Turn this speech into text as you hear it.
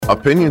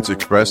Opinions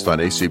expressed on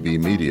ACB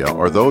Media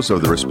are those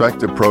of the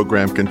respective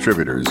program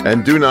contributors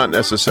and do not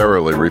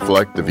necessarily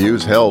reflect the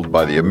views held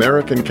by the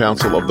American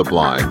Council of the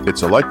Blind,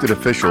 its elected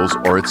officials,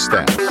 or its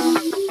staff.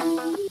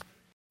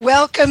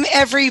 Welcome,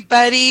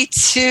 everybody,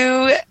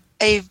 to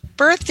a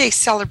birthday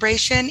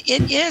celebration.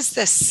 It is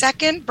the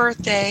second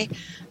birthday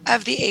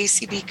of the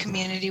ACB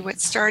community, which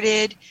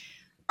started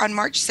on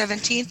March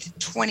 17th,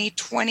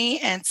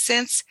 2020, and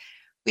since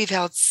we've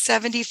held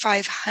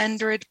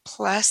 7,500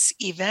 plus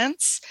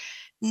events.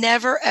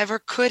 Never, ever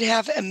could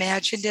have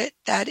imagined it,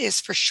 that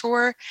is for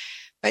sure.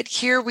 But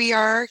here we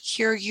are,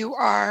 here you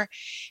are,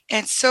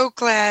 and so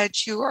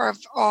glad you have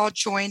all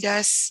joined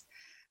us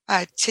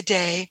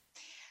today.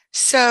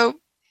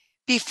 So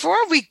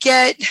before we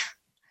get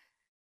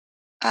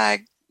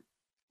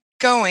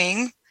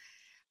going,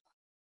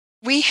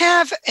 we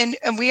have, and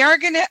we are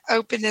going to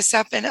open this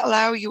up and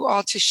allow you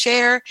all to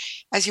share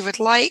as you would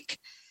like.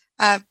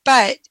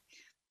 But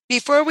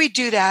before we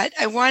do that,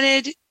 I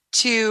wanted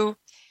to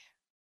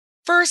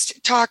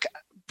first talk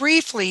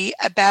briefly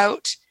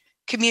about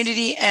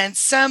community and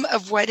some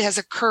of what has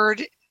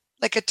occurred,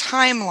 like a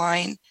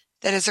timeline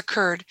that has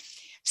occurred.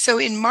 So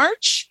in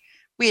March,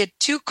 we had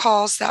 2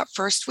 calls that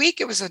first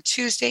week. It was a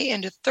Tuesday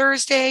and a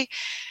Thursday.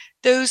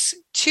 Those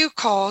 2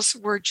 calls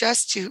were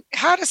just to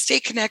how to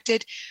stay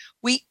connected.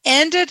 We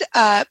ended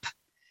up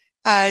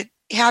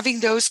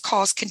having those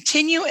calls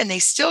continue, and they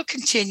still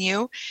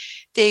continue.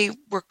 They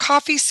were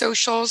coffee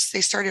socials.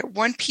 They started at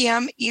 1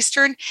 p.m.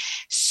 Eastern.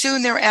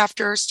 Soon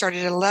thereafter,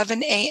 started at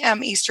 11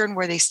 a.m. Eastern,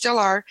 where they still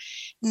are.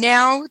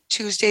 Now,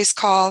 Tuesday's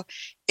call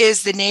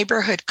is the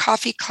neighborhood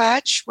coffee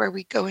clutch, where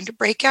we go into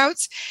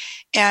breakouts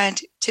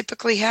and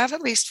typically have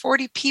at least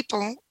 40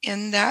 people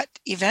in that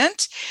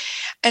event.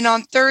 And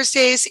on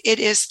Thursdays, it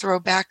is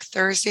Throwback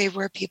Thursday,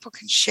 where people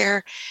can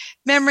share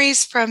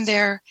memories from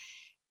their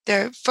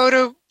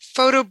photo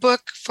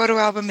book, photo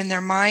album in their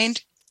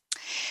mind.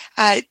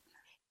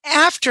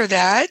 After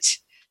that,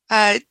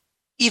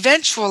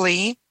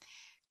 eventually,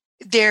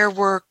 there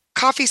were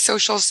coffee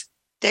socials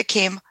that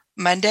came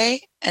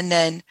Monday, and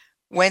then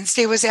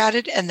Wednesday was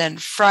added, and then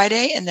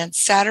Friday, and then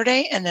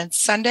Saturday, and then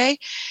Sunday.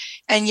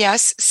 And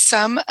yes,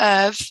 some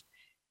of,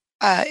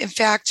 in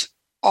fact,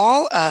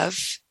 all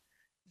of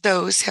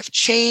those have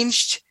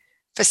changed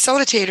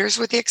facilitators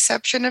with the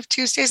exception of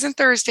Tuesdays and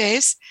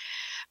Thursdays.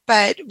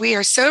 But we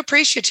are so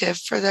appreciative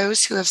for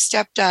those who have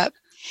stepped up.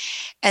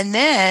 And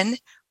then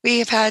we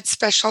have had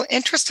special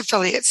interest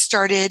affiliates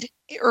started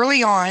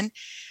early on.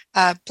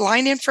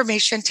 Blind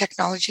information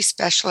technology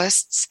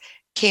specialists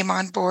came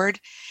on board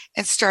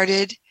and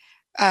started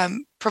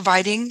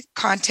providing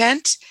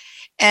content.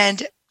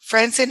 And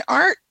Friends in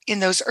Art in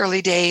those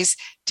early days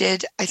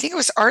did, I think it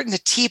was Art in the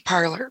Tea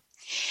Parlor.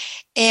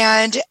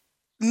 And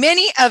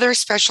many other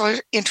special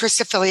interest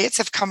affiliates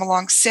have come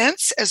along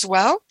since as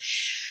well.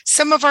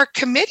 Some of our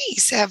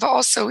committees have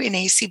also in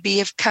ACB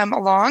have come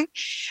along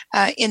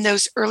in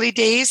those early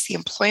days, the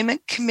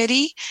Employment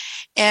Committee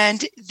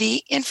and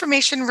the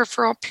Information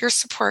Referral Peer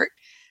Support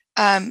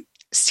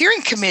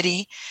Steering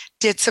Committee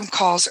did some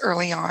calls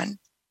early on.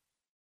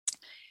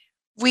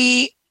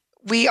 We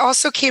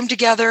also came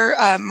together,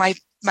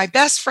 my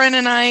best friend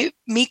and I,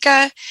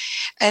 Mika,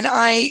 and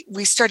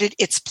we started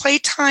It's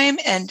Playtime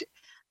and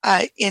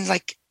in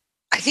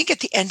I think at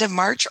the end of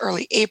March,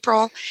 early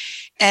April.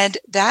 And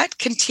that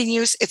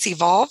continues. It's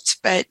evolved,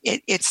 but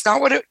it's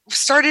not what it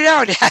started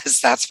out as,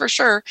 that's for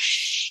sure.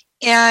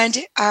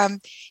 And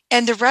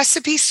the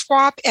Recipe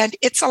Swap and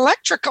It's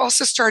Electric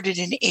also started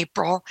in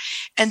April,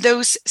 and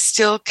those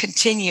still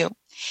continue.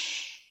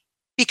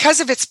 Because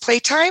of It's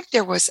Playtime,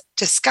 there was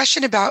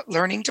discussion about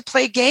learning to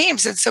play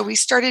games. And so we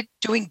started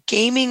doing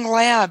gaming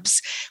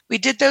labs. We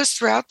did those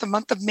throughout the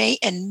month of May,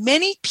 and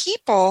many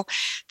people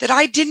that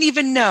I didn't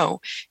even know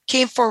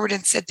came forward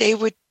and said they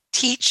would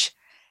teach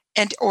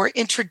or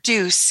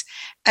introduce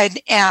an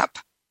app,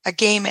 a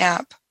game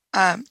app,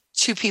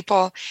 to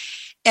people.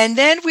 And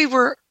then we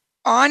were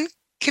on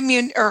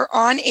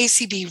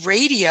ACB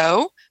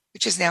Radio,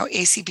 which is now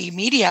ACB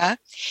Media.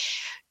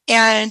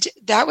 And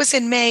that was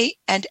in May.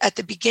 And at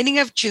the beginning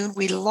of June,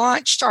 we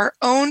launched our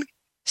own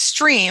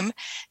stream,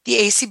 the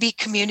ACB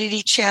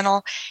Community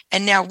Channel.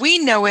 And now we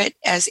know it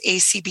as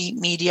ACB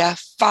Media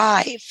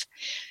 5.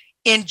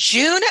 In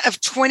June of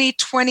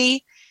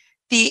 2020,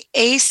 the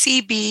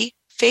ACB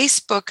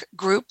Facebook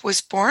group was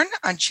born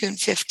on June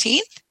 15th.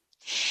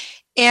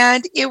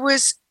 And it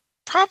was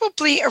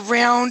probably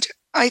around,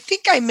 I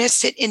think I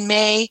missed it in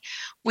May,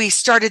 we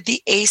started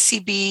the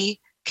ACB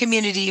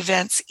community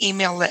events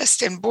email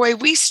list. And boy,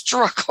 we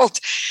struggled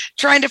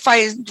trying to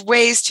find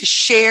ways to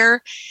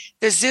share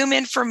the Zoom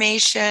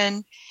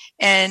information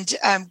and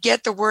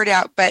get the word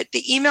out. But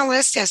the email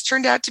list has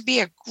turned out to be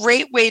a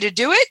great way to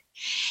do it.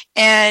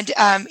 And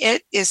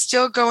it is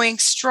still going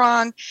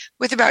strong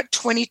with about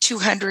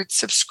 2,200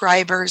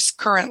 subscribers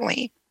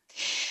currently.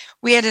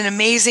 We had an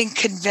amazing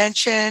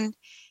convention,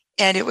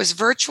 and it was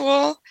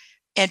virtual,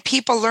 and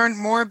people learned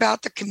more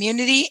about the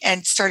community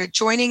and started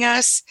joining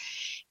us.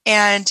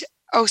 And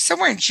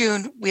somewhere in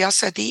June, we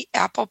also had the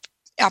Apple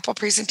Apple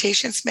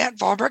Presentations, Matt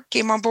Valbrook,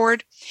 came on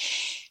board.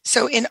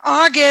 So in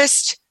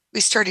August, we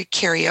started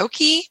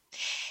karaoke,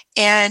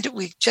 and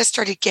we just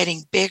started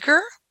getting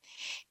bigger.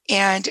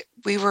 And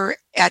we were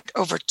at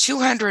over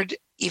 200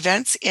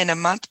 events in a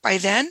month by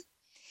then.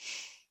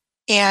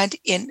 And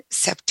in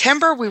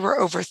September, we were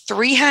over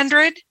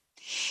 300.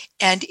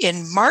 And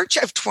in March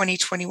of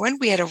 2021,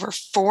 we had over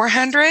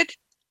 400.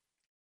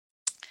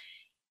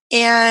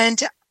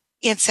 And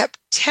in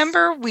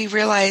September, we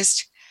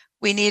realized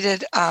we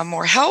needed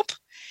more help.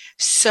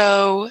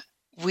 So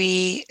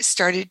we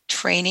started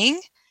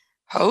training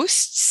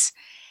hosts,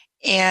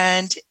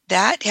 and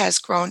that has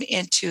grown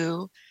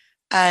into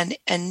an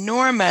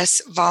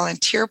enormous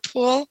volunteer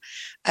pool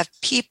of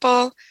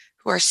people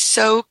who are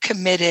so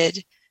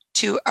committed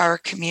to our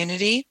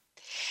community.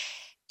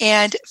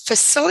 And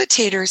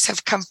facilitators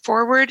have come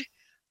forward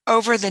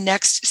over the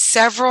next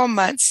several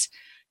months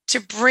to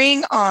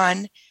bring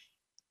on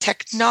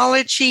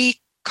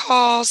technology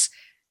calls,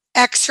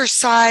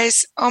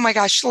 exercise. Oh my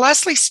gosh,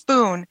 Leslie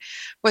Spoon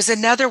was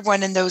another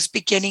one in those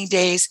beginning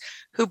days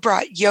who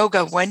brought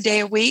yoga 1 day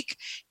a week.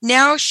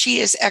 Now she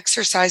is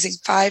exercising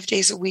 5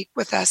 days a week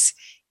with us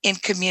in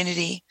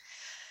community.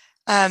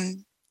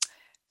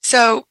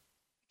 So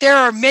there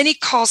are many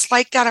calls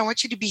like that. I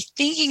want you to be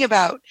thinking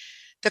about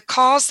the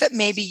calls that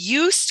maybe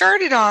you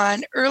started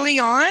on early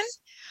on,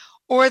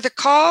 or the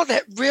call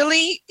that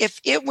really, if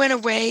it went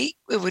away,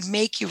 it would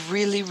make you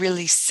really,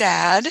 really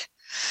sad.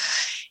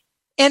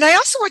 And I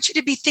also want you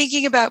to be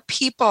thinking about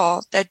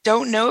people that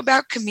don't know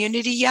about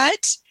community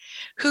yet,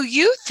 who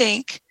you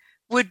think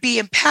would be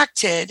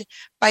impacted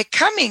by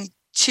coming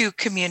to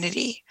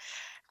community.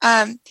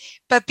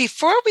 But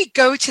before we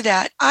go to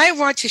that, I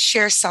want to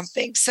share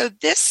something. So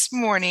this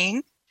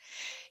morning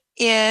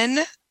in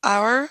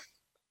our,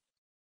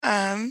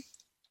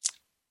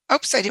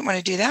 oops, I didn't want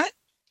to do that.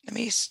 I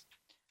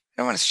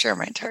don't want to share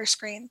my entire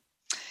screen.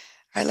 All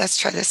right, let's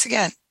try this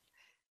again.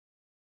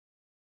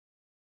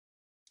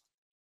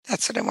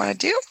 That's what I want to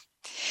do.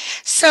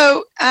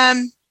 So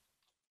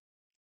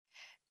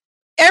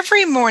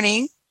every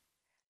morning,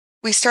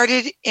 we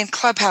started in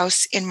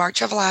Clubhouse in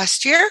March of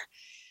last year.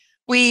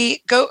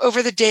 We go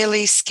over the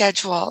daily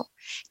schedule,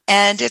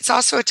 and it's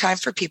also a time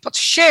for people to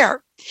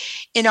share.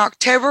 In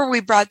October,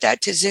 we brought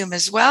that to Zoom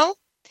as well.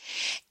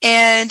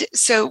 And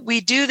so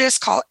we do this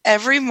call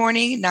every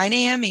morning, 9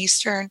 a.m.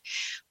 Eastern.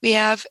 We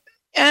have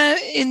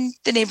in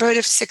the neighborhood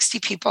of 60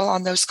 people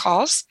on those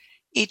calls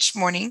each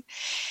morning.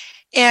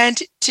 And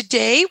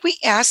today we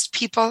asked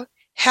people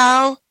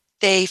how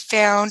they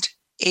found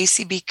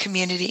ACB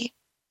community.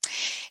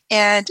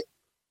 And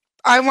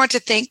I want to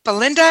thank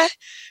Belinda,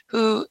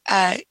 who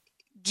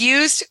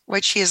used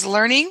what she is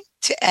learning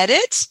to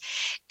edit,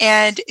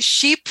 and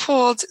she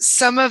pulled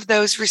some of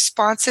those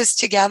responses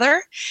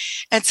together.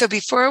 And so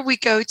before we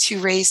go to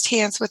raised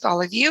hands with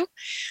all of you,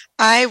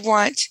 I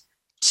want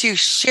to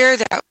share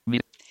that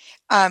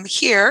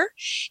here.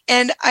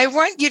 And I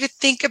want you to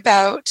think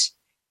about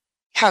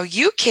how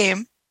you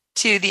came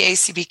to the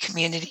ACB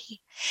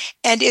community.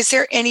 And is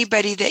there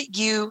anybody that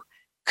you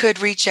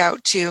could reach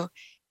out to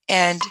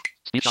and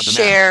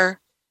share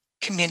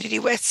community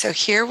with? So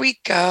here we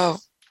go.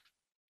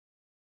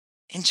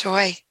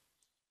 Enjoy.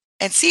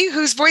 And see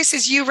whose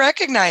voices you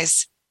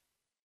recognize.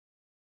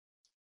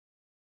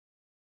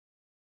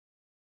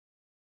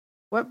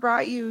 What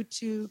brought you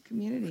to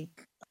community?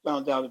 I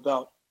found out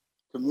about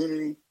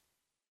community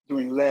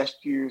during last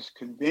year's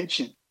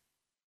convention.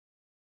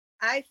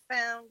 I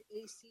found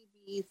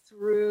ACB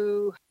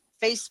through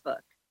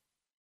Facebook.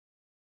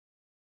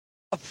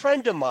 A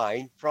friend of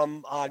mine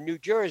from New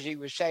Jersey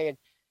was saying,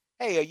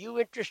 "Hey, are you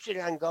interested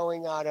in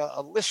going on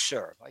a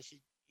listserv?" I said,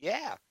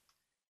 "Yeah."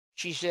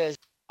 She says,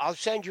 "I'll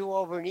send you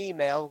over an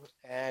email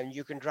and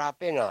you can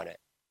drop in on it."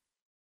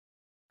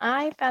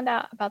 I found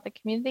out about the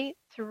community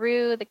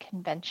through the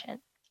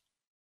convention.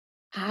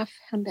 I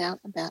found out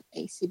about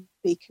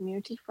ACB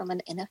community from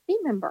an NFB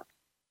member.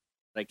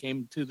 I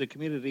came to the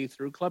community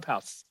through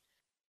Clubhouse.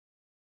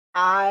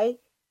 I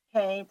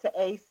came to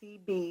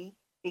ACB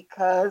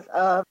because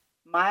of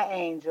my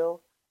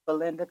angel,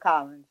 Belinda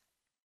Collins.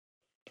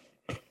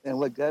 And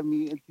what got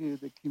me into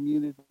the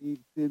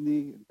community,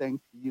 Cindy, and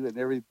thanks to you and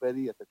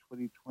everybody at the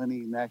 2020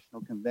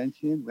 National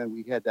Convention when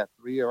we had that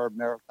 3-hour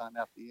marathon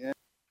at the end.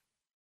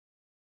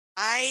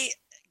 I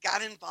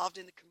got involved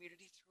in the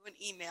community through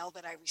an email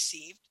that I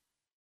received.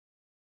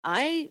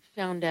 I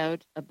found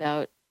out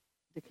about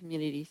the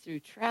community through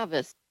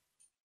Travis.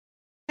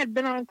 I had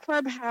been on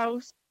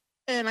Clubhouse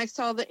and I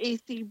saw the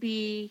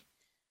ACB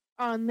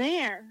on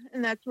there,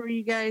 and that's where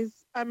you guys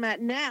I'm at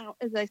now,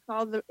 as I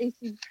saw the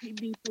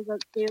ACB for the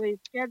daily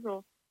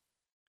schedule.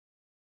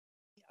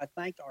 I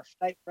thanked our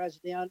state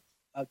president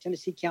of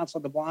Tennessee Council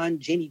of the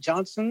Blind, Jeannie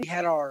Johnson. We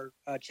had our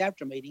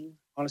chapter meeting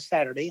on a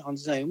Saturday on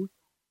Zoom,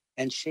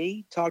 and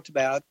she talked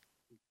about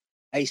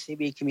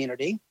ACB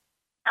community.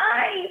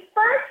 I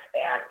first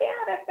found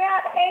out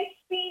about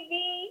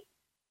ACB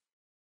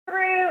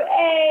through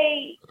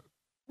a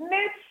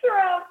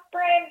mutual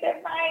friend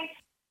of mine.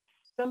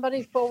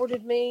 Somebody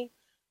forwarded me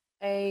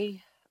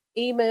a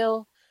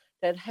email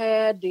that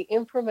had the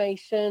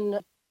information.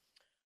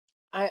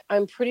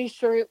 I'm pretty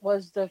sure it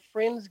was the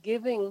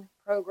Friendsgiving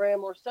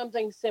program or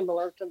something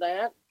similar to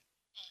that.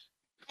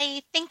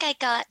 I think I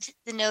got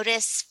the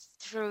notice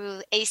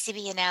through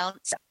ACB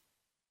Announce.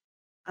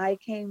 I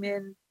came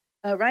in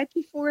right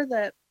before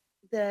the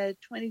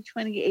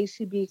 2020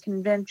 ACB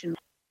convention.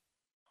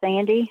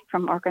 Sandy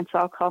from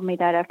Arkansas called me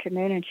that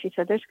afternoon, and she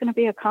said, there's going to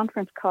be a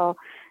conference call.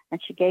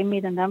 And she gave me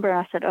the number.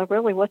 I said, oh,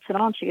 really? What's it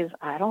on? She goes,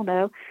 I don't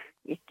know.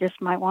 You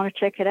just might want to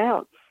check it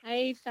out.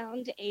 I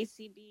found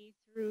ACB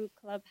through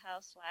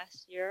Clubhouse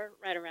last year,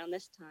 right around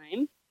this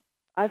time.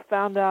 I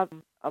found out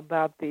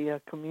about the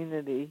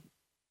community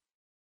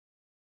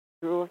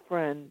through a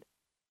friend.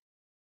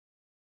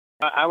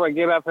 I would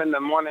get up in the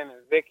morning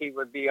and Vicky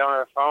would be on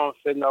her phone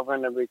sitting over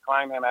in the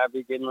recliner, and I'd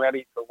be getting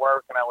ready for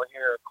work, and I would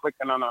hear her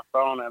clicking on her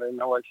phone. I didn't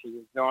know what she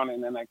was doing,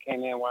 and then I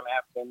came in one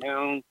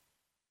afternoon,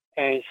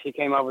 and she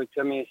came over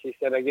to me and she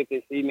said, I get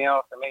this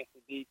email from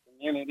ACB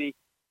Community.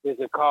 There's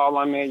a call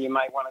on there. You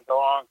might want to go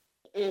on.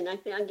 And I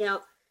found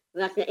out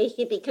about the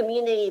ACB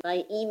Community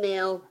by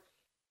email.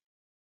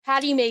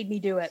 Patty made me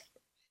do it.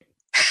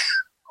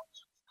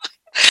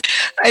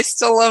 I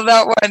still love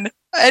that one.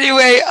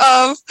 Anyway,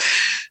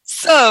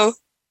 so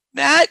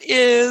that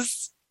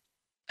is,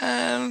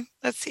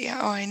 let's see.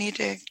 Oh, I need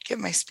to get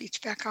my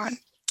speech back on.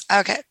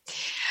 Okay.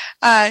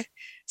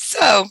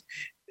 So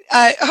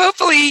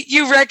hopefully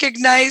you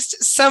recognized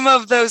some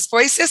of those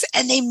voices,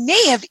 and they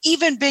may have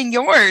even been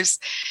yours.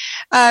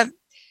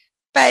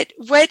 But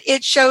what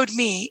it showed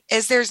me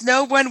is there's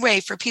no one way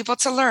for people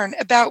to learn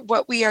about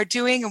what we are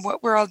doing and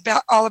what we're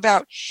all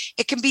about.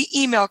 It can be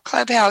email,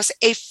 Clubhouse,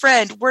 a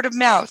friend, word of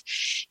mouth.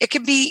 It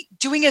can be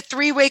doing a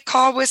 3-way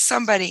call with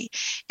somebody.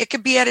 It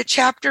could be at a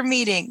chapter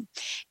meeting.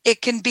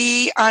 It can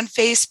be on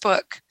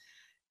Facebook.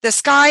 The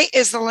sky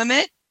is the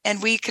limit, and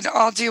we can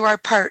all do our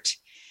part.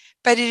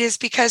 But it is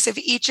because of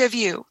each of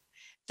you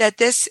that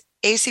this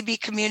ACB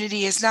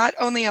community is not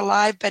only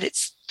alive, but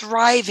it's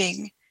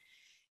thriving.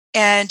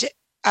 And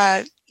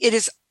it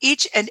is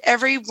each and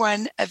every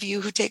one of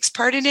you who takes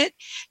part in it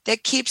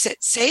that keeps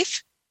it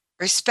safe,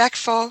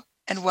 respectful,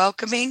 and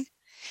welcoming.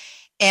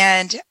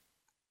 And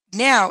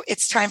now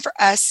it's time for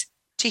us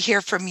to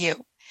hear from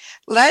you.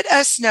 Let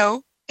us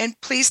know, and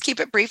please keep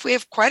it brief. We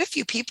have quite a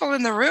few people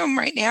in the room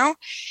right now,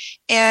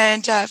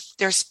 and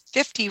there's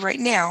 50 right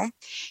now.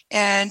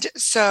 And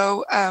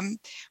so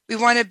we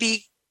want to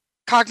be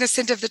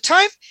cognizant of the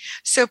time.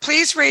 So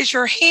please raise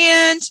your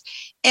hand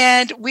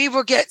and we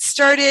will get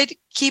started.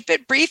 Keep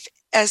it brief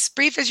as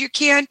you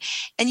can.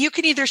 And you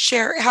can either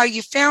share how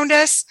you found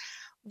us,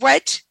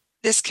 what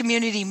this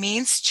community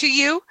means to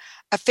you,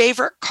 a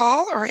favorite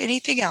call, or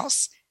anything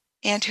else.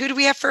 And who do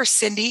we have first,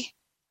 Cindy?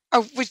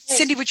 Oh,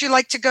 Cindy, would you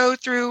like to go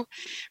through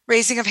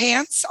raising of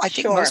hands? I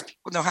think most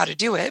people know how to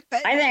do it.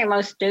 But I think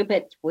most do,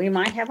 but we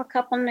might have a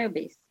couple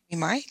newbies. We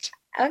might.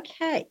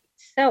 Okay.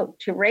 So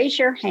to raise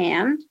your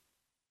hand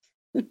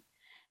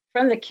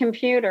from the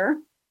computer,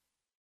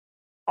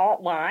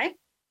 Alt-Y.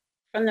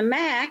 From the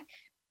Mac,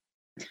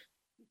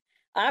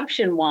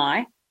 Option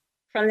Y.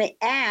 From the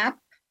app,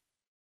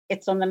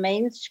 it's on the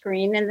main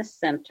screen in the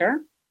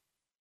center.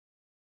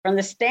 From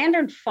the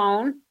standard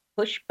phone,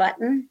 push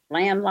button,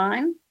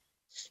 landline,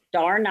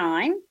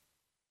 *9.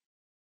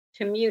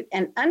 To mute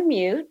and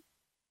unmute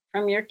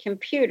from your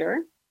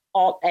computer,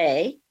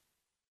 Alt-A.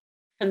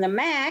 From the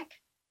Mac,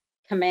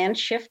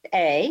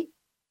 Command-Shift-A.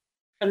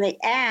 From the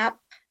app,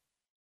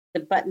 the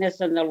button is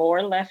in the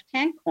lower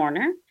left-hand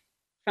corner.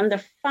 From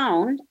the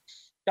phone,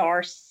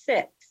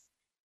 *6.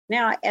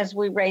 Now, as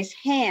we raise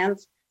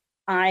hands,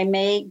 I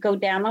may go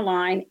down the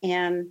line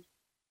and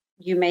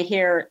you may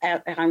hear I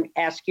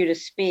ask you to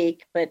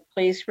speak, but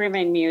please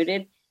remain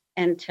muted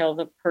until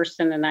the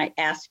person and I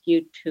ask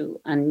you to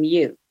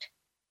unmute.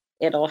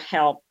 It'll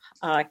help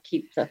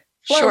keep the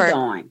flow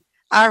going.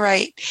 All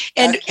right.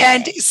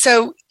 And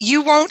so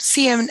you won't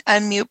see an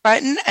unmute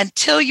button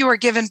until you are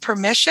given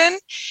permission.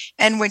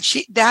 And when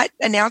that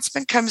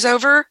announcement comes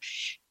over,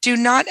 do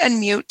not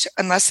unmute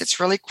unless it's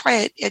really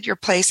quiet at your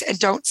place, and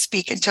don't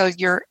speak until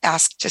you're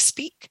asked to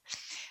speak.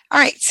 All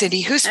right,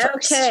 Cindy, who's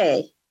first?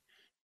 Okay.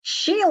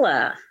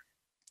 Sheila,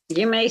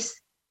 you may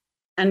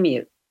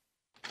unmute.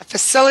 A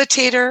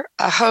facilitator,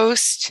 a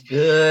host,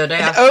 Good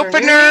an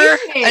afternoon.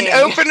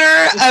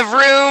 opener of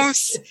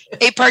rooms,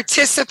 a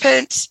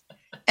participant,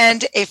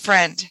 and a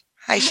friend.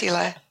 Hi,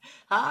 Sheila.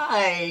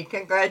 Hi,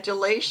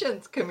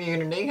 congratulations,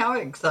 community. How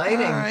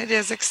exciting. Oh, it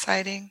is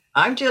exciting.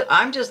 I'm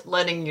just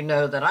letting you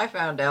know that I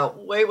found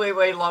out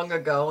way long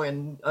ago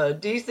in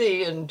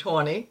DC in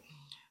 20.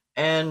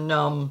 And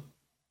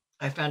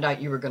I found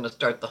out you were going to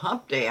start the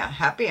Hump Day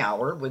Happy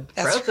Hour with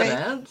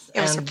presidents. Right.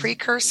 It was a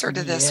precursor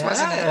to this,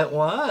 wasn't it? Yeah, it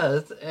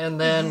was. And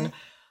then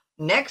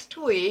next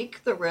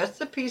week, the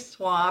Recipe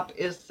Swap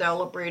is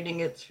celebrating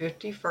its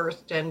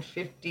 51st and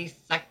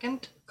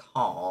 52nd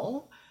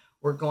call.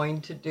 We're going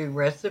to do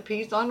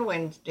recipes on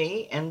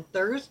Wednesday, and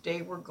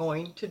Thursday we're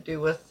going to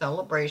do a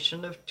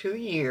celebration of 2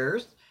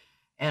 years.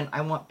 And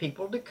I want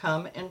people to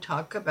come and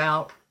talk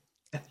about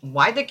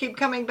why they keep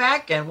coming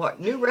back and what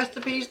new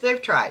recipes they've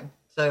tried.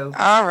 So.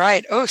 All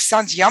right. Oh,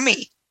 sounds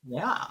yummy.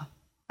 Yeah.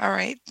 All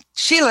right.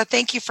 Sheila,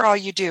 thank you for all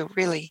you do.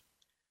 Really.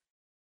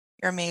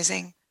 You're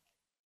amazing.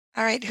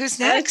 All right. Who's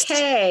next?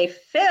 Okay,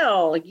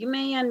 Phil, you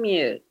may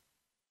unmute.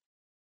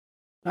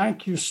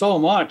 Thank you so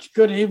much.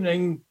 Good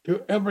evening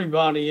to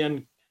everybody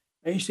in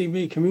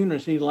ACB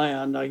community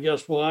land. I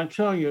guess, well, I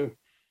tell you,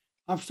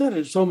 I've said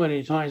it so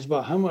many times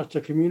about how much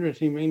the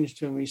community means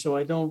to me, so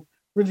I don't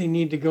really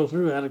need to go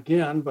through that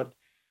again. But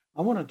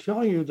I want to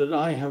tell you that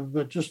I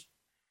have just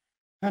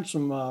had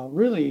some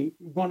really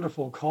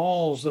wonderful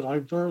calls that I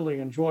thoroughly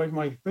enjoyed.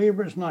 My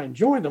favorites, and I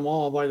enjoy them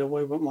all, by the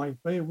way, but my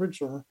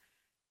favorites are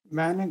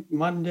Manic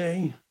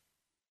Monday,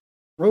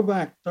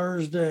 Throwback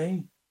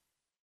Thursday,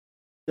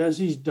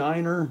 Desi's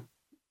Diner,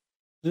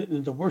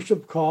 the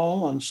worship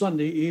call on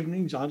Sunday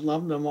evenings. I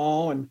love them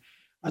all. And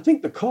I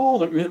think the call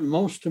that meant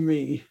most to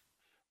me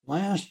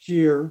last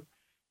year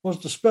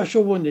was the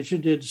special one that you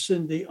did,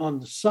 Cindy, on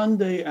the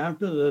Sunday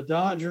after the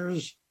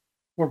Dodgers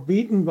were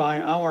beaten by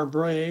our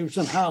Braves,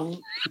 and how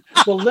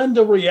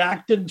Belinda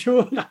reacted to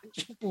it. I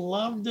just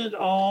loved it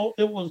all.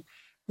 It was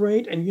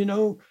great. And, you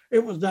know,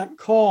 it was that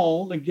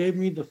call that gave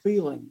me the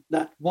feeling,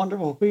 that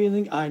wonderful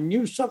feeling. I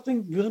knew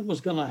something good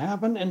was going to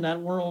happen in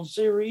that World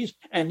Series,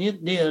 and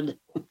it did.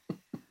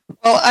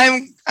 Well,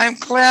 I'm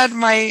glad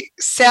my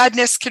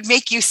sadness could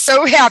make you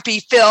so happy,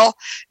 Phil.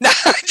 No,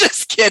 I'm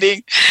just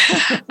kidding.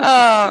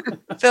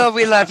 Phil,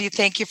 we love you.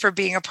 Thank you for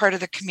being a part of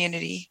the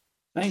community.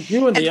 Thank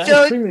you. And the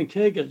Phil, ice cream and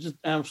cake is just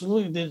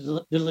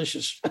absolutely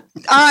delicious.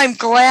 I'm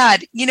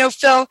glad. You know,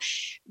 Phil,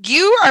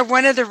 you are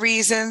one of the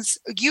reasons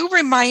you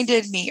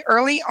reminded me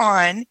early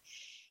on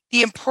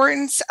the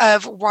importance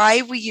of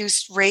why we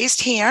use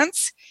raised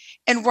hands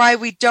and why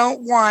we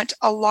don't want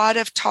a lot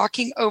of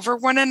talking over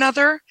one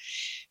another.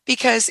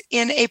 Because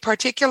in a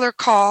particular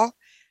call,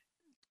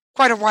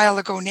 quite a while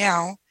ago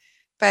now,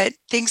 but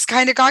things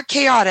kind of got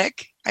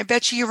chaotic. I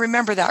bet you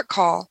remember that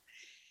call.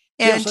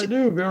 And, yes, I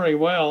do very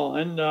well.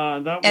 And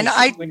that was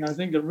something I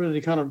think that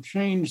really kind of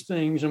changed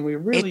things. And we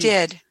really it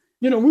did.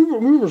 You know,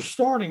 we were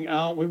starting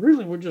out. We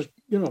really were just,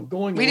 you know,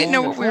 going. We didn't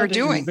know what we were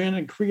doing. Invent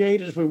and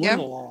create as we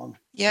went along.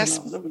 Yes,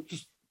 you know, that was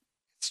just...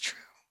 it's true.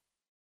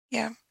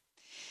 Yeah.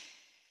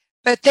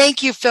 But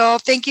thank you, Phil.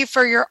 Thank you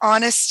for your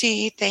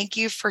honesty. Thank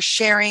you for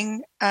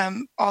sharing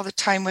all the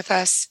time with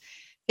us.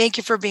 Thank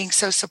you for being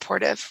so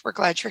supportive. We're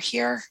glad you're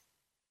here.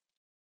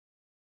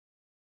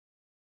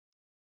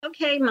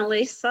 Okay,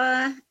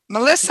 Melissa.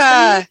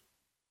 Melissa.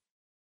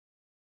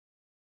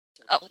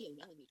 Oh,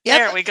 yep,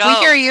 there we go. We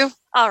hear you.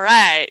 All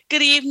right.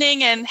 Good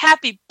evening and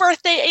happy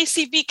birthday,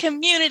 ACB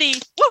community.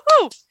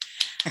 Woohoo!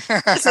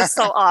 This is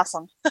so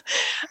awesome.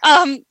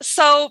 I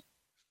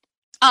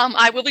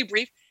will be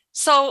brief.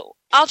 So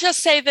I'll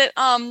just say that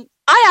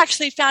I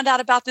actually found out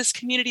about this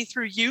community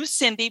through you,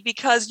 Cindy,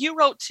 because you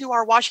wrote to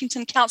our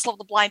Washington Council of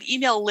the Blind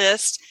email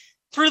list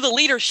through the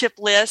leadership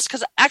list,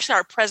 because actually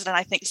our president,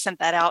 I think, sent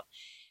that out.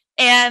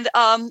 And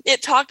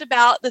it talked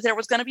about that there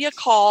was going to be a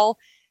call,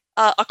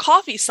 a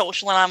coffee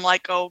social. And I'm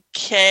like,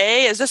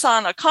 okay, is this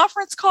on a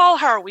conference call?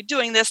 How are we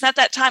doing this? And at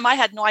that time, I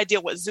had no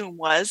idea what Zoom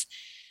was.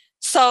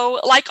 So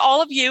like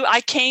all of you,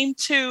 I came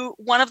to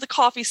one of the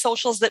coffee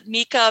socials that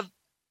Mika,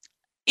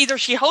 either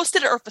she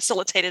hosted or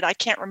facilitated, I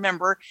can't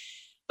remember.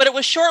 But it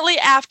was shortly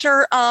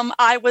after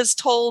I was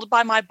told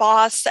by my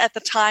boss at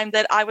the time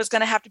that I was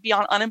going to have to be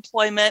on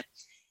unemployment.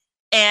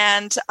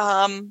 And,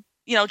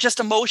 you know, just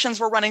emotions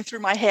were running through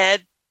my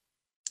head.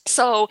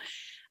 So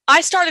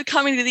I started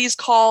coming to these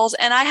calls,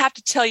 and I have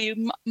to tell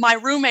you, my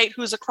roommate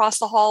who's across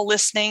the hall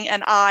listening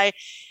and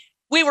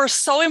we were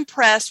so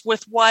impressed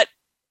with what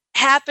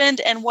happened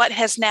and what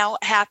has now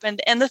happened.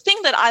 And the thing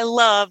that I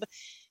love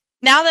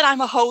now that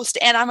I'm a host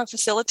and I'm a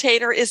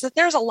facilitator is that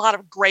there's a lot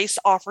of grace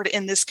offered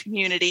in this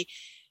community.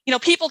 You know,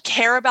 people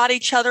care about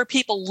each other.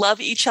 People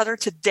love each other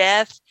to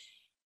death.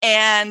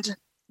 And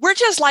we're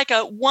just like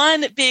a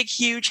one big,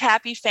 huge,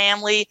 happy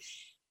family.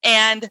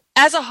 And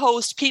as a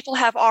host, people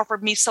have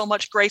offered me so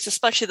much grace,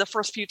 especially the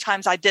first few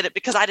times I did it,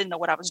 because I didn't know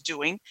what I was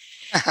doing.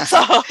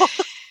 So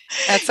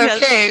that's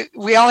okay.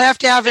 We all have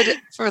to have it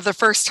for the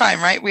first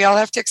time, right? We all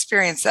have to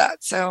experience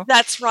that. So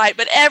that's right.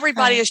 But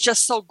everybody is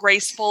just so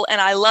graceful,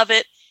 and I love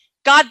it.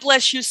 God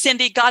bless you,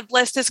 Cindy. God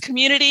bless this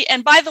community.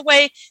 And by the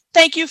way,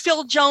 thank you,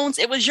 Phil Jones.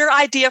 It was your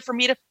idea for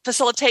me to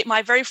facilitate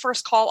my very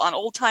first call on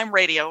Old Time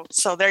Radio.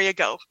 So there you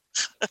go.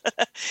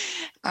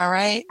 All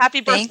right. Happy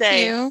birthday.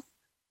 Thank you.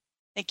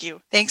 Thank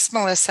you. Thanks,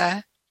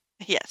 Melissa.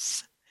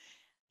 Yes.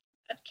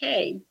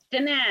 Okay,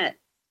 Danette.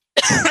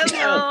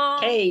 Hello.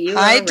 Okay,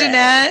 Hi,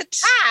 Danette.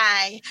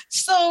 Hi.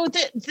 So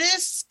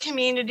this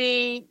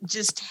community,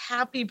 just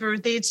happy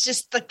birthday. It's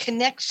just the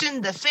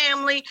connection, the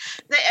family,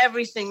 the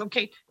everything.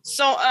 Okay.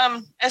 So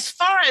as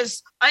far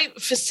as I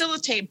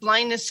facilitate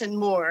blindness and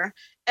more,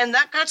 and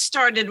that got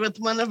started with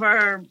one of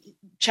our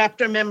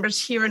chapter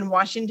members here in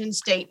Washington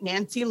State,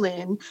 Nancy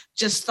Lynn,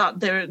 just thought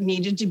there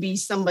needed to be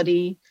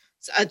somebody,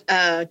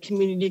 a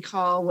community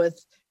call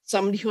with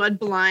somebody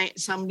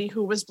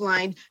who was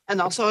blind and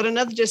also had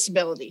another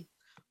disability.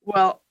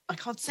 Well, I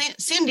called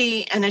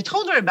Cindy and I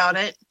told her about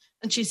it,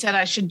 and she said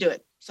I should do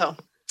it. So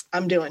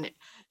I'm doing it.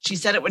 She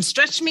said it would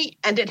stretch me,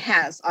 and it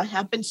has. I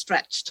have been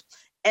stretched.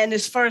 And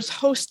as far as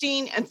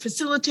hosting and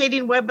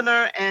facilitating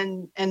webinar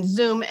and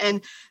Zoom,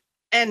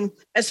 and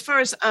as far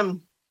as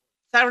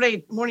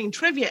Saturday morning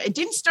trivia, it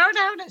didn't start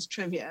out as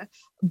trivia,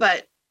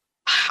 but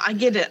I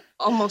get it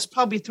almost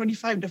probably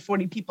 35 to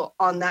 40 people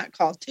on that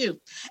call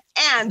too.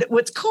 And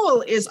what's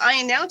cool is I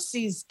announce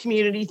these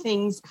community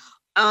things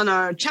on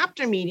our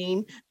chapter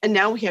meeting, and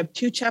now we have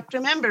 2 chapter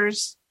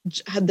members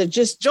that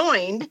just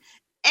joined.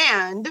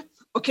 And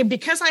okay,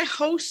 because I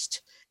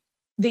host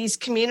these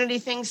community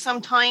things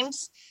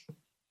sometimes,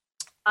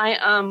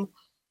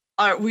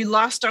 we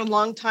lost our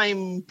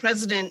longtime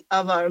president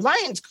of our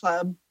Lions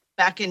Club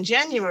back in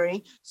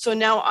January. So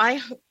now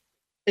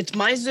it's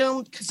my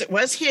Zoom, because it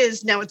was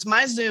his, now it's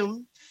my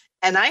Zoom,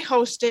 and I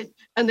host it.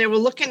 And they were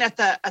looking at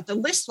the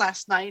list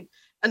last night,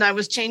 and I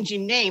was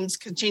changing names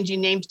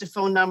to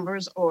phone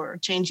numbers or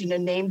changing a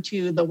name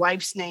to the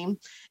wife's name.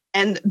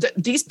 And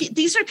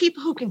these are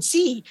people who can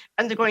see,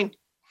 and they're going,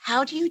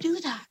 how do you do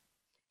that?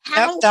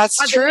 How that's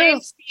are true. the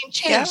names being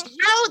changed? Yep.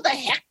 How the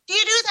heck do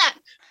you do that?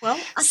 Well,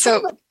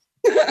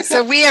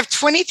 So we have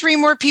 23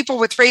 more people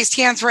with raised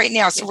hands right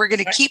now. So we're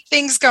going to keep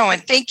things going.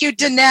 Thank you,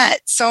 Danette,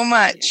 so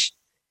much.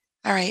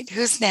 All right,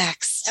 who's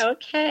next?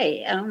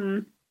 Okay,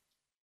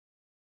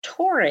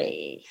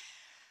 Tori.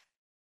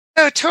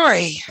 Oh,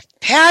 Tori,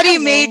 Patty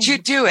made you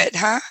do it,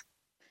 huh?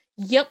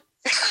 Yep.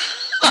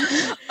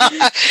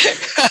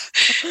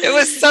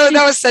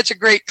 That was such a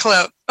great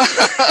clip.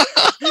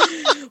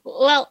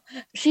 Well,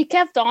 she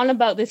kept on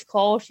about this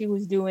call she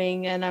was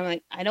doing, and I'm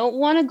like, I don't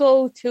want to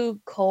go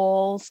to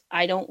calls.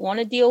 I don't want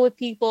to deal with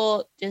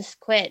people. Just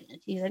quit. And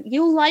she's like,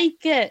 you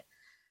like it.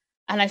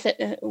 And I said,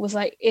 it was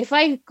like, if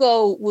I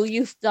go, will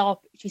you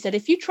stop? She said,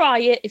 if you try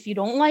it, if you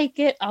don't like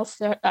it, I'll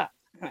start up.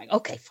 I'm like,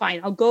 okay, fine.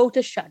 I'll go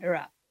to shut her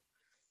up.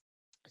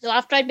 So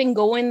after I'd been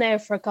going there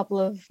for a couple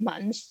of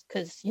months,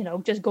 because,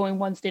 just going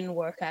once didn't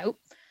work out,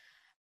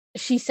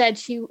 she said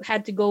she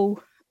had to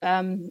go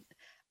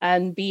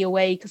and be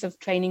away because of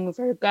training with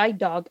her guide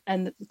dog,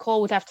 and the call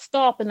would have to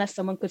stop unless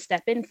someone could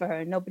step in for her,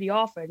 and nobody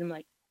offered. I'm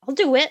like, I'll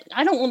do it.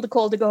 I don't want the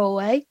call to go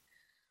away.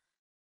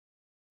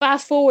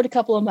 Fast forward a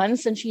couple of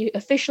months, and she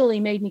officially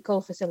made me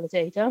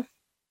co-facilitator.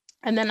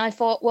 And then I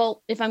thought,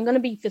 well, if I'm going to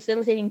be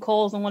facilitating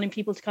calls and wanting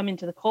people to come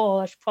into the call,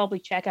 I should probably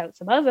check out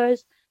some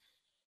others.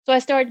 So I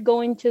started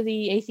going to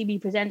the ACB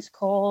Presents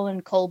call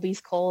and Colby's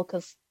call,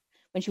 because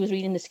when she was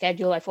reading the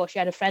schedule, I thought she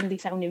had a friendly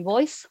sounding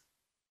voice.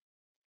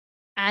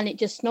 And it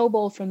just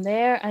snowballed from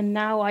there. And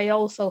now I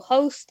also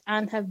host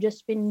and have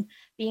just been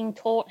being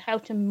taught how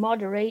to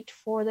moderate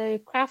for the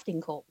crafting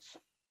calls.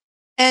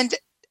 And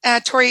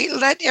Tori,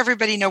 let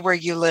everybody know where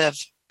you live,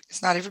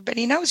 because not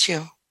everybody knows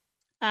you.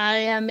 I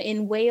am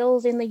in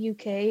Wales in the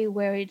UK,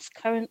 where it's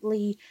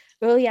currently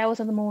early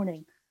hours of the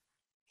morning.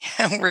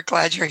 We're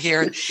glad you're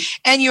here.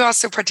 And you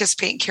also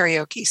participate in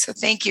karaoke. So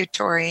thank you,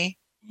 Tori.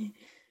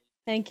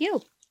 Thank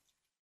you.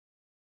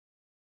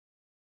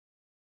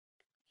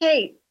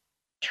 Hey,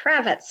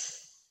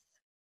 Travis,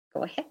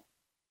 go ahead.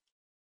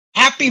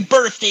 Happy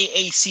birthday,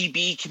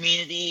 ACB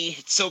community.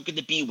 It's so good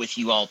to be with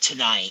you all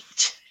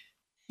tonight.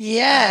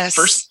 Yes.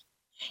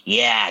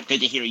 Good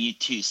to hear you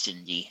too,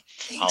 Cindy.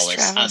 Thanks,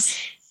 Travis.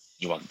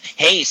 You're welcome.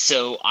 Hey,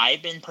 so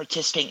I've been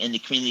participating in the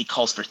community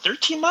calls for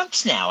 13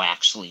 months now,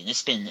 actually, and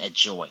it's been a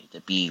joy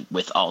to be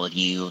with all of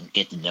you and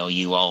get to know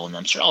you all, and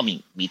I'm sure I'll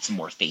meet some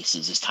more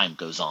faces as time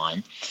goes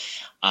on.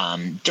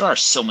 There are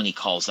so many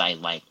calls I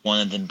like,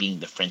 one of them being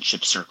the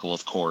Friendship Circle,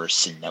 of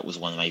course, and that was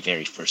one of my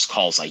very first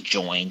calls I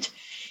joined.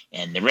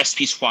 And the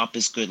Recipe Swap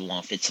is good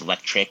along with It's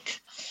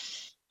Electric.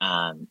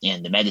 And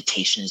the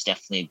meditation is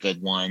definitely a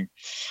good one.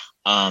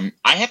 I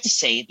have to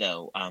say,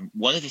 though,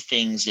 one of the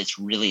things that's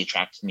really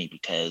attracted me,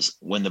 because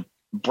when the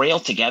Braille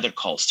Together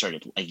call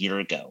started a year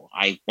ago,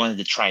 I wanted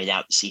to try it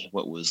out to see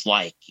what it was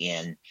like.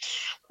 And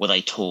what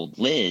I told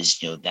Liz,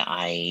 that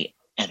I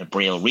am a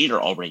Braille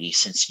reader already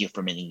since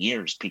for many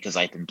years, because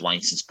I've been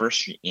blind since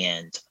birth.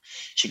 And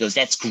she goes,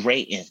 that's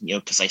great. And,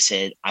 because I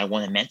said, I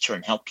want to mentor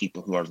and help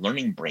people who are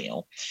learning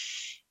Braille.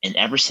 And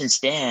ever since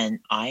then,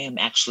 I am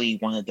actually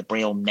one of the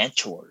Braille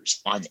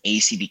mentors on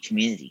ACB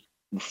community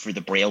for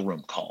the Braille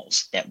Room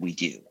calls that we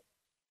do.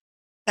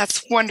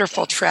 That's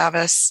wonderful,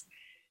 Travis.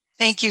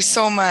 Thank you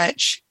so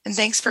much. And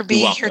thanks for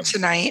being here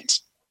tonight.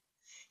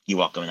 You're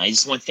welcome. And I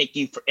just want to thank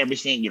you for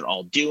everything you're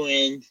all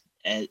doing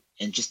and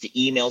just the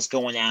emails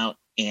going out.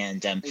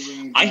 And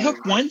I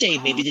hope one day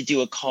maybe to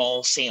do a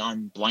call, say,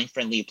 on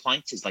blind-friendly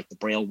appliances like the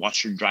Braille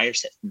washer and dryer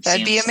set from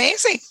That'd Samsung. be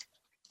amazing.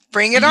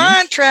 Bring it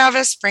on,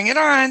 Travis. Bring it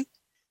on.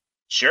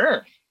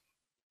 Sure.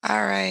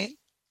 All right.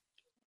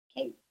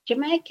 Hey,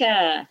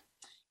 Jamaica.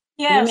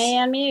 Yes. You may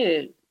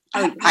unmute.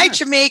 Hi,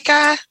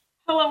 Jamaica.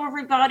 Hello,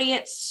 everybody.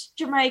 It's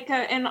Jamaica,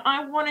 and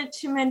I wanted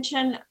to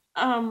mention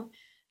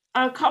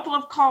a couple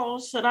of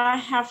calls that I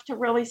have to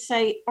really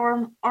say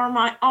are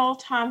my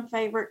all-time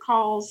favorite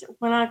calls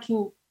when I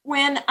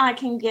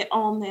can get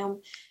on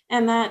them,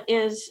 and that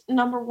is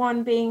number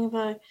 1 being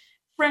the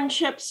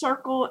Friendship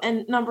Circle,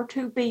 and number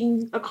 2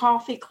 being the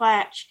Coffee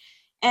Clatch,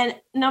 and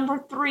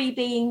number 3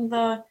 being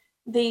the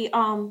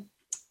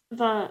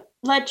the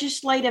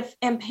legislative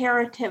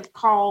imperative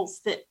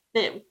calls that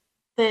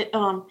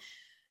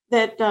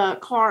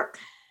Clark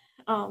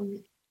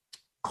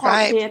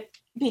Right. did,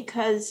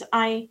 because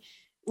I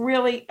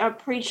really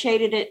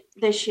appreciated it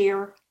this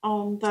year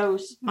on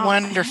those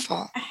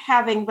Wonderful.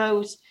 having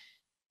those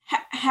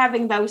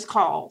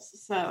calls.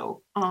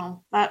 So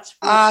that's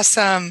what,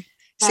 Awesome.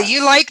 So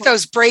you like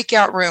those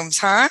breakout rooms,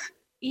 huh?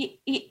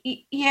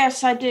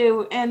 Yes, I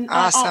do. And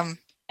Awesome.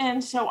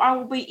 And so I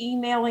will be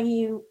emailing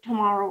you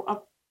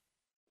tomorrow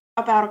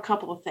about a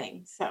couple of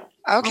things. So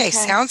Okay,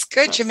 sounds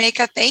good, So,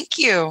 Jamaica. Thank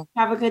you.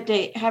 have a good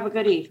day. Have a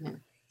good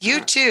evening.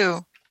 You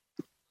too.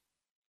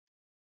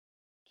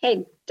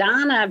 Okay,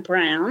 Donna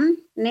Brown.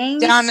 Name?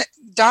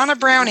 Donna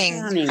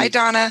Browning. Hi,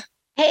 Donna.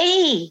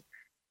 Hey.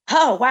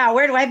 Oh, wow.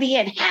 Where do I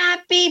begin?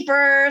 Happy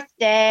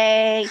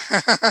birthday.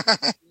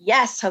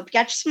 Yes. Hope you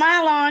got your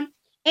smile on.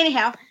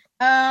 Anyhow,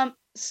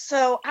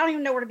 so I don't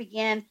even know where to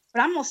begin,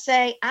 but I'm going to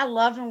say I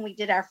loved when we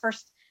did our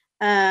first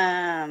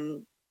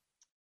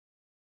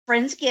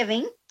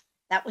Friendsgiving.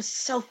 That was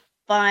so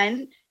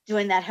fun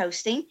doing that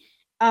hosting.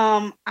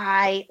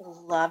 I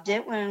loved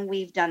it when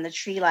we've done the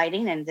tree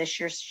lighting, and this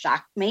year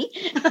shocked me.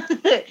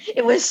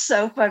 It was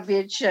so fun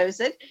being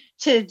chosen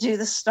to do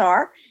the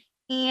star.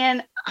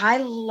 And I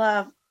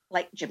love,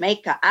 like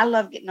Jamaica, I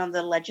love getting on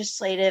the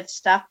legislative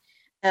stuff,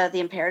 the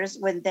imperatives,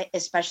 when they,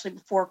 especially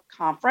before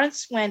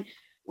conference, when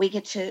we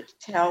get to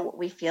tell what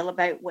we feel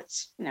about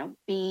what's,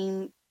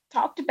 being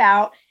talked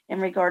about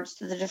in regards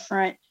to the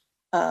different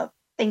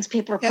things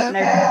people are putting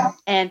out.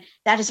 And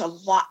that is a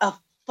lot of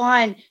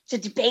fun to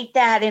debate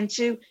that and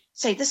to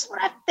say, this is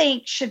what I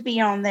think should be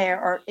on there,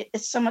 or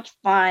it's so much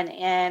fun.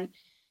 And,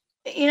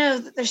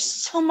 there's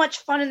so much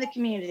fun in the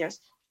community. There's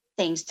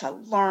things to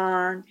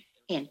learn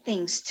and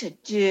things to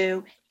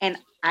do. And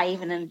I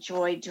even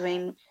enjoy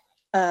doing,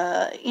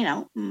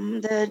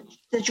 the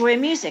Joy of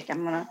Music.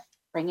 I'm going to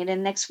bring it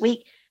in next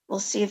week. We'll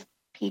see if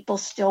people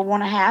still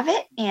want to have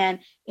it. And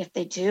if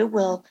they do,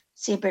 we'll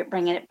see about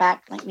bringing it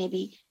back, like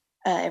maybe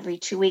every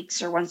 2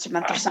 weeks or once a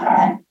month or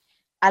something.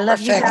 I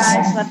love you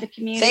guys. Love the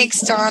community.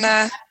 Thanks, Donna.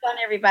 Have fun,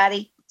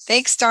 everybody.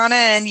 Thanks, Donna.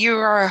 And you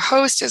are a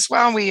host as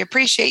well. We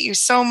appreciate you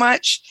so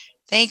much.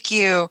 Thank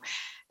you.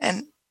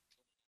 And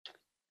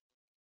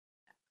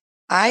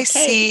I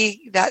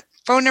see that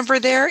phone number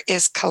there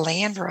is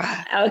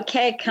Calandra.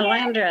 Okay,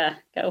 Calandra.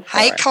 Go for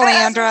Hi, it.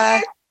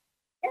 Calandra.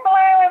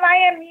 Hello, am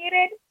I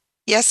unmuted?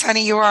 Yes,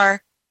 honey, you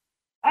are.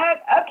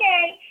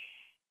 Okay.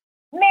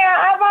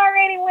 Now, I've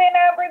already went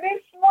over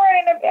this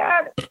morning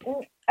about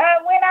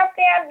when I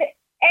found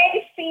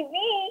ACV,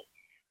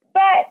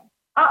 but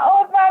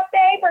all of my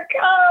favorite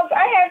calls,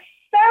 I have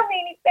so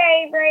many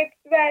favorites,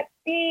 but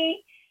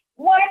the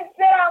ones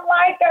that I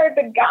like are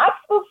the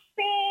gospel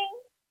sing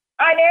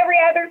on every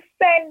other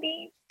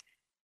Sunday.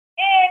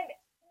 And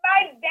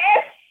my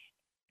best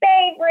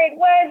favorite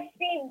was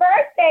the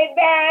birthday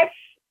bash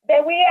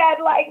that we had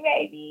like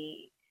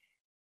maybe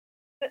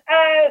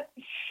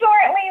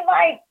shortly,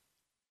 like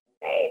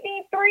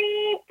maybe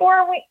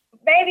 3-4 weeks,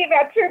 maybe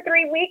about 2 or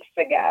 3 weeks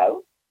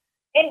ago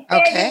in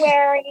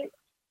February.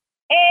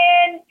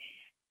 And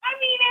I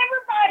mean,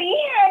 everybody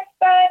had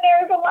fun. There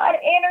was a lot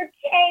of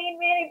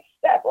entertainment and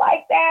stuff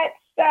like that.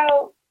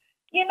 So,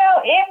 it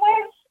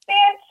was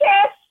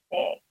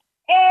fantastic.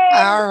 And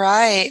all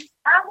right.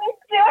 I wish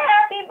you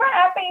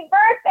happy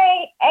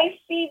birthday,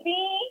 ACB.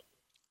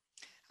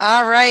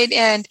 All right.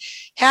 And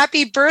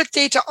happy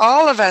birthday to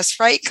all of us,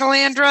 right,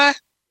 Calandra?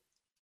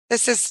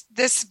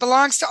 This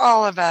belongs to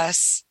all of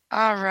us.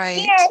 All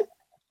right. Yes.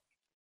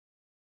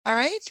 All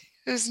right.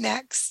 Who's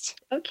next?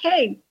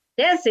 Okay,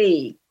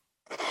 Desi.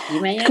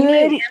 You may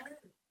Good.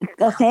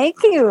 unmute. Thank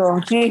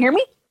you. Can you hear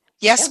me?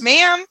 Yes,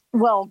 ma'am.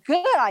 Well,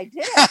 good. I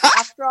did it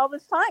after all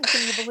this time.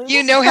 Can you believe it?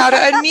 You know how to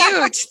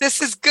unmute.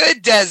 This is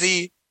good,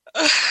 Desi.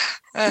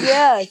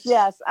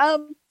 Yes.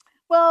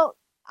 Well,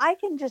 I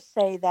can just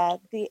say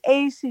that the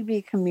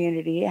ACB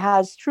community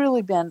has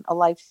truly been a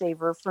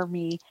lifesaver for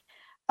me,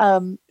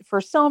 for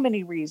so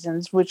many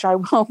reasons, which I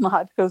will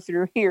not go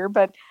through here,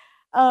 but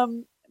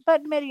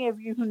many of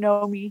you who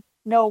know me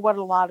know what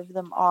a lot of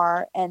them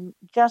are, and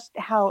just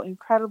how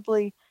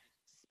incredibly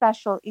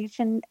special each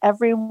and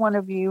every one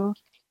of you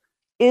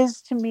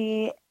is to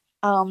me,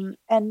 and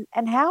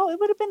how it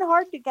would have been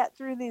hard to get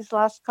through these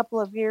last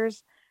couple of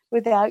years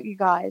without you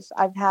guys.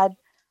 I've had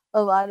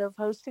a lot of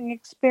hosting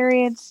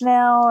experience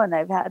now, and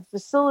I've had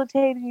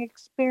facilitating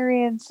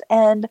experience,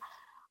 and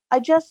I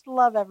just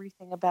love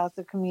everything about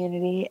the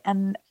community,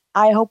 and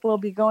I hope we'll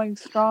be going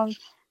strong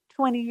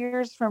 20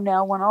 years from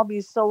now, when I'll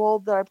be so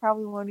old that I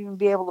probably won't even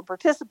be able to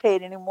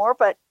participate anymore,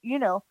 but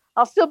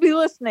I'll still be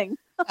listening.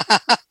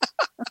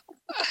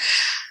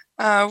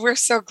 We're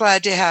so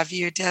glad to have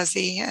you,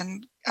 Desi,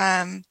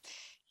 and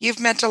you've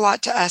meant a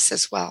lot to us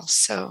as well,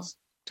 so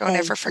don't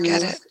ever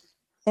forget it.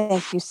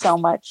 Thank you so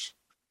much.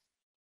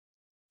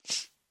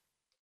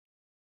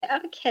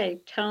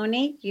 Okay,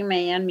 Tony, you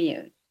may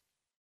unmute.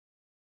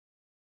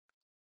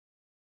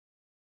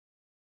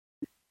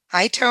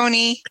 Hi,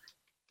 Tony.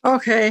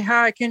 Okay,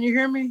 hi. Can you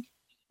hear me?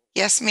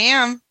 Yes,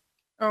 ma'am.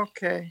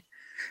 Okay.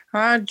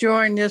 I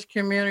joined this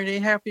community.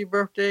 Happy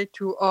birthday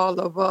to all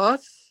of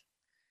us.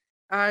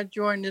 I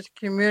joined this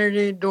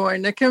community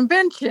during the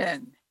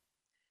convention.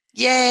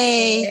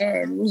 Yay!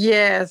 And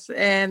yes,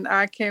 and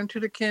I came to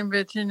the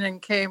convention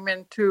and came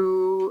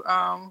into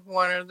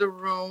one of the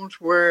rooms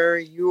where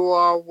you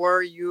all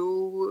were,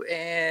 you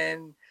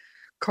and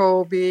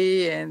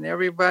Kobe and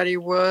everybody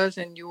was,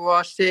 and you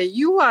all said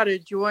you ought to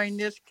join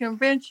this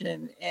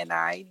convention, and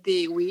I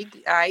did.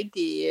 I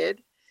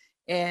did,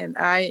 and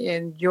I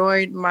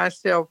enjoyed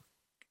myself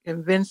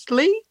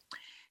immensely.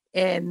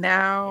 And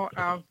now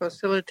I'm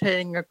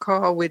facilitating a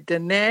call with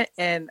Danette,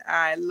 and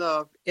I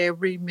love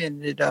every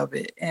minute of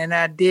it. And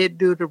I did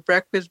do the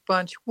breakfast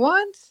bunch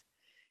once,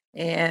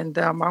 and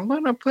I'm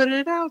going to put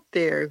it out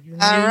there. If you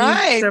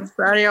need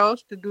somebody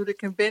else to do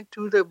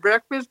the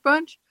breakfast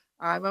bunch,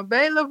 I'm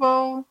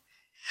available.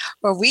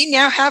 Well, we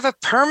now have a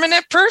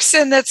permanent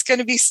person that's going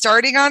to be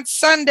starting on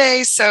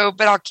Sunday.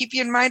 But I'll keep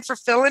you in mind for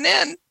filling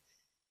in.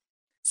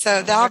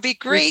 So that'll be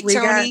great,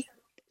 Tony.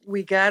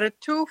 We got a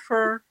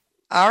twofer.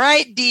 All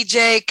right,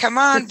 DJ, come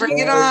on, bring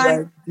it on.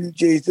 Right.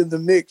 DJ's in the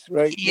mix,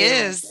 right? He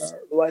is.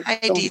 Hi,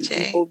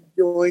 DJ. We both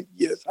joined.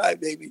 Yes, hi,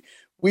 baby.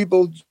 We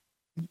both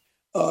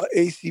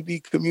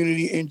ACB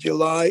community in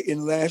July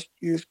in last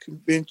year's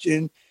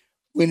convention.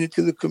 Went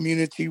into the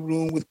community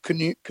room with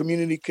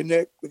Community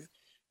Connect with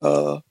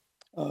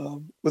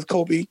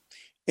Kobe,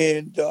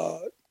 and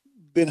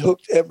been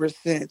hooked ever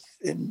since.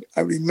 And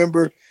I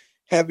remember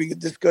having a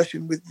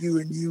discussion with you,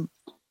 and you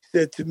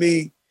said to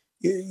me,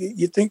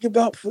 "You think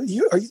about what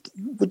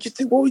would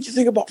you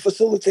think about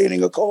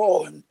facilitating a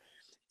call?"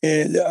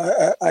 And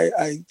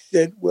I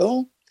said,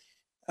 "Well,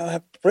 I'll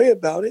have to pray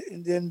about it."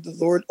 And then the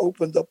Lord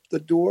opened up the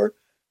door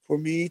for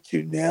me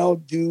to now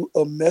do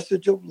a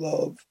message of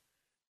love,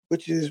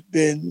 which has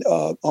been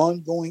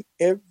ongoing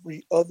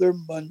every other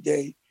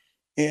Monday.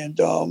 And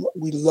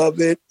we love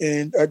it.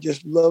 And I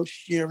just love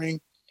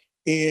sharing.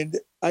 And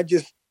I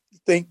just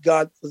thank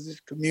God for this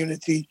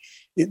community.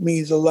 It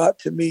means a lot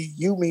to me.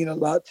 You mean a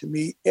lot to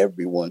me.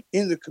 Everyone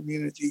in the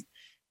community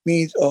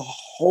means a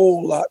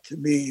whole lot to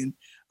me. And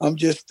I'm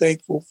just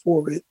thankful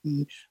for it.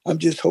 And I'm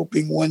just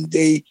hoping one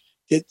day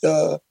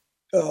that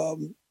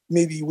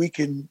maybe we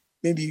can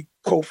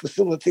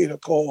co-facilitate a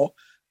call.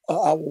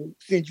 I will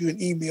send you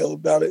an email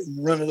about it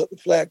and run it up the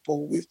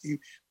flagpole with you.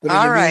 But in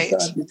the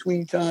meantime,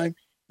 between time,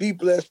 be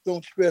blessed,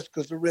 don't stress,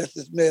 because the rest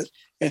is mess.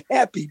 And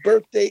happy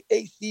birthday,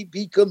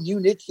 ACB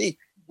community.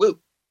 Woo.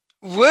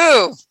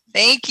 Woo.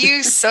 Thank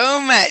you so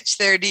much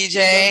there,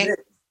 DJ.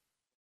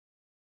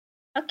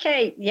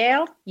 Okay,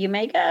 Yael, you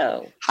may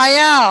go. Hi,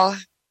 Al.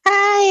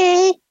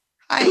 Hi.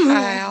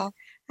 Hi, Al.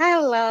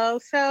 Hello.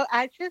 So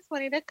I just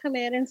wanted to come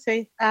in and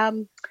say,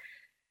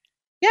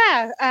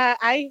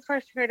 I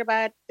first heard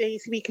about the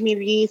ACB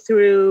community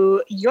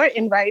through your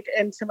invite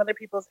and some other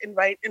people's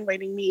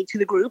inviting me to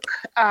the group,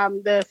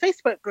 the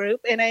Facebook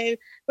group. And I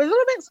was a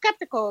little bit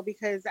skeptical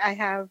because I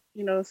have,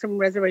 some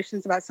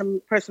reservations about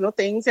some personal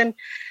things. And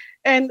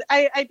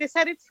I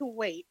decided to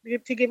wait,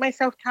 to give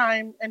myself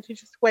time and to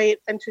just wait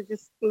and to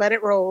just let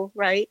it roll,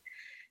 right?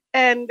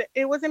 And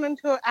it wasn't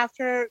until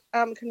after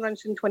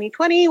Convention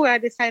 2020 where I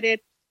decided,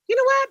 you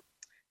know what?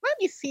 Let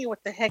me see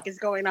what the heck is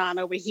going on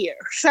over here.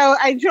 So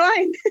I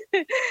joined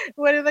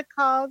one of the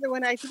calls,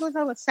 and I think it was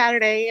on a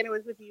Saturday, and it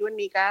was with you and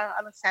Mika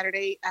on a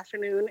Saturday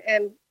afternoon,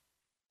 and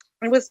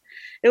it was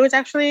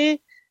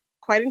actually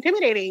quite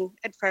intimidating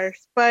at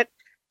first, but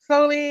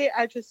slowly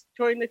I just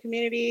joined the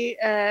community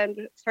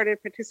and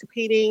started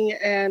participating,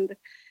 and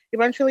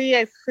eventually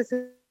I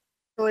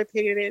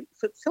facilitated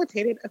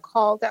a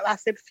call that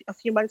lasted a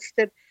few months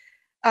that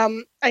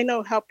I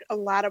know helped a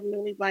lot of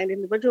newly blind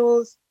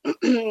individuals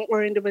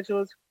or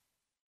individuals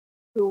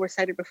who were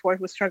sighted before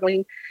who were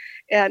struggling.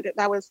 And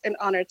that was an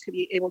honor to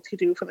be able to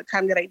do for the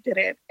time that I did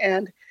it.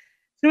 And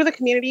through the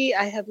community,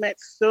 I have met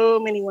so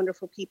many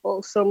wonderful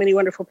people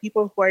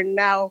who are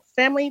now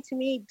family to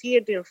me, dear,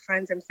 dear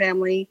friends and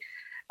family.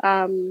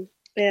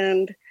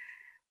 And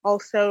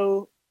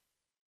also,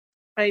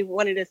 I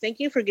wanted to thank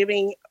you for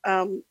giving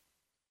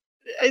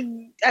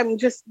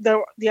just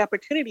the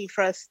opportunity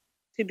for us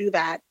to do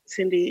that,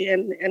 Cindy,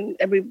 and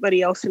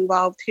everybody else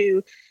involved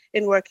too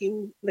in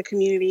working the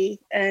community.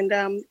 And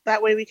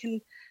that way we can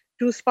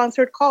do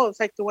sponsored calls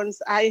like the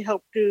ones I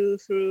helped do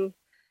through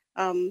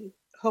Ho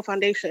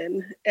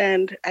Foundation.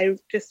 And I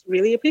just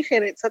really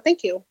appreciate it. So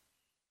thank you.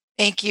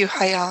 Thank you,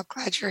 Hayal.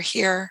 Glad you're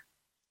here.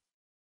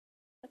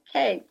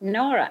 Okay,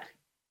 Nora.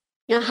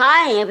 Yeah,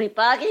 hi,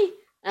 everybody.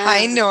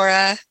 Hi,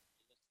 Nora.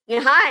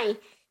 Yeah, hi.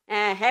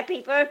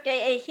 Happy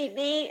birthday,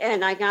 ACB.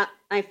 And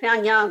I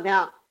found out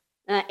about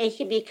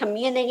ACB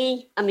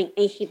community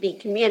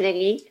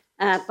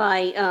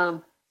by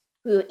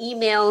through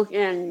emails,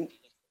 and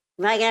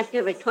right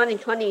after the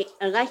 2020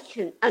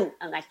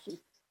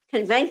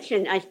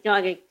 convention, I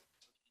started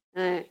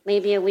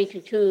maybe a week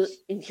or two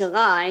in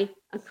July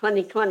of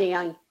 2020.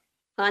 I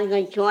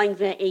finally joined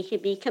the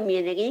ACB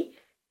community,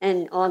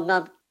 and all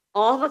the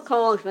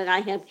calls that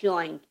I have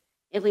joined,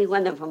 every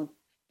one of them.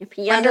 The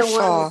piano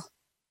one,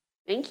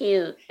 Thank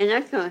you. And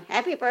that's a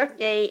happy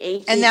birthday,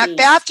 ACB.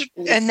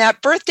 And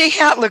that birthday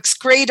hat looks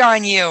great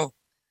on you.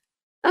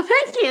 Oh,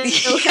 thank you.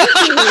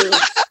 Thank you.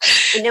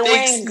 And they're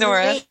Thanks, wearing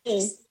Nora.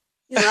 green.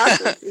 You're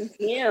awesome. Thank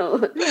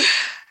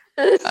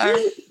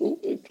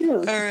you.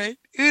 All right.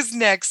 Who's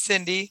next,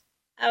 Cindy?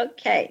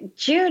 Okay,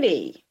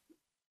 Judy.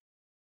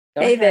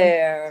 Go Hey ahead.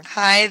 there.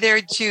 Hi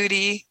there,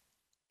 Judy.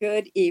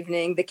 Good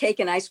evening. The cake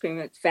and ice cream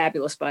is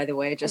fabulous, by the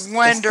way. Just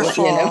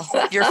Wonderful. you know.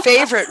 Your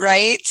favorite,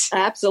 right?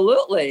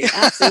 Absolutely.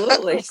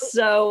 Absolutely.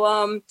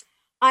 So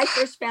I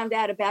first found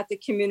out about the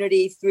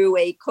community through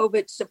a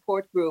COVID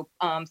support group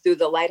through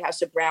the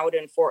Lighthouse of Broward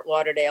in Fort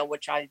Lauderdale,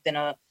 which I've been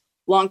a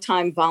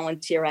longtime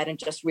volunteer at and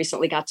just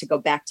recently got to go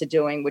back to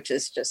doing, which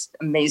is just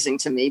amazing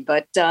to me.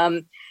 But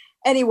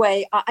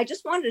anyway, I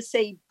just wanted to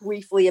say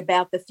briefly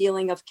about the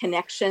feeling of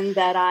connection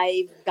that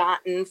I've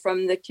gotten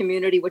from the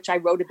community, which I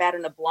wrote about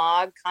in a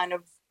blog kind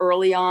of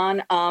early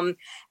on.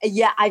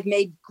 Yeah, I've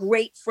made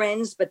great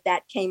friends, but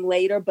that came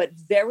later. But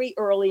very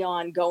early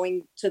on,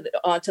 going to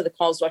the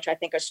calls, which I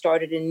think I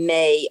started in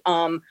May,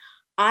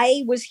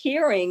 I was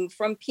hearing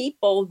from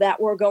people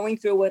that were going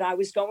through what I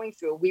was going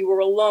through. We were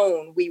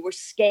alone. We were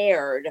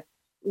scared.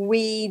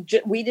 We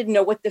didn't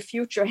know what the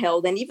future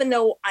held. And even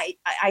though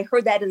I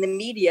heard that in the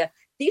media,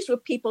 these were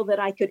people that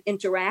I could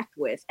interact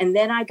with. And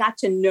then I got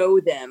to know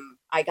them.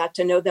 I got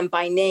to know them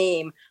by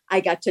name. I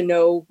got to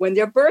know when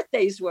their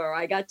birthdays were.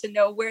 I got to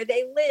know where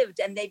they lived,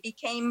 and they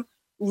became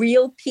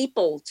real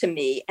people to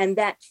me. And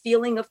that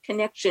feeling of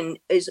connection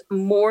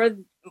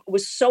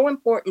was so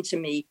important to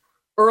me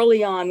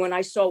early on when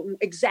I saw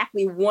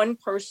exactly one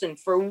person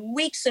for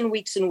weeks and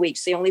weeks and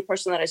weeks. The only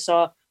person that I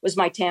saw was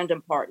my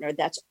tandem partner.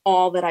 That's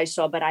all that I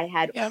saw. But I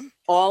had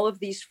all of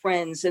these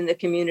friends in the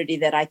community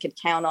that I could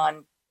count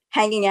on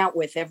hanging out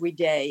with every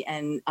day.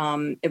 And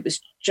it was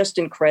just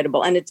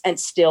incredible. And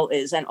still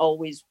is and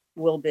always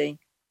will be.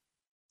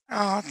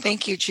 Oh,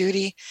 thank you,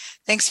 Judy.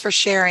 Thanks for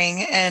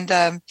sharing. And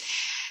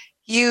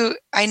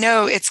I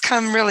know it's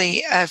come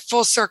really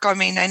full circle. I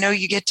mean, I know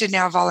you get to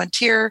now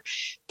volunteer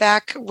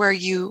back where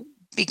you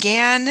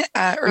began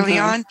early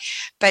on,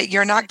 but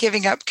you're not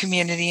giving up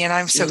community. And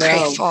I'm so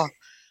grateful.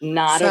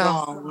 Not at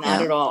all.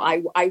 Not at all.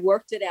 I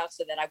worked it out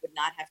so that I would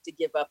not have to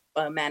give up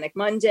Manic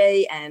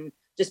Monday and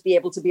just be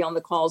able to be on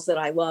the calls that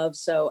I love.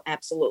 So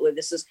absolutely.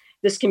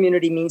 This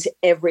community means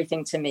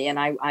everything to me. And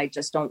I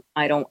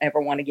don't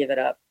ever want to give it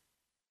up.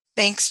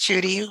 Thanks,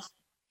 Judy.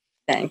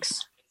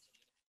 Thanks.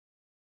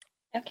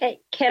 Okay,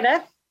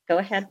 Kenneth, go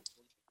ahead.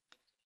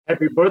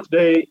 Happy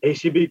birthday,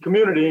 ACB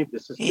community.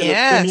 This is Kenneth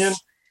Simeon. Yes.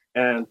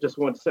 And just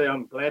want to say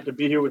I'm glad to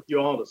be here with you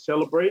all to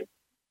celebrate.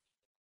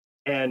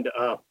 And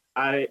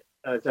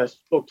as I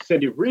spoke to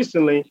Cindy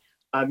recently,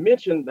 I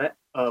mentioned that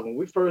when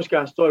we first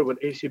got started with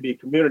ACB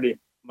community,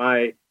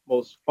 my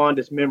most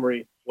fondest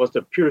memory was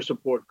the peer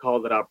support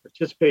call that I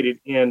participated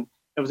in.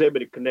 I was able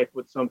to connect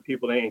with some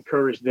people and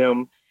encourage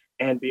them.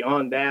 And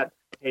beyond that,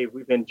 hey,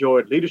 we've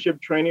enjoyed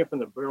leadership training from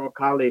the Burrow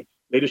Colley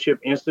Leadership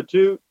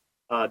Institute.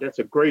 That's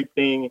a great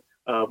thing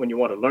when you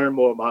want to learn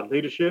more about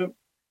leadership.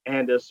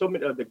 And there's so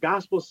many of the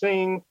gospel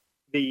sing,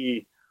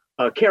 the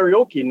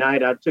karaoke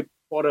night I took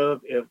part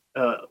of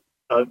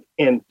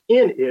in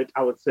it,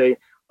 I would say,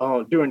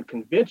 during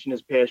convention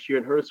this past year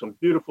and heard some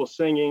beautiful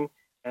singing.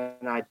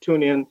 And I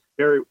tune in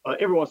every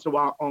once in a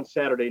while on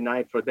Saturday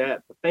night for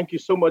that. But thank you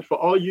so much for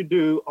all you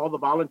do, all the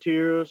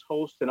volunteers,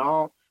 hosts, and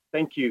all.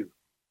 Thank you.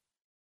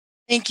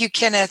 Thank you,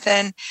 Kenneth.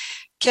 And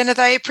Kenneth,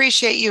 I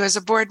appreciate you as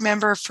a board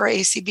member for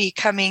ACB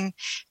coming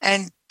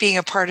and being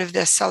a part of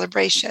this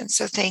celebration.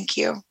 So thank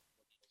you.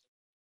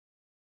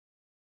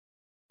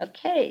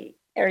 Okay,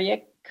 area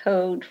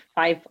code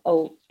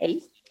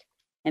 508,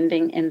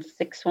 ending in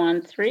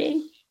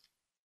 613.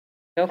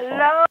 Go for it.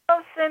 Hello,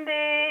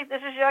 Cindy.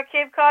 This is your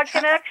Cape Cod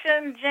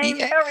Connection, Jane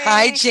Perry.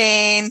 Hi,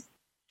 Jane.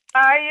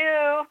 How are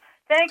you?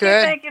 Thank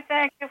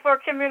you for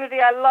community.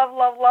 I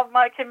love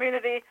my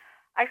community.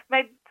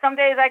 Some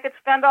days I could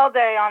spend all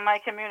day on my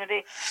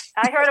community.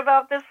 I heard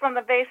about this from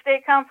the Bay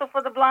State Council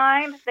for the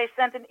Blind. They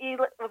sent it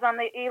was on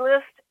the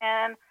e-list,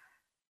 and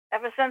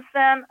ever since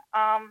then,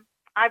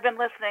 I've been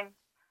listening.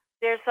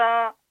 There's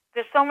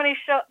so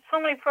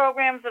many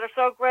programs that are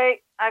so great.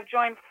 I've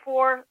joined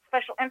 4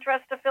 special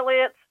interest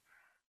affiliates,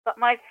 but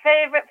my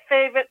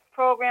favorite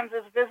programs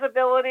is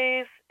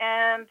Visibilities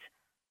and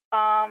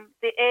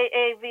the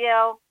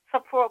AAVL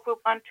support group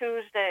on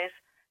Tuesdays.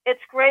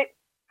 It's great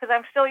because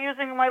I'm still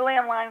using my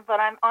landline, but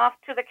I'm off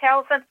to the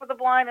Cal Center for the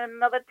Blind in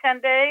another 10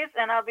 days,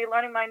 and I'll be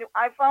learning my new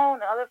iPhone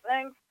and other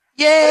things.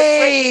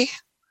 Yay!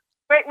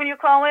 Great when you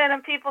call in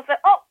and people say,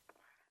 "Oh,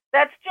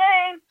 that's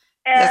Jane."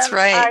 And that's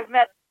right. I've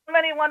met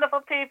many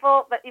wonderful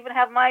people that even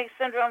have my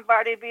syndrome,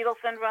 Bardet-Biedl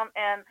syndrome,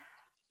 and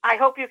I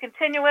hope you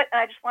continue it.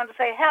 And I just wanted to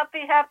say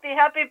happy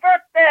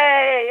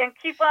birthday and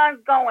keep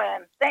on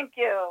going. Thank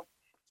you.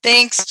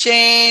 Thanks,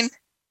 Jane.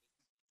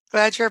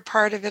 Glad you're a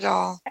part of it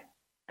all.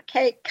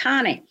 Okay,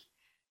 Connie.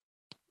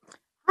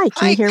 Hi,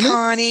 can you hear me? Hi,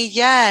 Connie.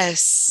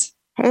 Yes.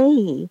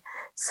 Hey.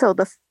 So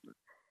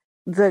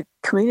the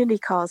community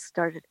call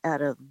started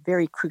at a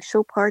very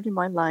crucial part in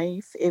my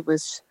life. It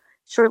was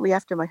shortly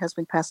after my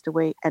husband passed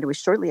away, and it was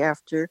shortly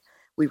after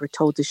we were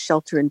told to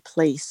shelter in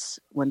place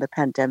when the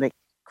pandemic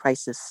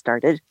crisis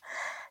started.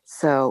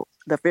 So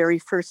the very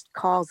first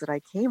calls that I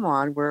came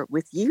on were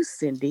with you,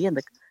 Cindy, and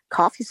the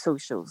coffee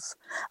socials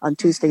on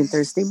Tuesday and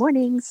Thursday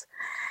mornings.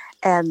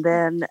 And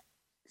then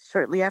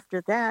shortly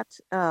after that,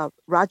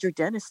 Roger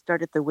Dennis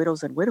started the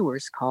Widows and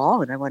Widowers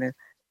call, and I want to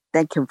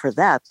thank him for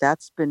that.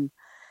 That's been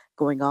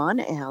going on,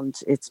 and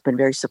it's been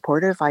very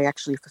supportive. I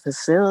actually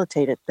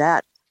facilitated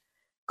that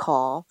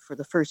call for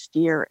the first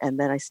year, and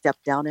then I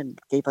stepped down and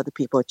gave other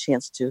people a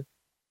chance to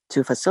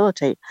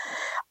facilitate.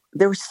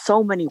 There were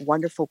so many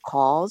wonderful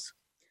calls,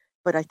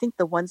 but I think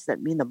the ones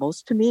that mean the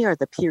most to me are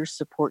the peer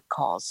support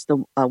calls,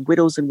 the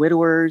Widows and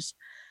Widowers,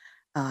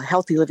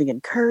 Healthy Living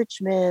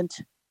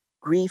Encouragement,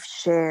 Grief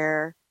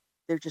Share.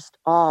 They're just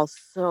all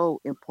so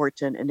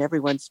important, and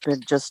everyone's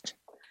been just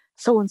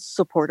so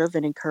supportive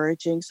and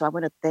encouraging. So I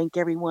want to thank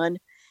everyone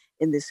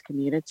in this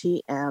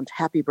community, and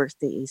happy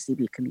birthday,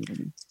 ACB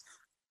community.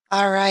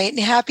 All right. And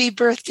happy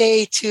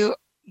birthday to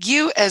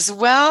you as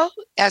well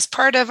as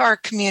part of our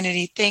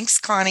community. Thanks,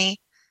 Connie.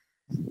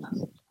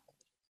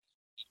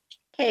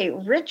 Okay,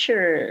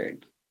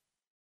 Richard.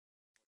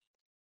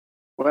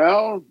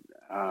 Well,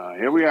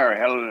 here we are.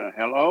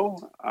 Hello,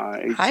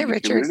 ACB Hi,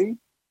 Richard. community,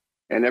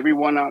 and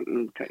everyone out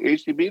in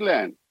ACB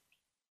land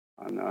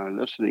on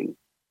listening.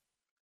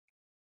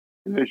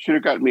 And they should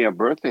have got me a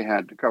birthday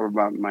hat to cover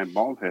my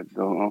bald head,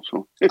 though.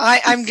 Also,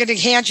 I'm going to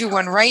hand you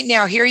one right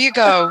now. Here you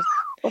go.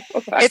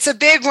 It's a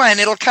big one.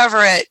 It'll cover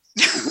it.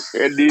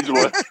 It needs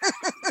one.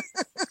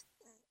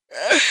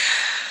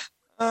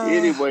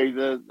 Anyway,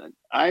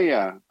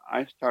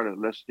 I started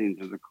listening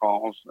to the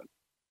calls.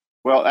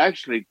 Well,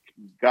 actually,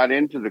 got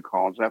into the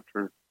calls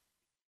after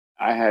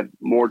I had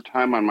more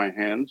time on my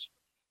hands,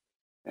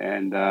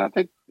 and I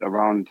think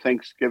around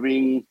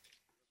Thanksgiving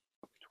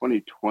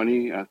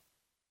 2020,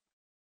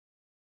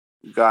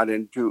 got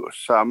into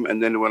some,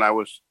 and then when I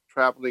was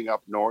traveling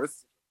up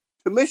north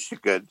to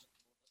Michigan,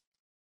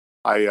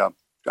 I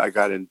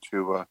got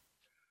into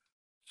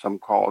some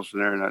calls in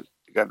there, and I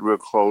got real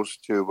close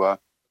to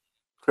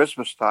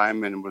Christmas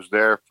time, and was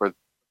there for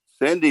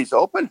Cindy's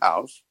open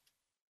house.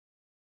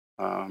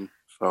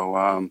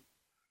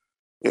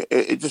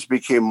 It just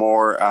became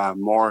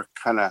more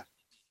kind of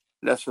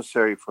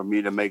necessary for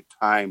me to make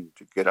time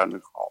to get on the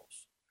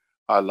calls.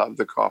 I love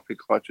the coffee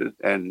clutches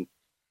and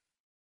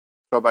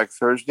Throwback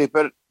Thursday,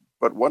 but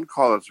one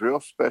call that's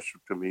real special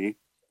to me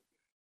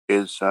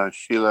is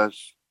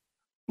Sheila's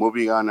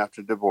moving on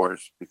after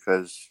divorce,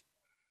 because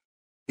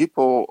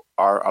people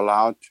are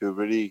allowed to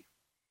really,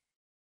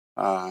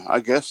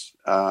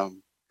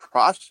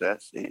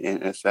 process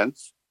in a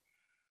sense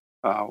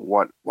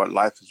what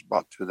life is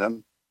brought to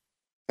them,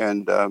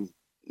 and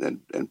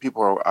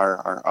people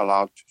are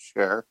allowed to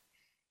share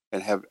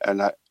and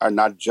are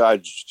not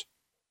judged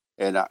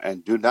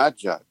and do not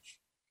judge,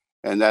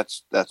 and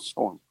that's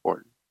so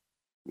important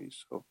to me.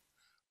 So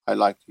I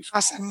like these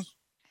awesome calls.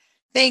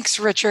 Thanks,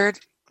 Richard.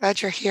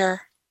 Glad you're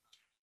here.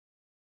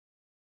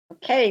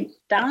 Okay,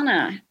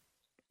 Donna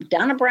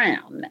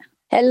Brown.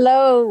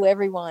 Hello,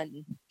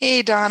 everyone.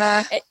 Hey,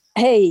 Donna.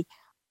 Hey,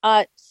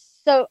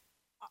 so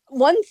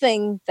one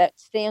thing that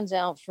stands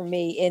out for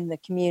me in the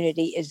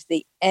community is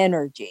the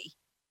energy.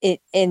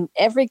 In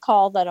every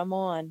call that I'm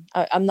on,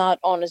 I'm not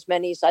on as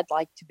many as I'd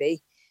like to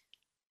be,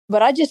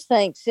 but I just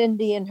thank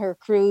Cindy and her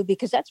crew,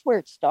 because that's where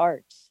it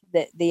starts.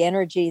 The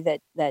energy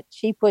that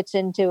she puts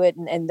into it,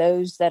 and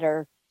those that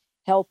are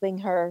helping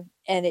her,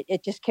 and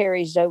it just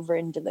carries over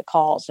into the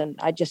calls. And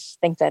I just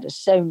think that is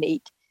so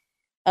neat.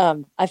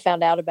 I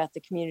found out about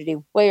the community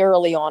way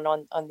early on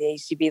the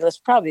ACB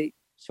list, probably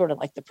sort of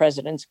like the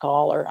president's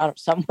call or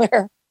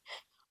somewhere.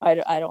 I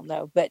don't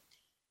know. But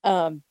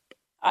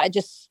I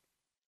just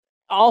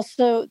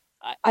also,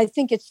 I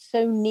think it's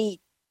so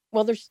neat.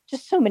 Well, there's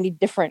just so many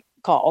different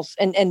calls,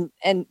 and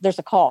there's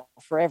a call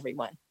for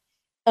everyone.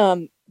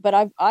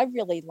 But I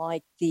really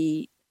like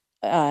the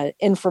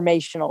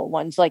informational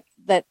ones, like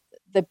that,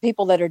 the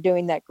people that are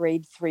doing that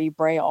grade 3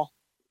 Braille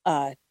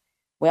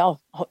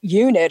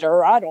unit,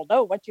 or I don't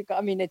know what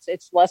I mean,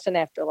 it's lesson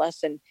after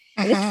lesson,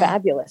 and it's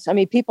fabulous. I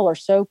mean, people are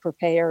so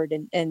prepared,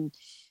 and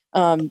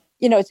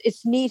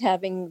it's neat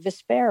having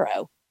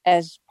Vispero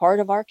as part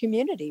of our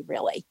community,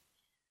 really.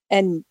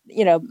 And,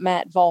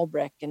 Matt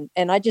Volbrick, and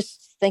I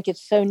just think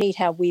it's so neat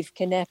how we've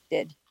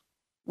connected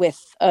with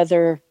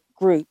other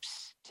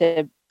groups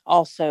to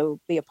also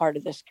be a part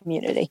of this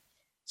community.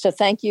 So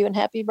thank you, and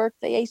happy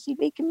birthday,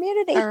 ACB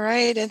community. All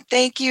right. And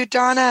thank you,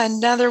 Donna,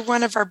 another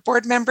one of our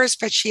board members,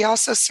 but she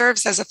also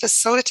serves as a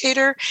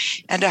facilitator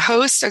and a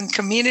host and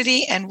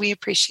community. And we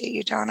appreciate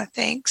you, Donna.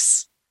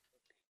 Thanks.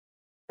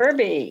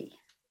 Herbie.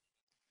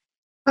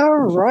 All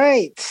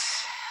right.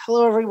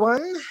 Hello,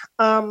 everyone.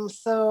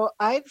 So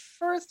I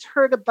first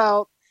heard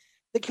about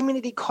the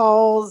community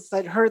calls.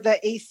 I'd heard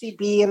that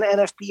ACB and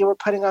NFB were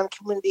putting on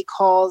community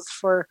calls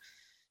for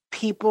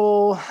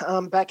people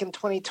back in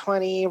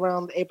 2020,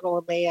 around April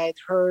or May. I'd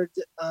heard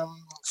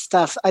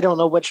stuff. I don't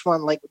know which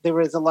one. Like, there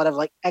was a lot of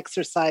like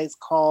exercise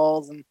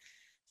calls and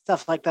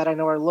stuff like that. I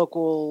know our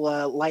local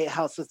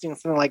lighthouse was doing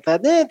something like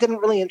that. It didn't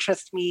really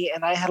interest me,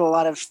 and I had a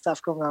lot of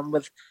stuff going on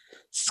with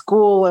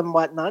school and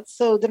whatnot,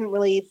 so didn't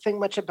really think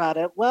much about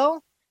it.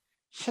 Well,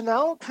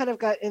 Chanel kind of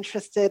got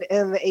interested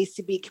in the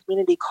ACB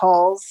community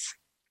calls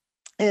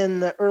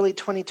in early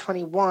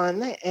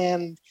 2021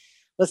 and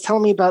was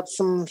telling me about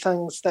some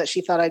things that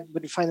she thought I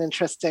would find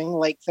interesting.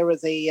 Like there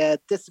was a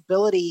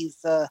disabilities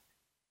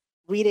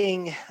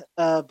reading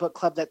book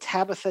club that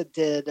Tabitha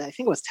did. I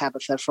think it was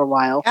Tabitha for a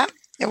while. Yeah,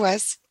 it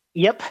was.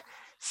 Yep.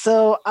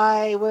 So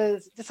I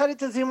decided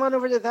to zoom on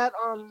over to that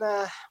on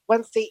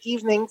Wednesday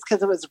evenings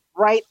because it was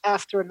right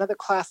after another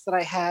class that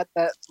I had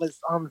that was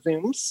on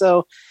Zoom.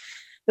 So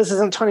this is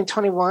in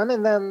 2021.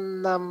 And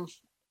then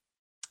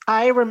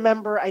I don't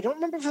remember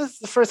if this was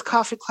the first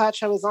coffee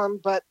clutch I was on,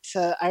 but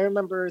I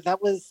remember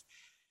that was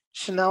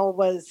Chanel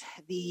was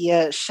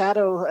the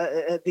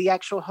the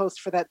actual host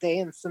for that day,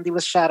 and Cindy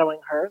was shadowing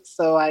her.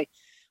 So I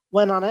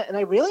went on it and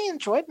I really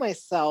enjoyed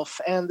myself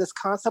and this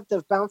concept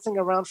of bouncing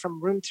around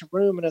from room to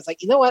room. And I was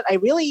like, you know what?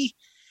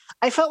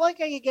 I felt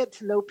like I could get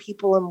to know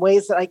people in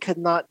ways that I could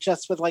not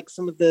just with like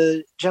some of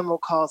the general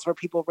calls where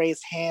people raise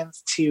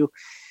hands to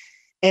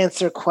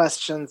answer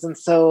questions. And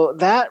so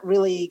that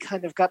really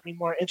kind of got me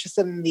more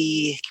interested in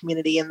the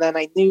community. And then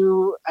I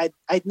knew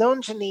I'd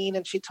known Janine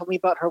and she told me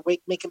about her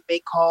Wake, Make, and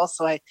Bake call.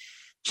 So I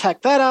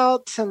checked that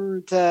out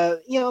and, so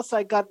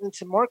I got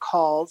into more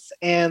calls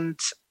and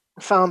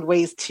found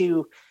ways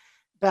to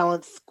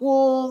balance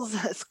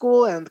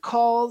school and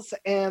calls.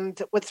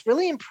 And what's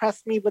really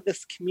impressed me with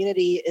this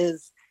community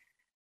is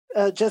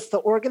just the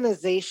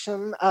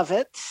organization of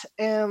it.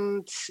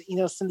 And,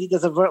 Cindy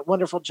does a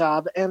wonderful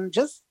job and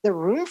just the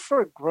room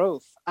for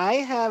growth. I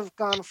have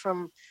gone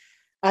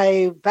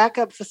I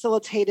backup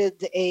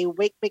facilitated a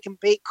Wake, Make, and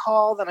Bake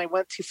call. Then I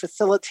went to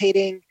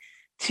facilitating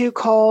 2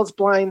 calls,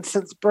 Blind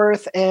Since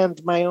Birth, and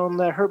my own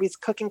Herbie's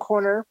Cooking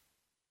Corner.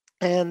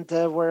 And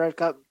where I've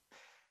got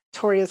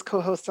Tori as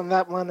co-host on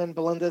that one and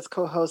Belinda as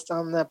co-host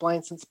on the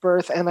Blind Since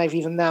Birth. And I've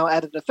even now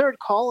added a 3rd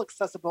call,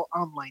 Accessible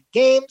Online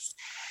Games.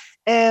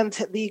 And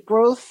the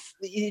growth,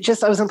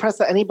 I was impressed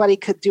that anybody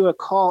could do a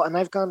call. And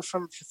I've gone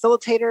from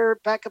facilitator,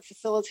 backup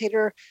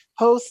facilitator,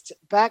 host,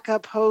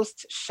 backup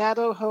host,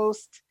 shadow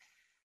host.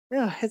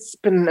 Yeah, it's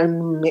been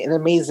an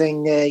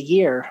amazing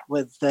year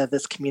with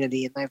this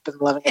community, and I've been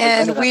loving it.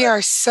 And we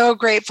are so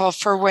grateful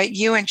for what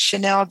you and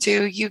Chanel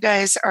do. You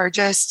guys are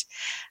just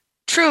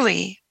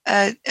truly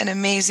an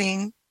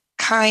amazing,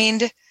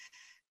 kind,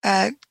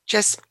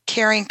 just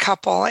caring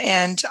couple.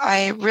 And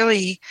I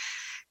really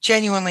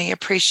genuinely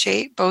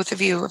appreciate both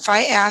of you. If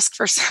I ask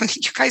for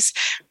something, you guys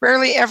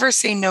rarely ever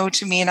say no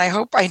to me, and I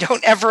hope I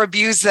don't ever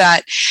abuse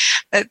that.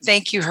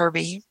 Thank you,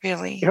 Herbie,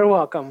 really. You're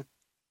welcome.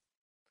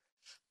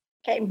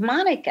 Okay,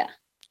 Monica.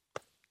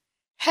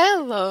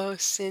 Hello,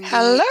 Cindy.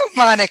 Hello,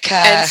 Monica.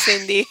 And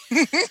Cindy.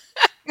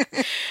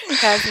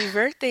 Happy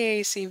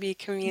birthday, ACB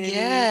community.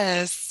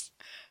 Yes.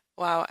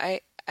 Wow,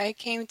 I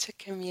came to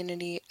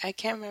community, I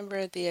can't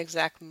remember the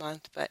exact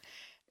month, but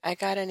I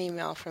got an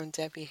email from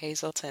Debbie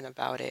Hazelton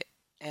about it.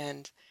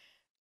 And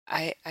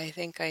I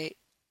think I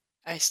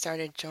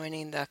started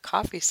joining the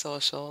coffee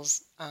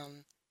socials.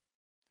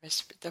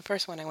 The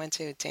first one I went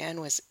to,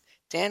 Dan was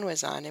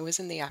on. It was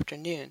in the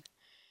afternoon.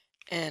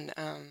 And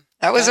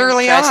that was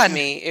early on.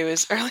 It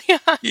was early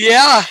on.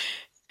 Yeah.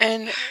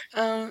 And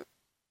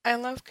I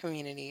love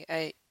community.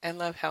 I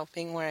love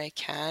helping where I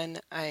can.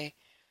 I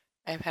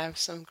have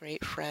some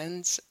great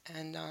friends,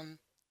 and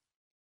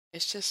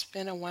it's just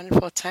been a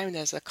wonderful time.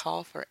 There's a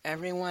call for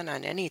everyone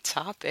on any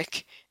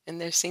topic, and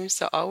there seems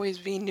to always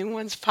be new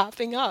ones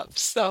popping up.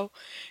 So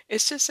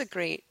it's a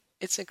great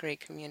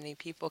community.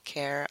 People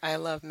care. I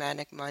love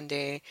Manic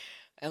Monday.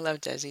 I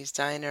love Desi's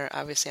Diner.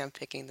 Obviously, I'm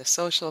picking the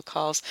social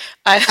calls.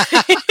 I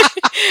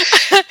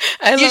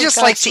you just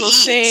like to eat.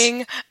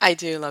 Sing. I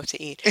do love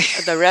to eat.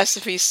 The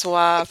recipe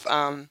swap,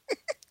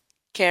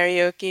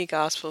 karaoke,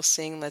 gospel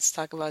sing. Let's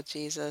talk about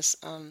Jesus.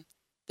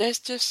 There's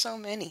just so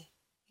many.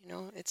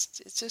 It's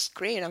just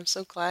great. I'm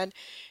so glad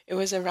it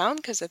was around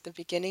because at the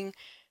beginning,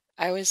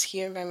 I was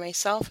here by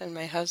myself and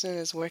my husband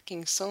is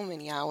working so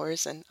many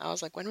hours, and I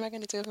was like, what am I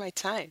going to do with my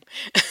time?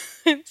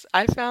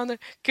 I found a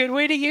good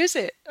way to use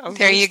it.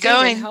 There you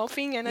go. And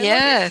helping. And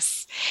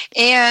yes.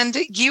 And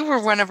you were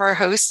one of our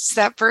hosts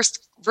that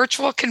first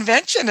virtual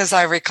convention, as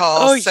I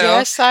recall. Oh, so,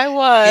 yes, I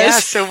was. Yeah,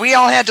 so we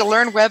all had to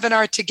learn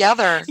webinar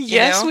together.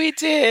 Yes, we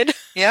did.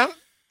 Yep.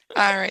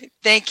 All right.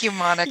 Thank you,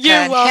 Monica.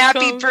 You're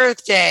welcome. Happy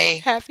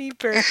birthday. Happy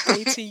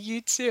birthday to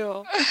you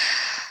too.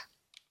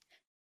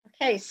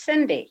 Okay,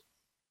 Cindy.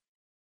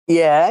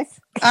 Yes.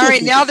 All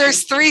right, now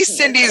there's 3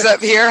 Cindys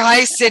up here.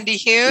 Hi, Cindy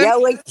Hune. Yeah,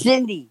 wait,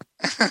 Cindy.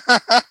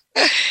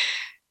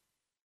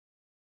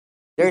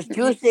 There's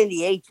 2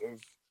 Cindy H's.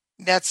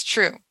 That's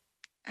true.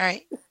 All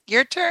right,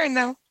 your turn,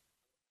 though.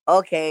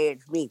 Okay,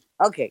 it's me.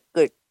 Okay,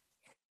 good.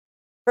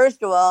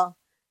 First of all,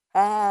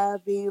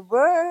 happy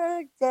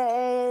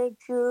birthday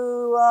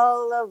to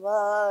all of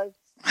us.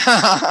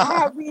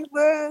 Happy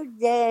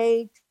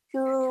birthday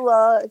to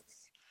us.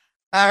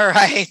 All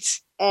right.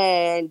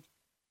 And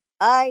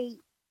I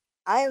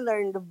I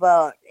learned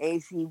about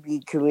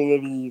ACB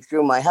community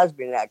through my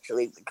husband,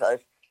 actually, because,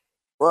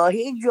 well,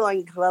 he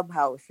joined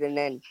Clubhouse, and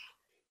then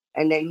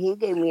he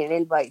gave me an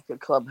invite to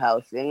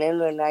Clubhouse, and then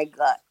when I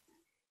got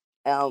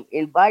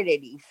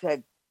invited, he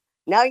said,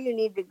 "Now you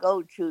need to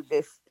go to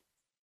this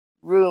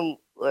room,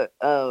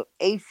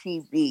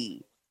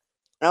 ACB."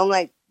 And I'm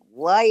like,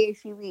 "Why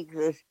ACB?"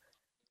 Because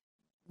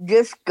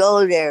just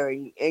go there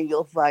and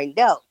you'll find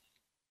out.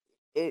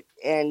 It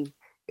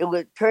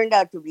turned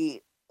out to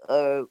be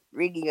a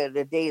reading of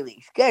the daily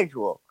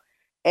schedule,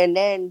 and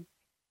then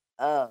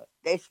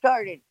they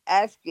started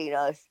asking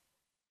us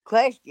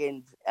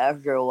questions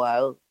after a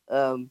while.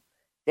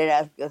 They'd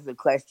ask us a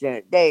question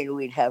a day, and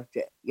we'd have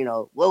to,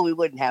 well, we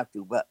wouldn't have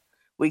to, but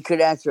we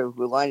could answer if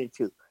we wanted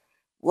to.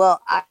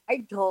 Well, I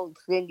told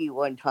Cindy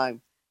one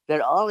time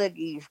that all of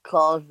these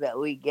calls that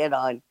we get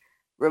on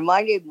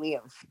reminded me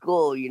of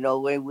school,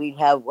 when we'd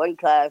have one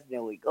class, and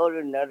then we go to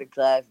another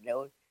class, and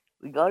then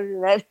we go to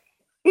another.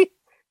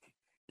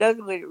 That's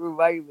what it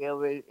reminded me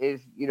of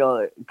is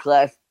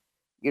class,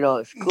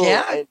 school.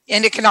 Yeah,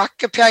 and it can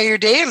occupy your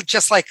day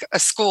just like a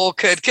school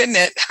could, couldn't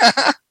it?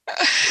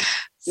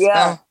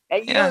 Yeah,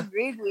 and you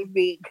agreed with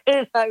me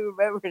because I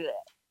remember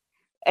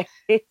that.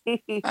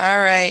 All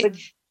right. But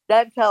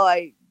that's how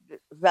I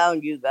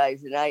found you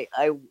guys, and I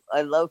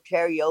love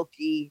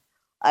karaoke.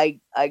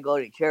 I go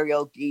to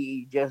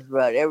karaoke just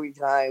about every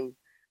time.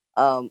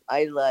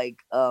 I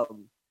like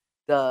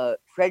the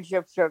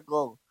Friendship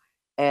Circle,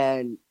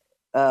 and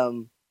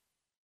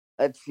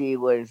let's see,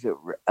 what is it?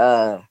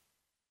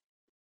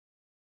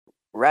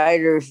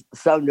 Writers,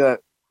 some the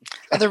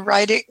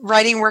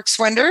writing works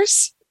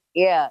wonders.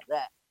 Yeah,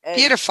 that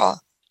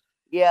beautiful.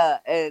 Yeah,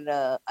 and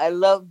I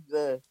love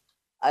the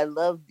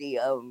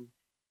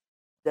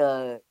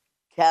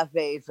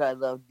cafes. I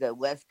love the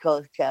West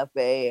Coast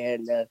Cafe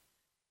and the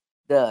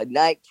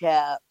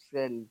nightcaps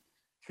and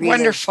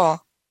wonderful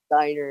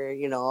diner,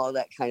 all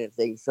that kind of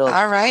thing. So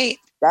all right,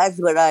 that's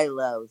what I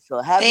love.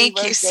 So happy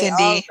birthday, you,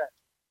 Cindy.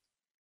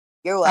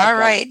 You're welcome. All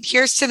right,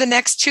 here's to the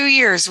next 2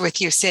 years with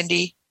you,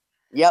 Cindy.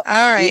 Yep.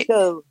 All right. You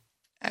too.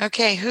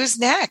 Okay, who's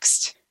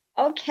next?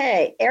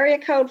 Okay, area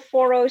code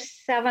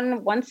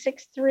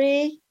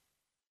 407-163.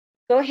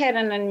 Go ahead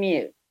and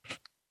unmute.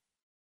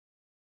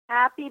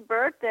 Happy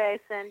birthday,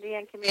 Cindy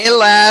and community. Hey,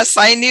 Les,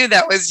 I knew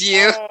that was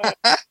you. Hey.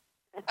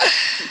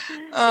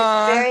 It's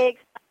very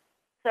exciting.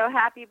 So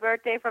happy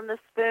birthday from the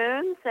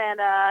Spoons, and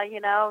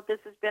this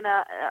has been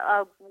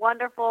a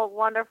wonderful,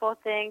 wonderful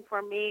thing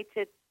for me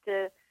to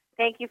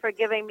thank you for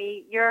giving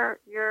me your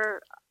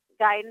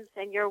guidance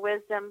and your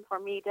wisdom for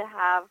me to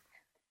have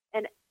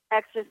an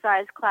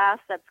exercise class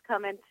that's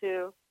come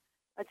into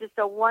just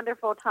a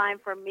wonderful time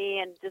for me,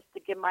 and just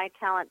to give my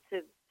talent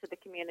to the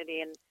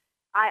community. And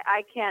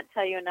I can't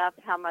tell you enough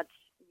how much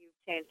you've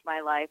changed my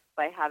life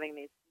by having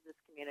this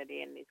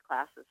community and these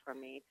classes for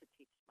me to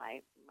teach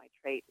my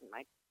trait and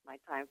my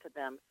time to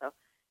them. So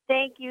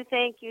thank you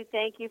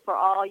for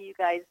all you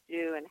guys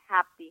do, and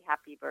happy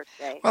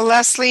birthday. Well,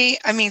 Leslie,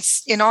 I mean,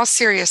 in all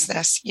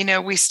seriousness,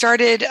 we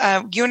started,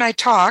 you and I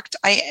talked,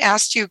 I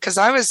asked you, because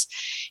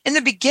in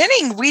the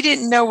beginning, we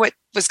didn't know what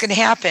was going to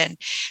happen.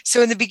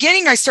 So in the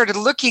beginning, I started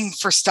looking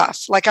for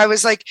stuff. Like I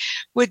was like,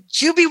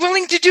 would you be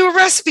willing to do a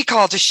recipe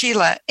call to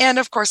Sheila? And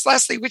of course,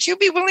 Leslie, would you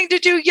be willing to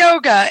do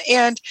yoga?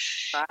 And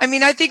I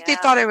mean, I think they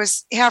thought I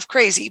was half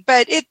crazy,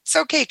 but it's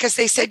okay because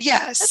they said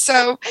yes.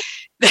 So,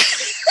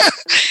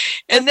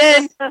 and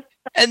then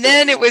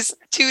it was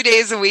 2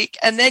 days a week.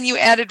 And then you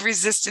added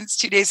resistance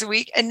 2 days a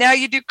week. And now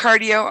you do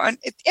cardio on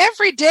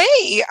every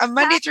day, on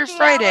Monday through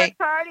Friday.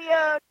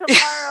 Cardio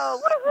tomorrow.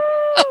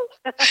 Woohoo!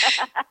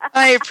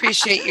 I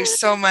appreciate you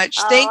so much.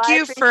 Thank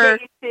you for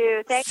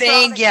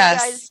saying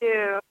yes. You guys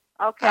do.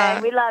 Okay,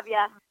 we love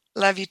you.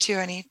 Love you too,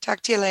 honey. Talk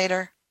to you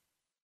later.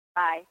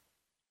 Bye.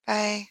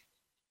 Bye.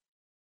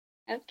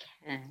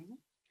 Okay.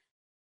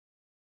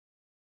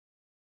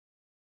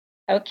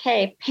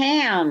 Okay,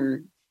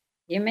 Pam,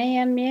 you may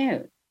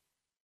unmute.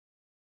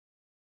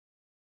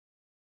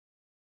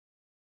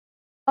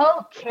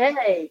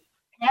 Okay.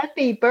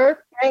 Happy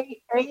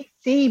birthday,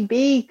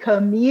 ACB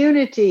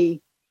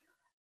community.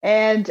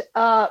 And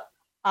I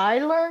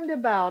learned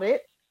about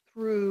it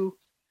through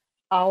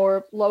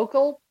our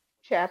local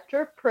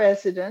chapter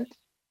president.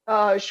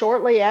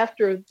 Shortly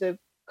after the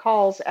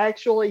calls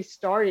actually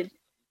started,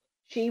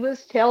 she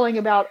was telling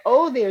about,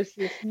 there's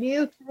this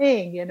new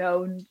thing, and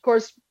of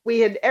course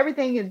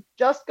everything had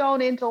just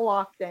gone into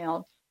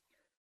lockdown.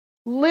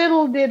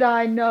 Little did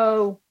I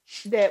know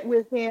that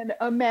within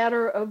a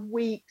matter of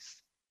weeks,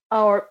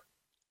 our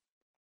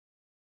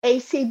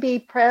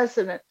ACB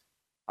president,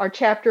 our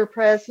chapter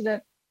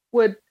president,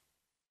 would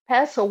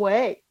pass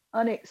away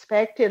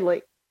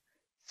unexpectedly.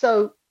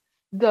 So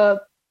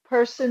the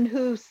person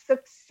who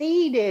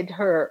succeeded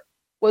her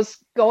was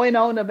going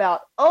on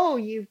about,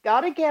 you've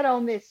got to get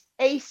on this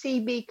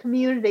ACB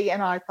community.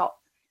 And I thought,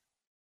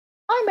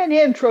 I'm an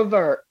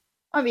introvert.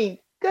 I mean,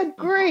 good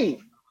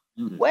grief.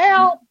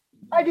 Well,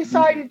 I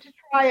decided to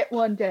try it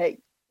one day.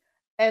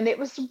 And it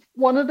was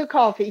one of the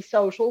coffee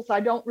socials. I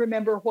don't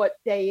remember what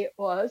day it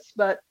was,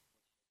 but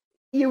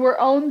you were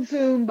on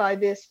Zoom by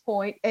this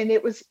point, and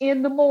it was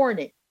in the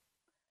morning.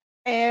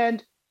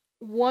 And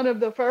one of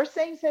the first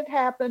things that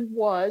happened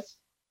was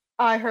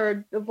I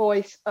heard the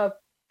voice of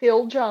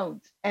Phil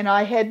Jones, and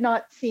I had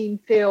not seen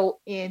Phil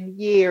in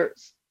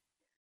years.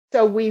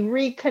 So we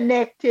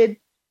reconnected,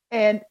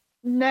 and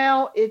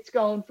now it's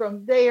gone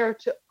from there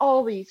to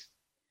all these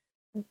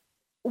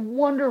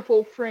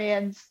wonderful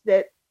friends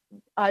that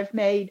I've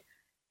made.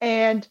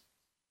 And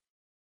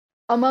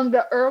among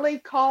the early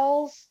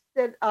calls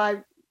that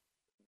I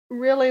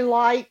really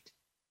liked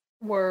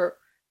were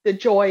the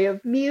joy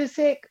of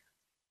music,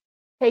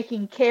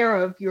 taking care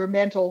of your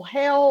mental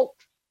health.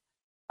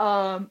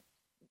 I'm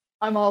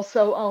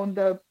also on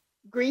the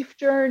grief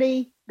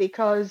journey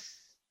because,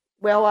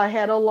 well, I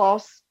had a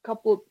loss,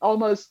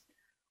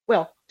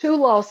 two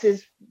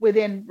losses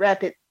within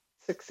rapid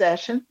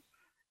succession.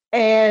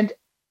 And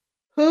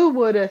who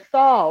would have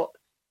thought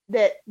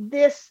that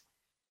this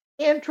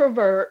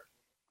introvert,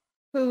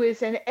 who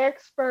is an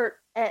expert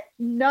at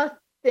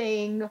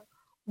nothing,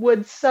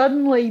 would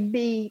suddenly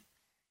be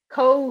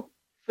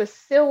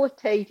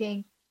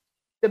co-facilitating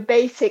the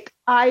basic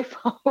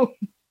iPhone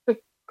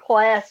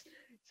class.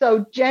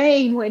 So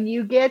Jane, when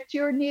you get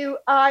your new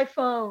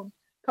iPhone,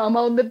 come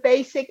on the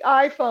basic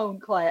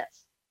iPhone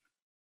class.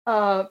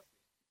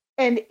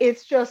 And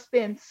it's just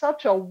been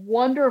such a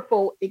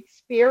wonderful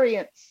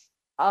experience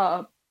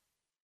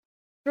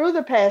through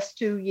the past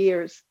 2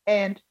 years.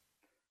 And,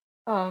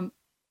 I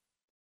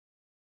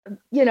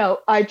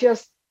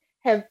just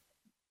have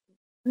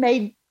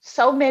made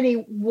so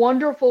many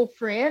wonderful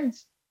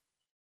friends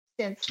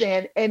since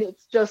then. And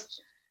it's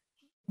just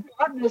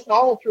gotten us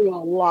all through a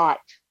lot.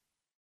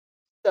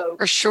 So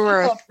for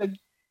sure.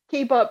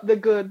 Keep up the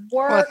good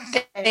work.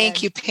 Well,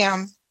 thank you,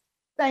 Pam.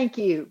 Thank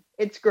you.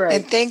 It's great.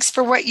 And thanks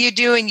for what you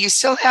do. And you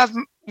still have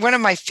one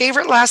of my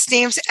favorite last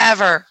names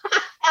ever.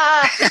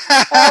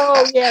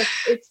 Oh yes,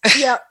 it's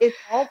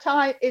all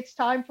time. It's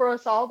time for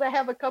us all to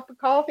have a cup of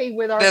coffee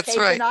with our cake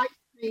and ice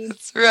cream.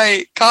 That's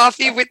right.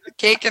 Coffee with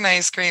cake and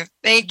ice cream.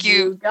 Thank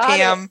you,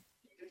 Pam.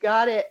 You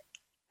got it.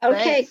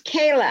 Okay, Thanks.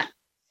 Kayla.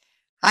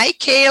 Hi,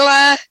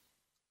 Kayla.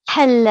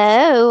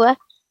 Hello.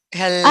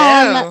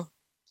 Hello.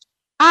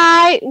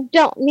 I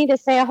don't need to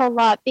say a whole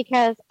lot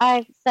because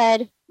I've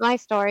said my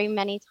story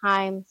many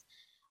times.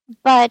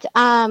 But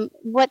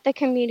what the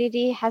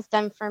community has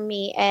done for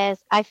me is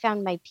I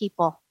found my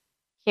people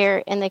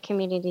here in the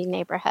community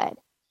neighborhood.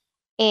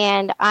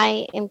 And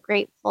I am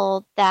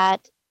grateful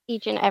that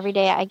each and every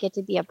day I get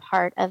to be a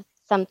part of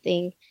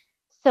something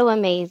so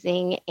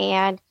amazing.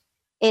 And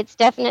it's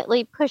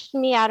definitely pushed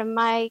me out of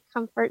my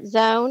comfort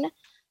zone.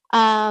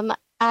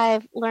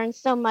 I've learned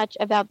so much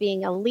about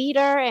being a leader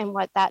and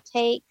what that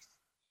takes.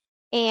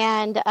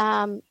 And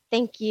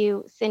thank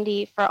you,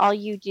 Cindy, for all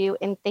you do.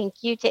 And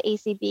thank you to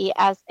ACB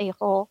as a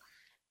whole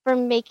for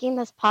making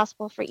this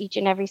possible for each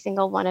and every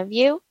single one of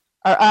you,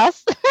 or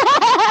us.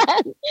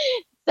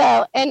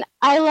 And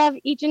I love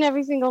each and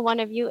every single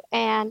one of you.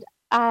 And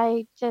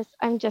I'm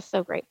just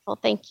so grateful.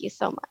 Thank you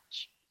so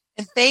much.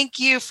 And thank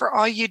you for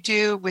all you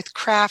do with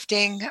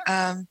crafting.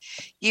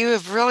 You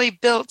have really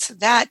built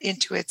that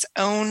into its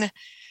own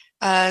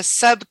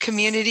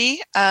sub-community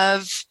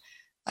of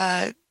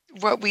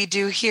what we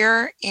do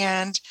here,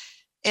 and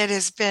it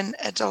has been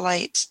a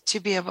delight to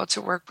be able to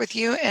work with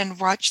you and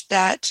watch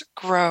that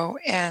grow.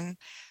 And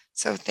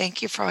so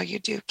thank you for all you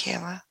do,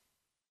 Kayla.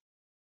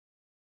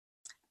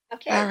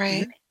 Okay. All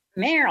right.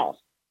 Meryl.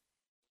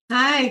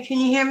 Hi, can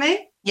you hear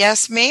me?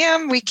 Yes,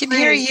 ma'am. We can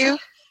hear you.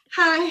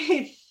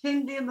 Hi,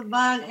 Cindy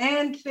LeBon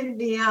and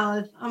Cindy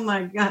Alice. Oh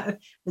my God,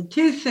 the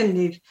two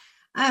Cindys.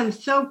 I am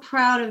so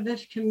proud of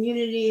this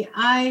community.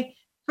 I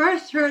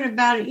first heard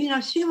about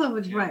it. Sheila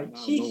was right.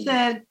 She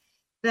said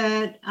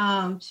that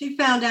she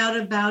found out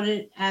about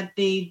it at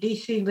the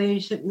DC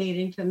leadership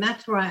meetings, and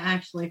that's where I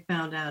actually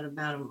found out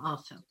about them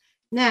also.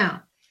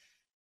 Now,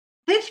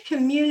 this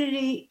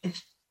community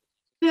is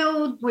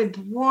filled with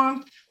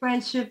warmth,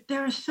 friendship.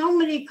 There are so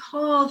many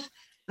calls,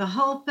 the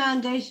whole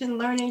foundation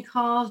learning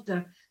calls,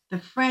 the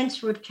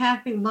French with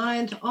Kathy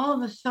Lyons, all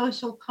the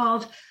social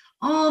calls,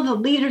 all the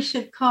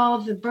leadership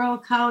calls, the Borough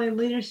College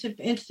Leadership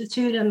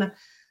Institute, and the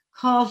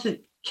calls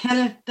that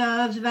Kenneth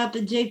does about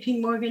the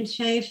JP Morgan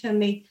Chase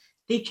and the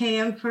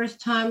DKM first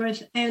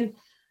timers. And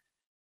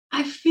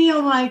I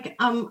feel like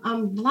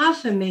I'm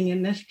blossoming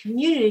in this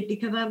community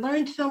because I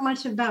learned so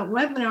much about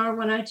webinar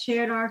when I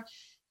chaired our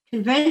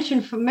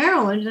convention for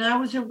Maryland, and I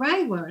was a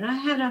wrangler, and I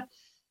had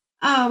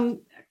to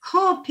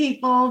call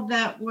people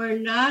that were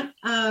not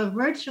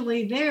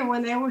virtually there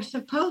when they were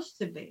supposed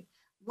to be.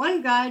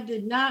 One guy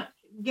did not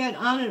get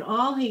on at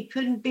all. He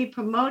couldn't be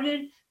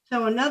promoted.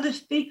 So another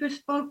speaker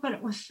spoke, but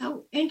it was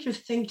so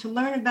interesting to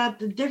learn about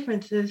the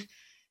differences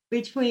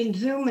between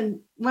Zoom and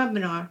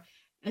webinar.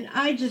 And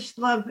I just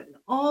love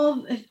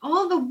all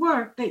the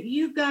work that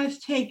you guys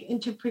take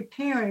into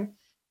preparing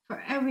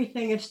for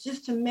everything. It's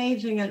just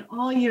amazing, and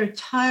all your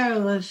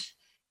tireless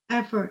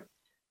effort.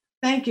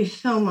 Thank you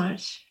so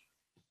much.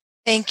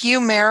 Thank you,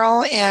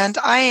 Meryl. And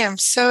I am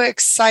so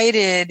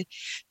excited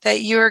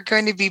that you are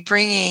going to be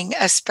bringing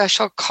a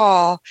special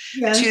call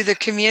to the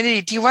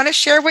community. Do you want to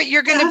share what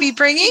you're going to be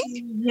bringing?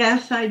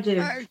 Yes, I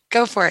do.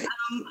 Go for it.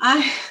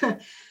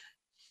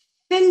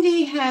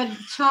 Cindy had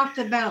talked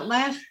about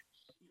last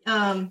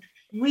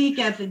week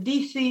at the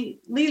DC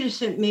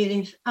leadership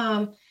meetings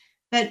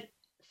that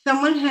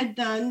someone had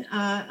done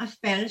a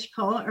Spanish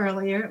call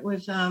earlier. It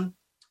was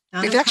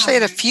we've actually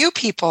had a few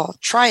people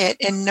try it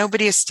and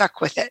nobody has stuck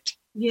with it.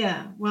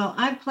 Yeah, well,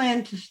 I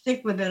plan to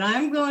stick with it.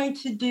 I'm going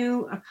to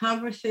do a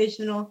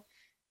conversational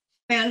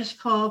Spanish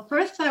call.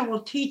 First, I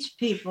will teach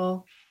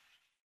people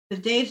the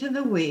days of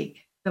the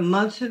week, the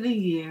months of the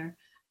year,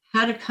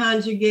 how to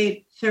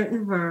conjugate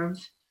certain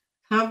verbs,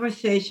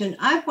 conversation.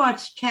 I've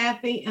watched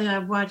Kathy and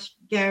I've watched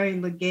Gary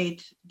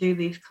Legates do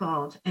these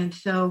calls. And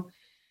so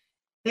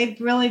they've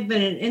really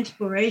been an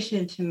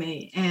inspiration to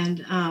me.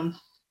 And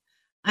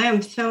I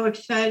am so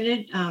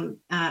excited.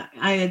 I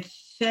had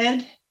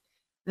said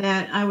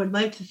that I would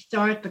like to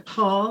start the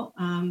call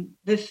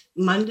this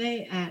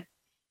Monday at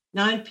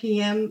 9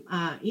 p.m.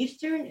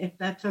 Eastern, if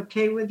that's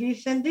okay with you,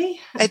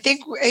 Cindy. I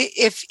think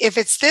if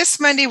it's this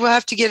Monday, we'll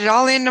have to get it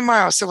all in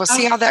tomorrow. So we'll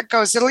see how that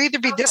goes. It'll either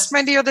be this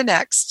Monday or the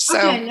next. So,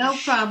 okay, no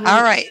problem.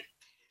 All right.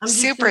 I'm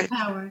super.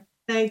 Empowered.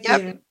 Thank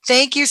you.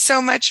 Thank you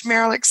so much,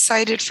 Meryl.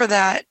 Excited for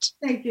that.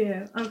 Thank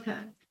you. Okay.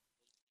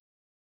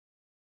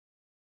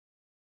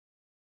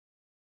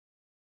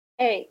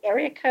 Hey,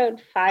 area code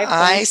 5.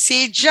 I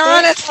see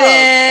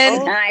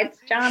Jonathan. Oh, nice,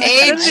 Jonathan.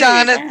 Hey,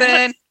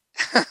 Jonathan.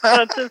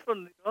 Jonathan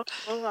from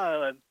Long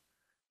Island.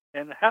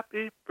 And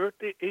happy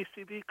birthday,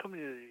 ACB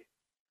community.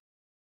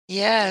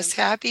 Yes,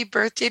 happy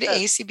birthday to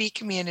ACB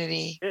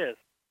community. Yes.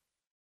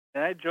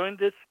 And I joined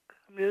this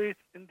community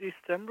in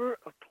December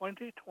of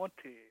 2020.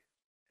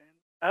 And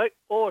I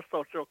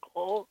also shall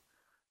call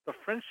the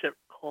Friendship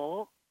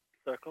Call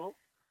Circle.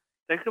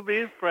 Think of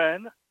being a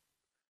friend.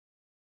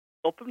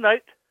 Open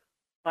night.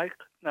 Mike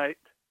Knight.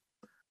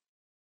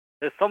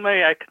 There's so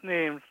many I can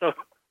name. So.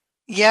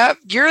 Yep,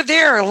 you're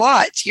there a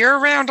lot. You're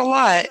around a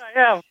lot. I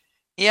am.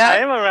 Yeah, I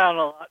am around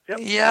a lot. Yep.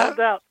 No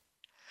doubt.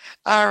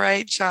 All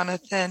right,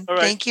 Jonathan. All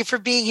right. Thank you for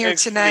being here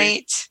Thanks,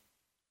 tonight. Steve.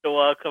 You're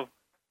welcome.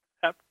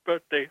 Happy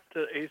birthday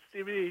to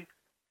ACB.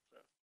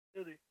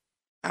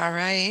 All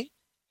right.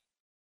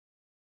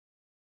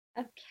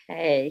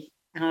 Okay.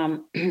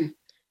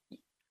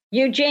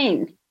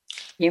 Eugene,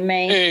 you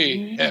may.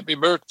 Hey, happy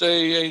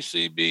birthday,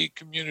 ACB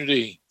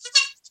community.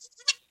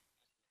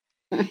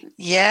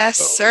 Yes,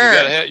 so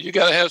sir. You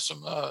gotta have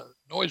some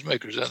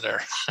noisemakers in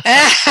there.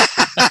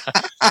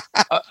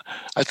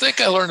 I think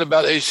I learned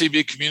about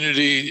ACB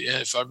community,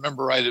 and if I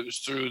remember right, it was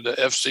through the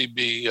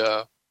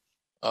FCB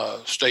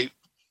state,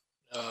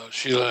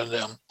 Sheila and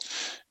them.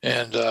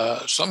 And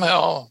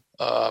somehow,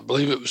 I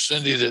believe it was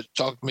Cindy that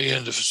talked me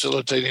into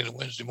facilitating the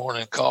Wednesday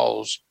morning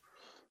calls.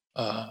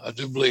 I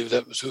do believe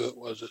that was who it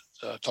was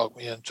that talked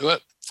me into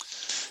it.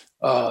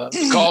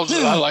 The calls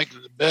that I liked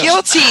the best.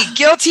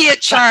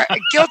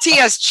 Guilty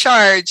as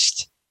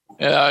charged.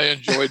 Yeah, I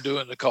enjoy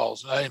doing the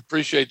calls, and I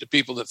appreciate the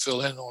people that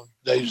fill in on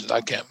days that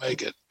I can't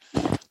make it.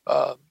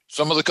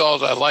 Some of the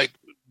calls I like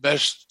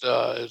best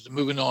is the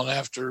Moving On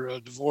After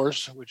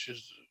Divorce, which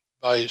is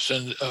by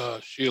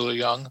Sheila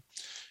Young.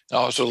 I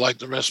also like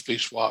the recipe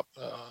swap.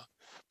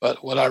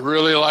 But what I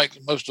really like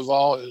most of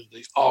all is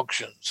the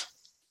auctions.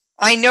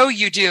 I know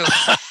you do.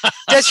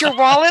 Does your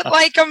wallet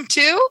like them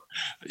too?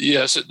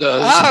 Yes, it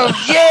does. Oh,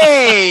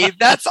 yay.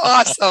 That's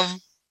awesome.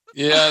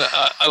 Yeah,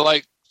 I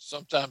like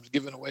sometimes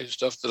giving away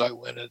stuff that I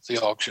win at the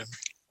auction.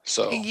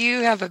 So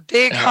you have a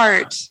big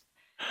heart.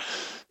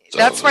 So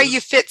that's why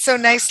you fit so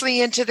nicely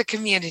into the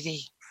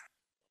community.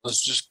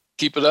 Let's just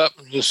keep it up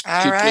and just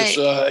keep this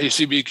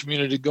ACB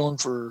community going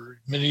for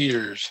many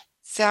years.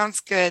 Sounds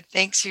good.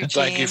 Thanks, Eugene. And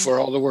thank you for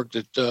all the work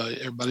that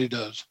everybody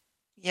does.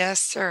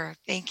 Yes, sir.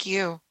 Thank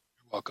you.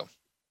 Welcome.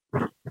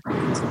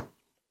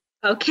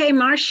 Okay,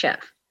 Marcia.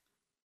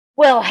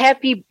 Well,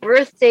 happy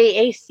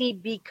birthday,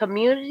 ACB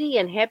community,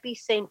 and happy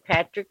St.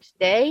 Patrick's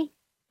Day.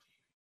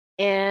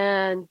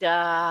 And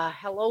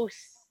hello,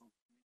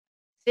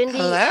 Cindy.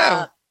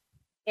 Hello.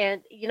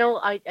 And, you know,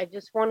 I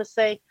just want to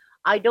say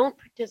I don't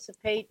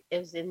participate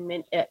as in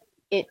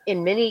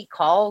many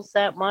calls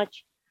that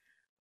much,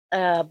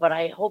 but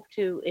I hope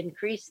to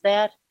increase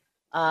that.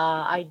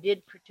 I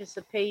did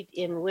participate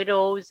in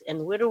widows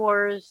and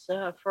widowers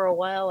for a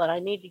while, and I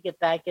need to get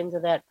back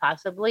into that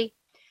possibly.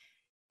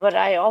 But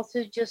I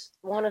also just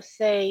want to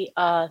say,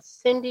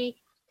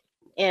 Cindy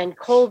and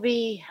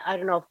Colby, I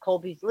don't know if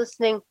Colby's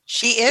listening.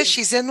 She is.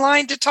 She's in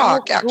line to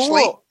talk,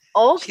 actually.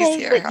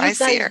 Okay, but you guys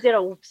did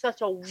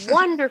such a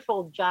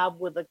wonderful job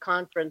with the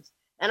conference.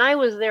 And I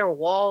was there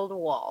wall to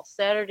wall,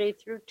 Saturday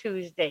through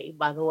Tuesday,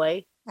 by the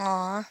way.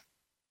 Aw.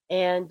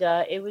 And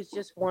it was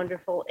just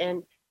wonderful.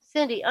 And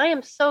Cindy, I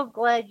am so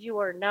glad you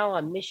are now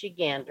a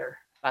Michigander,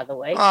 by the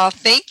way. Oh,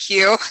 thank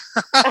you.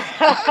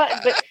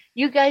 But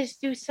you guys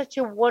do such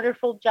a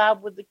wonderful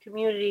job with the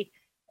community.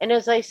 And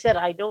as I said,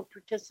 I don't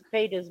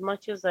participate as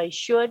much as I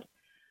should,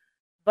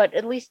 but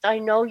at least I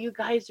know you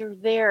guys are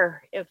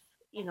there.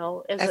 you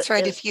know, That's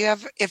right. If you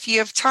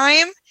have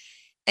time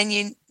and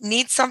you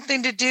need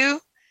something to do,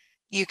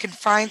 you can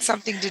find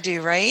something to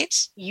do, right?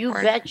 You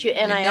bet you.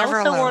 And I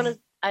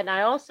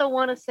also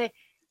want to say,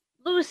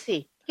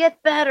 Lucy,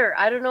 get better.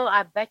 I don't know.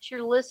 I bet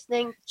you're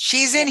listening.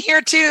 She's in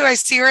here too. I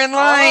see her in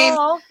line.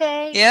 Oh,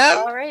 okay. Yep.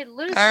 All right,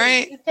 Lucy. All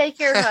right. You take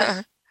care,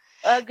 hon.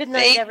 Good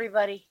night,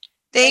 everybody.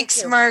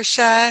 Thanks,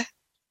 Marcia.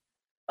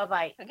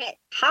 Bye-bye. Okay,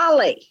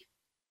 Holly.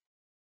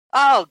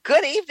 Oh,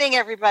 good evening,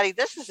 everybody.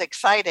 This is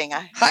exciting.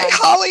 Hi,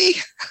 Holly.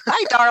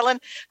 Hi, darling.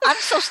 I'm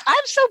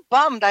so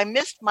bummed. I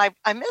missed my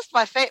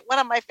one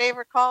of my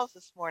favorite calls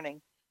this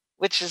morning,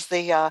 which is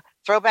the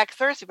Throwback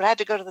Thursday. But I had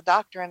to go to the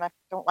doctor, and I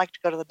don't like to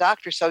go to the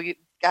doctor, so I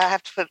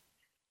have to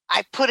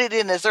put it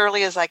in as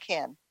early as I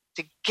can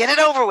to get it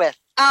over with.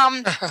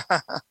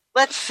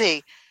 Let's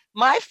see.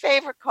 My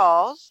favorite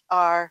calls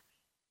are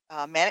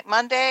Manic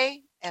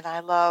Monday, and I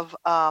love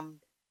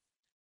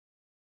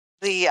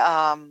the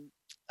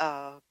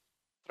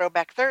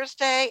Throwback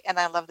Thursday, and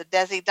I love the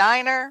Desi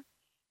Diner,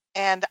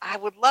 and I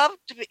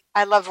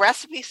love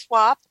Recipe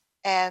Swap,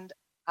 and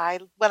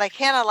when I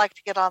can, I like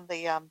to get on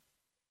the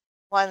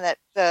one that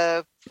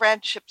the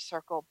Friendship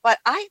Circle, but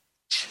I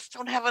just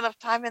don't have enough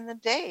time in the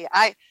day.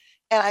 I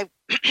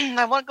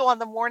want to go on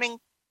the morning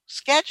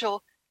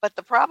schedule, but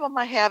the problem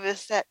I have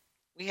is that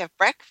we have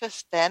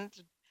breakfast then.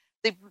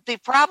 The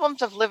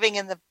problems of living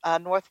in the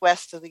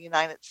Northwest of the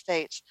United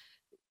States.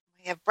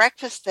 We have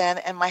breakfast then,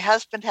 and my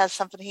husband has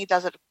something he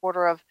does at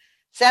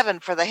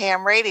 6:45 for the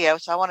ham radio,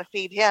 so I want to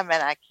feed him,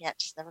 and I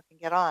never can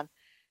get on.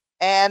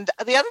 And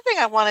the other thing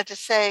I wanted to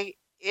say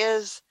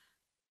is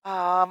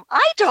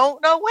I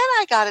don't know when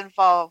I got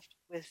involved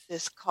with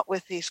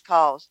these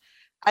calls.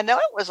 I know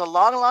it was a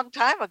long, long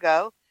time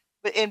ago,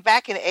 but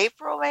back in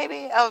April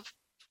maybe of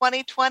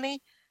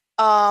 2020,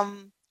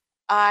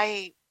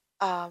 I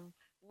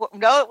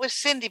no, it was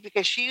Cindy,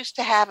 because she used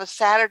to have a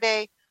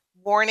Saturday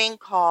morning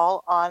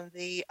call on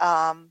the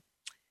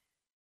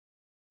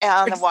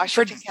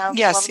Washington Council.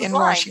 Yes, of the in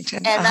Blind.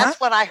 Washington. And that's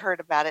when I heard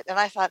about it. And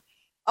I thought,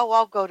 oh,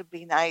 I'll go to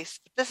be nice,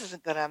 but this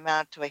isn't going to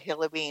amount to a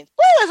hill of beans.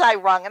 Boy, was I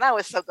wrong, and I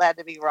was so glad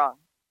to be wrong.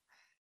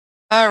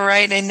 All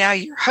right. And now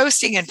you're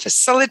hosting and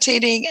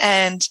facilitating,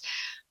 and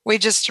we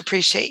just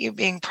appreciate you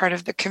being part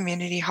of the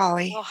community,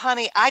 Holly. Well,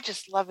 honey, I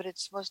just love it.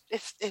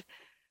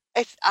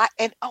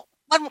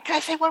 Can I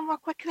say one more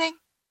quick thing?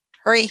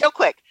 Hurry. Real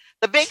quick.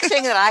 The big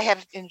thing that I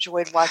have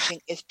enjoyed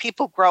watching is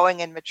people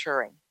growing and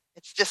maturing.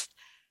 It's just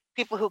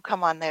people who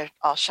come on there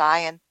all shy,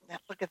 and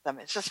look at them.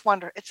 It's just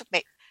wonderful. It's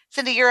amazing.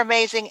 Cindy, you're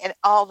amazing, and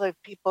all the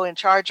people in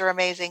charge are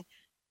amazing.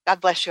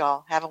 God bless you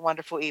all. Have a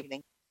wonderful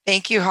evening.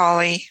 Thank you,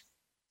 Holly.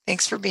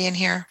 Thanks for being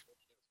here.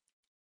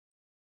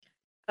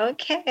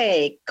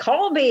 Okay,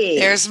 Colby.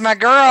 There's my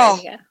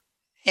girl.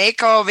 Hey,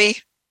 Colby.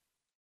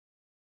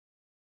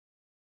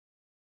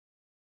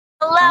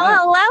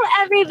 Hello,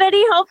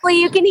 everybody.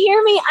 Hopefully you can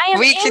hear me.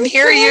 We can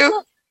hear you.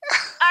 All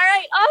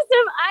right,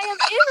 awesome. I am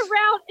en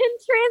route in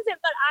transit,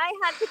 but I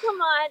had to come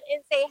on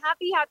and say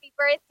happy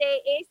birthday,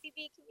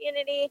 ACB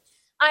community.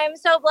 I am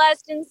so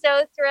blessed and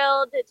so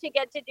thrilled to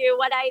get to do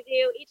what I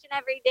do each and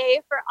every day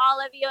for all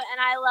of you,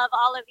 and I love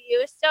all of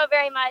you so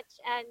very much.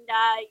 And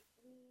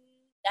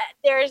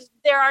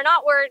there are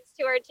not words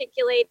to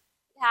articulate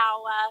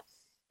how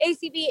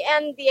ACB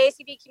and the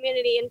ACB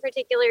community in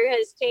particular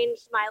has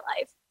changed my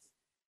life.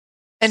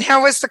 And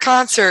how was the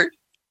concert?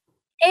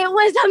 It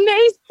was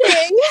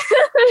amazing.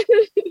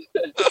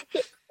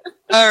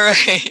 All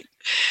right.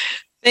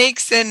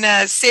 Thanks,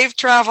 and safe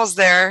travels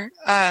there.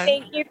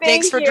 Thank you.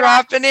 Thanks for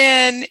dropping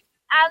in.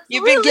 Absolutely.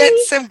 You've been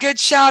getting some good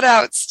shout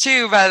outs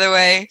too, by the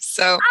way.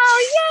 So.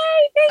 Oh,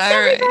 yay. Thanks,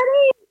 everybody.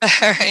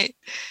 All right.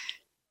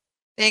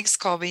 Thanks,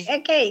 Colby.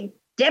 Okay,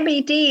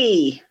 Debbie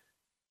D.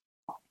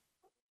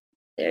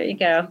 There you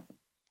go.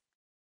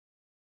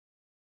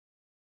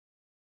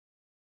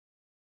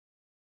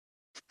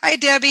 Hi,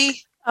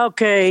 Debbie.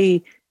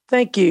 Okay,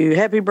 thank you.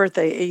 Happy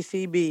birthday,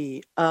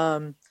 ACB.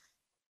 I'm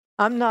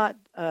not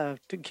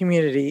to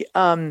community.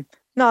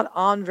 Not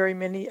on very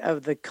many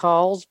of the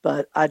calls,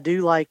 but I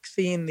do like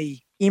seeing the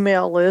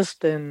email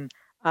list, and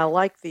I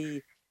like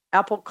the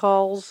Apple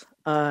calls.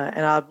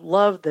 And I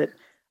love that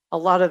a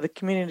lot of the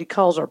community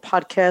calls are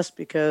podcasts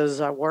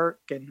because I work,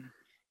 and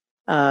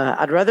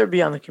I'd rather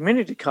be on the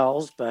community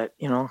calls, but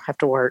have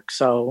to work.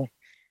 So,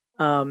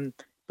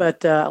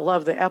 but I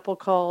love the Apple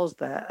calls,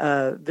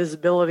 the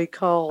visibility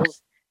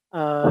calls.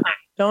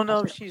 Don't know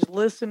if she's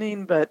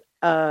listening, but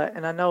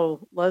and I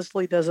know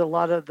Leslie does a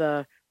lot of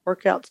the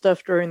workout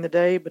stuff during the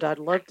day, but I'd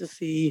love to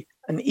see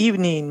an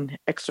evening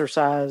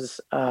exercise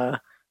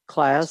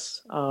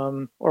class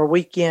or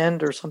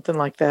weekend or something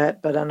like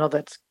that. But I know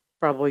that's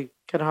probably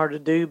kind of hard to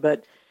do,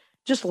 but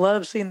just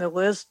love seeing the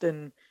list.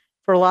 And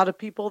for a lot of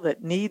people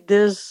that need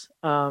this,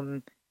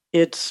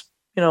 it's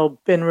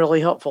been really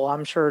helpful,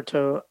 I'm sure,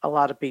 to a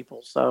lot of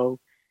people. So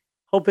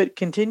hope it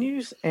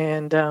continues,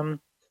 and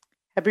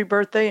happy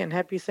birthday and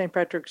happy St.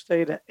 Patrick's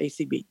Day to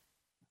ACB.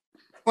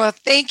 Well,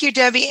 thank you,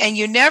 Debbie. And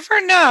you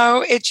never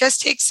know, it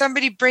just takes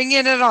somebody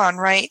bringing it on,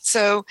 right?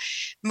 So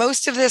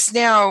most of this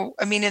now,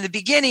 I mean, in the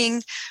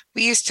beginning,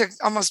 we used to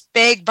almost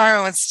beg,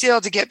 borrow, and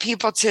steal to get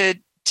people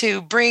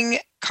to bring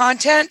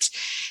content.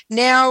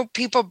 Now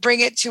people bring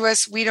it to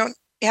us. We don't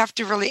have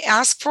to really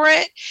ask for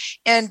it.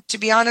 And to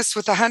be honest,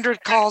 with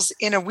 100 calls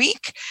in a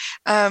week,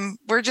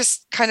 we're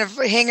just kind of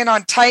hanging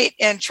on tight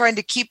and trying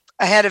to keep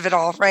ahead of it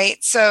all, right?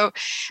 So,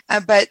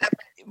 but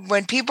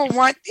when people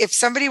if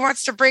somebody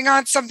wants to bring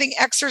on something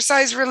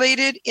exercise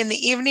related in the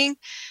evening,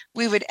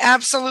 we would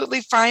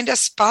absolutely find a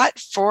spot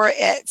for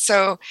it.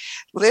 So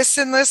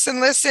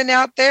listen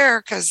out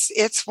there, because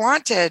it's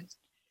wanted.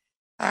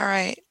 All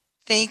right.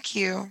 Thank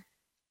you.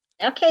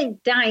 Okay,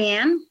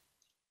 Diane.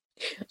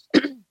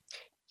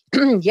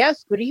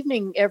 Yes, good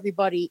evening,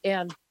 everybody,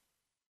 and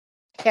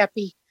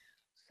happy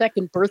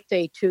second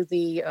birthday to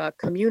the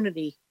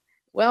community.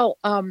 Well,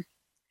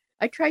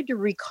 I tried to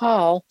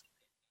recall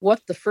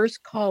what the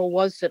first call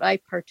was that I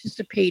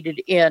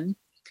participated in,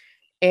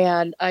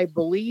 and I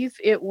believe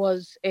it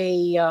was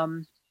a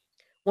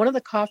one of the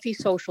coffee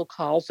social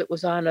calls. It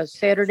was on a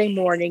Saturday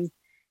morning,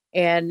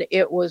 and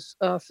it was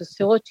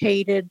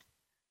facilitated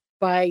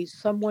by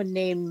someone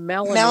named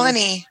Melanie.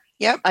 Melanie,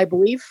 yep. I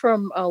believe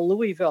from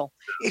Louisville.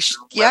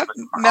 Yep,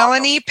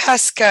 Melanie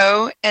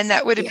Pesco, and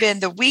that would have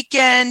been the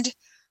Weekend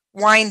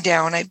Wine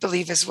Down, I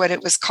believe is what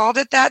it was called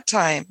at that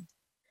time.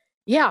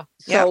 Yeah,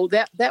 so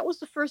that was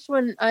the first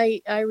one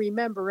I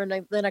remember,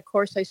 and then of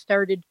course I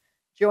started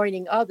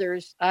joining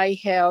others. I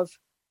have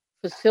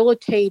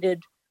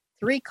facilitated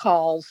 3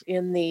 calls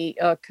in the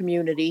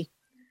community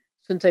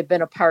since I've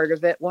been a part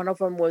of it. One of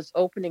them was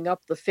opening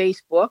up the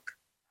Facebook,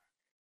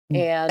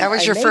 and that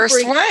was your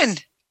first one.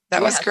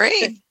 That was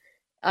great.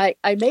 I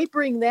may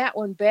bring that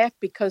one back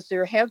because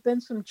there have been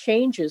some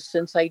changes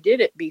since I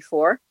did it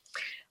before.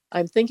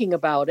 I'm thinking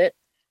about it.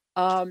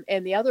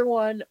 And the other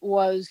one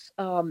was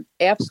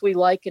apps we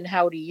like and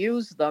how to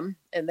use them.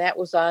 And that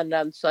was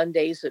on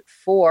Sundays at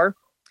 4.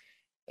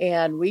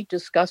 And we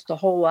discussed a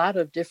whole lot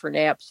of different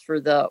apps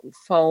for the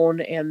phone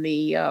and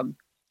the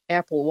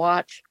Apple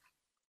Watch.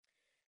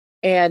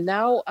 And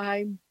now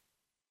I'm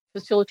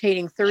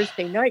facilitating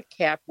Thursday Night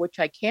Cap, which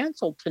I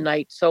canceled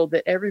tonight so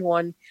that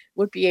everyone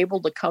would be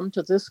able to come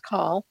to this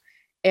call.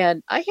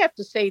 And I have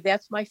to say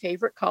that's my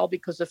favorite call,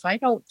 because if I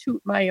don't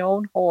toot my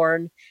own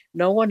horn,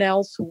 no one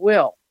else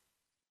will.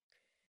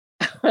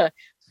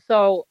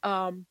 So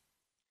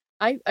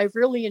I've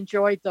really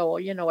enjoyed, though,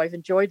 I've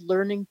enjoyed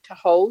learning to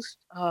host.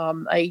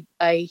 I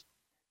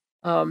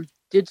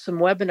did some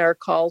webinar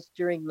calls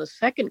during the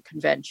second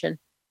convention,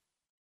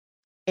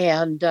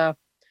 and I've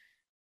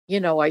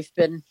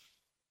been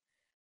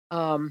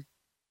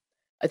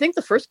I think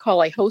the first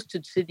call I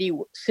hosted,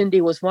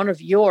 Cindy, was one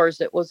of yours.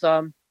 It was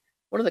one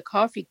of the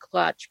coffee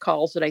clutch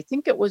calls, and I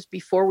think it was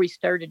before we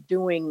started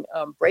doing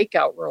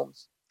breakout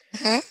rooms.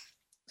 Mm-hmm.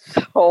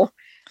 So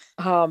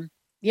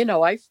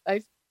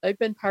I've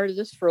been part of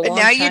this for a long time.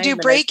 But now you do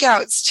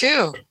breakouts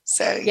too.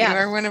 So you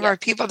are one of our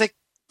people that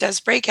does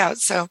breakouts.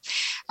 So,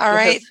 all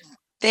right.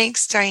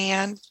 Thanks,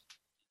 Diane.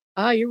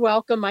 You're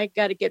welcome. I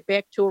got to get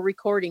back to a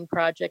recording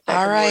project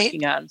I've been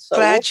working on. So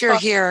glad you're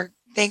here.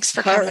 Thanks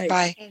for coming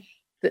by.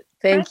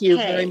 Thank you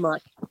very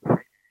much.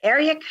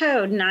 Area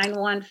code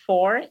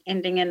 914,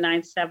 ending in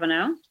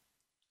 970.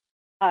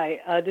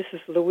 Hi, this is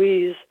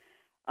Louise.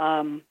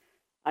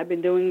 I've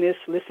been doing this,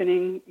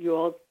 listening. You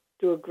all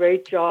do a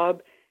great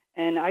job.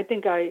 And I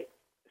think I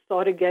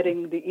started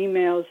getting the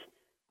emails,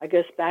 I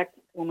guess, back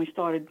when we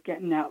started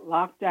getting that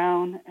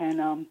lockdown.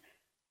 And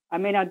I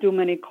may not do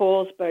many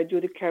calls, but I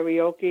do the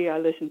karaoke. I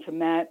listen to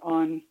Matt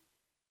on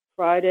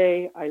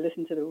Friday. I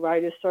listen to the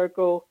Writer's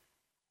Circle.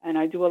 And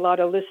I do a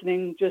lot of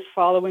listening, just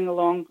following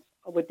along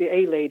with the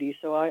A-Lady.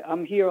 So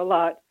I'm here a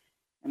lot.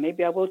 And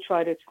maybe I will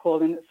try to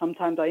call in.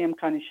 Sometimes I am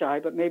kind of shy,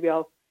 but maybe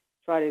I'll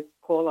try to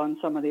call on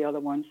some of the other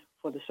ones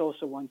for the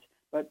social ones.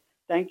 But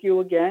thank you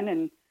again,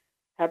 and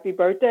happy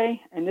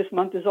birthday. And this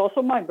month is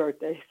also my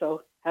birthday.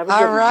 So have a good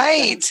one. All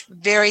right.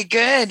 Very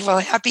good. Well,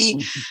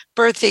 happy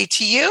birthday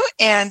to you.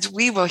 And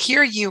we will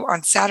hear you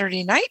on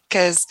Saturday night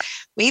because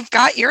we've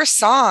got your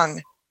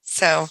song.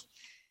 So,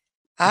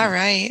 all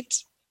right.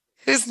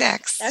 Who's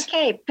next?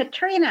 Okay,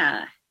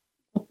 Patrina.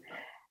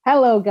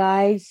 Hello,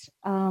 guys.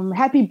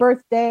 Happy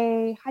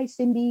birthday. Hi,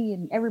 Cindy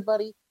and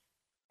everybody.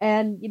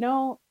 And,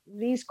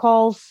 these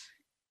calls,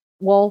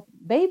 well,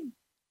 they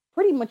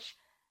pretty much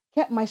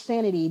kept my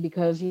sanity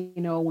because,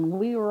 when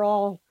we were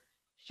all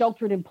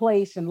sheltered in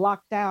place and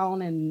locked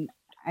down and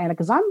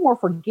because I'm more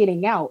for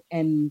getting out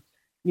and,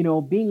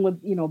 being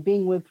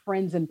with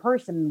friends in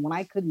person. When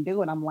I couldn't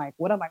do it, I'm like,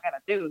 what am I going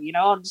to do?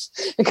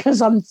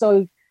 Because I'm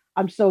so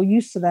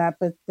used to that.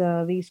 But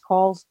these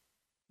calls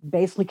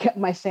basically kept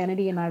my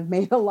sanity, and I've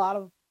made a lot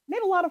of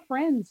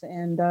friends.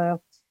 And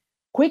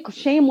quick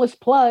shameless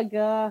plug,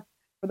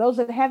 for those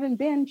that haven't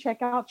been,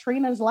 check out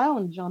Trina's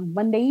Lounge on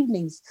Monday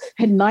evenings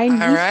at 9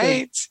 Eastern. All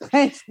right.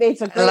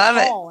 It's a great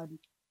call.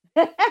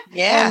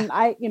 Yeah. And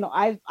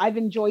I've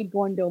enjoyed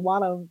going to a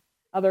lot of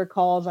other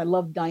calls. I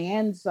love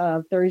Diane's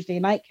Thursday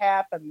Night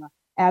Cap and the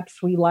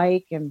apps we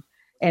like. And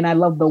And I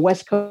love the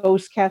West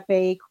Coast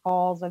Cafe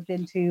calls I've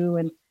been to,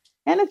 and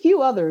a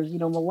few others. You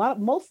know,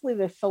 mostly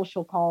the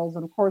social calls,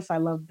 and of course, I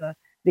love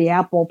the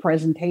Apple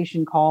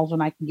presentation calls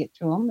when I can get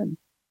to them. And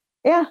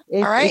yeah,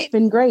 it's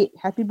been great.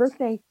 Happy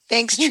birthday!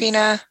 Thanks,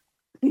 Trina.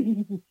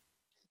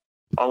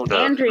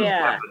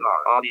 Andrea.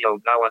 Audio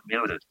now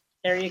unmuted.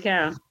 There you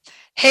go.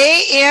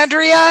 Hey,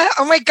 Andrea.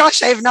 Oh my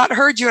gosh, I have not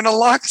heard you in a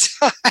long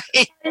time.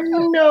 I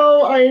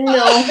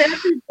know.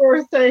 Happy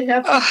birthday.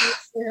 Happy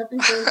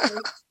birthday.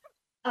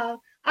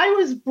 I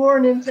was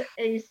born into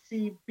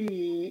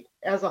ACB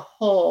as a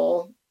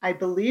whole. I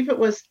believe it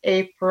was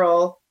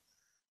April.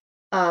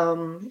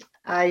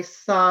 I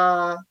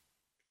saw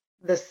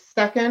the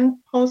second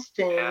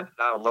posting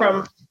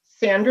from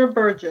Sandra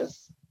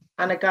Burgess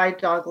on a guide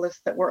dog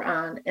list that we're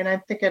on. And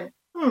I'm thinking,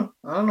 I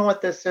don't know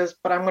what this is,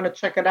 but I'm going to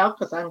check it out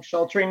because I'm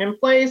sheltering in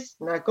place,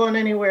 not going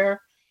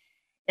anywhere.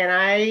 And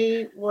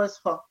I was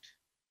hooked.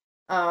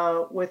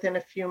 Within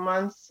a few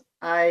months,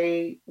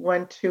 I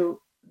went to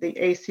the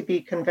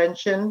ACB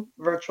convention,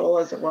 virtual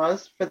as it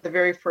was, for the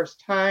very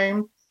first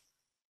time.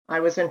 I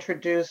was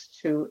introduced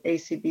to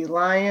ACB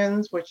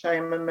Lions, which I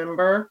am a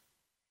member,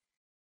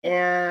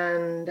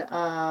 and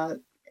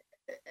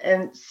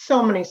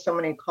so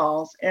many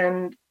calls.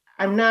 And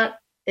I'm not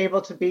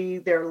able to be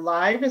there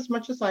live as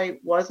much as I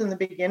was in the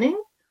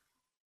beginning.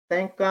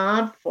 Thank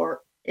God for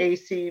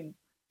ACB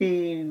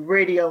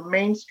Radio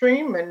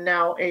Mainstream and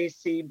now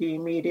ACB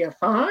Media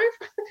 5,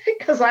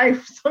 because I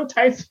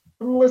sometimes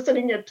am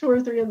listening at 2 or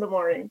 3 in the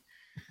morning.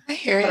 I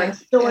hear you. But I'm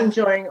still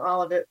enjoying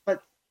all of it.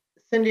 But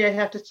Cindy, I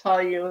have to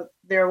tell you,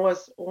 there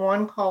was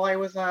one call I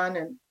was on,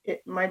 and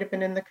it might have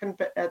been in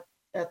the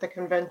at the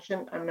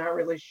convention. I'm not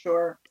really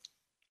sure.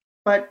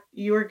 But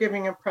you were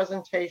giving a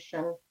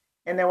presentation,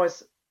 and there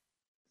was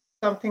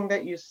something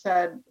that you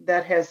said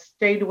that has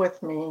stayed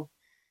with me,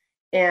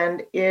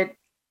 and it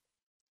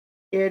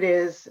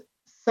is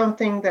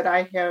something that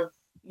I have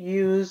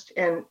used,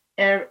 and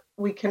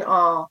we can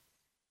all,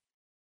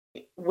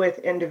 with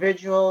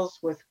individuals,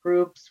 with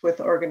groups, with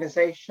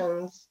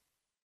organizations,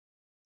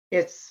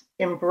 it's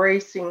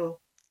embracing,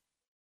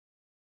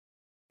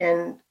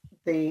 and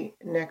the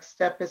next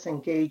step is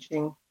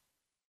engaging,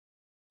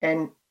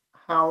 and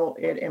how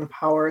it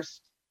empowers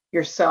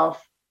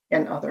yourself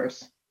and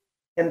others.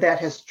 And that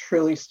has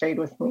truly stayed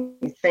with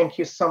me. Thank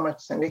you so much,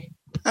 Cindy.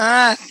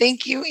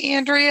 Thank you,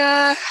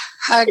 Andrea.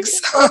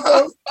 Hugs.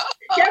 Happy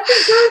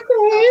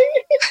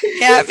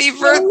birthday. Happy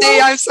birthday.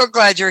 I'm so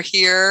glad you're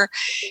here.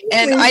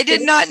 And I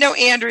did not know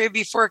Andrea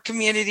before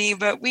Community,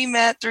 but we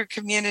met through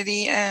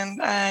Community. And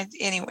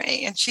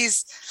anyway, and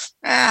she's,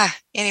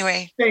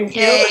 anyway. Thank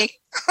you. Yay.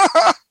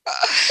 All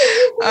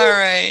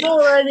right.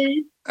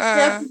 Alrighty.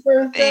 Happy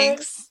birthday.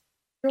 Thanks.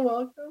 You're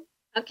welcome.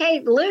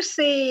 Okay,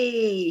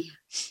 Lucy.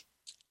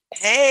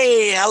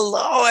 Hey,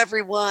 hello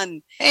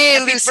everyone. Hey,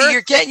 Happy Lucy, birthday.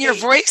 you're getting your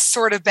voice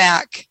sort of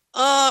back.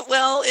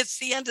 Well, it's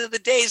the end of the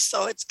day,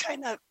 so it's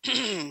kind of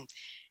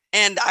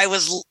and I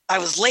was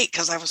late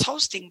because I was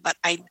hosting, but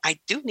I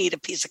do need a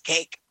piece of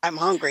cake. I'm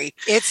hungry.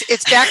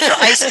 It's back to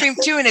ice cream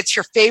too, and it's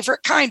your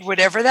favorite kind,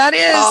 whatever that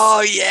is.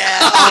 Oh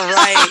yeah. All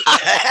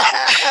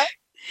right.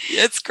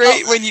 It's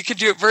great when you can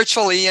do it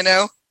virtually, you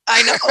know.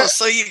 I know,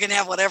 so you can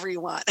have whatever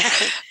you want.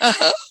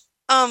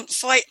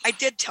 So I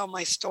did tell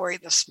my story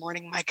this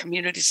morning, my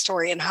community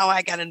story, and how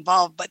I got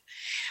involved. But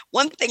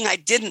one thing I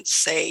didn't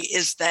say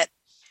is that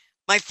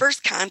my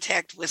first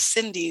contact with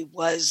Cindy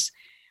was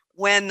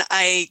when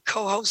I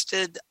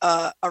co-hosted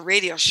a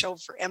radio show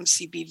for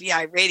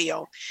MCBVI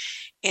Radio,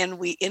 and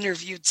we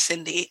interviewed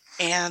Cindy.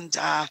 And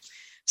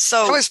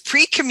so it was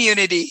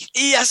pre-community.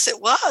 Yes, it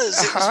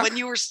was. It was when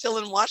you were still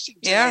in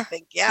Washington, I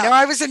think. Yeah. No,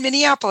 I was in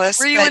Minneapolis.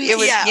 Were you but in? it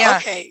was, yeah.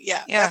 Okay.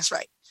 Yeah, that's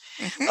right.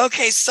 Mm-hmm.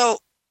 Okay. So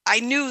I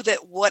knew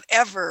that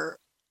whatever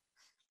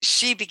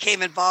she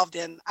became involved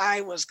in,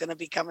 I was going to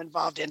become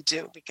involved in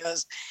too,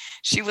 because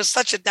she was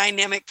such a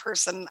dynamic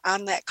person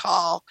on that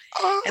call.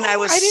 Oh, and I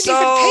didn't even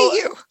pay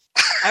you.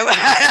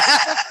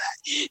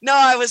 No,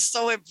 I was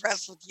so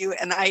impressed with you.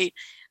 And I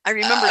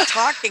remember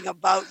talking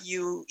about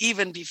you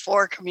even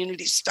before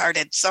community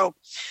started. So,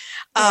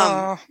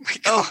 oh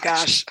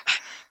gosh,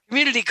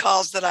 community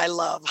calls that I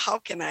love. How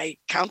can I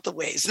count the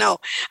ways? No,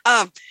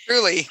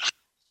 truly,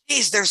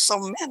 geez, there's so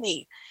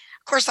many.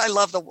 Of course, I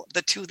love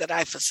the two that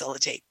I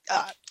facilitate.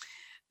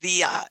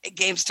 The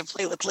Games to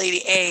Play with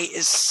Lady A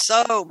is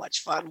so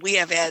much fun. We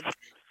have had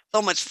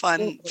so much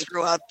fun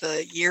throughout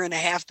the year and a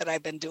half that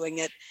I've been doing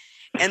it.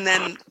 And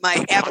then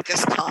my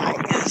abacus call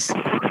is.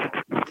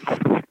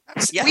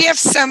 Yes. We have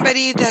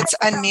somebody that's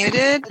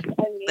unmuted.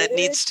 That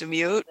needs to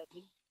mute.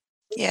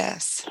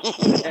 Yes.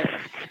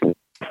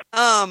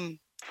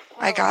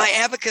 My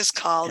abacus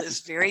call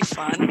is very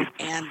fun,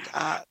 and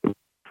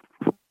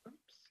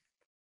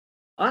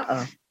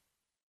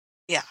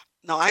yeah.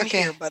 No, I'm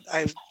here, but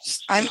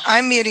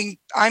I'm muting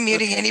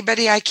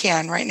anybody I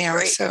can right now.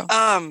 Great. So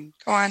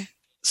go on.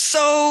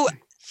 So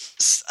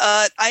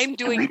I'm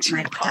doing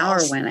two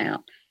calls. Power went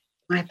out.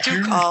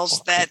 Two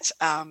calls that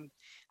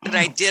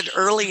I did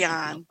early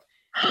on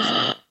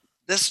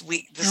this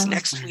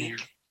next week,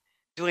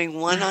 doing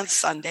one on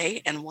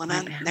Sunday and one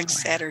on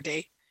next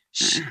Saturday.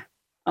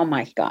 Oh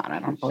my God, I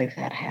don't believe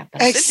that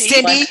happened.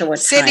 Cindy, Alexa, what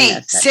time Cindy, is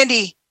it?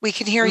 Cindy, we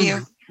can hear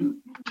you.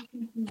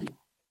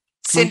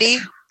 Cindy,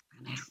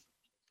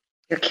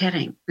 You're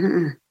kidding.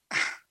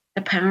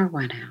 The power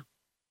went out.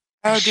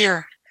 oh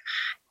dear.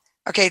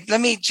 Okay,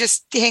 let me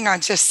just hang on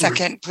just a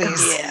second,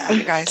 please. Yeah,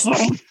 you guys.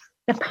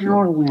 The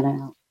power went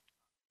out.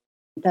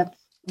 That's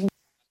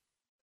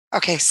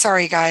Okay,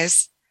 sorry,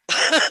 guys.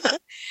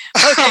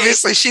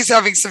 Obviously, she's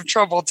having some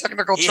trouble,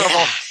 technical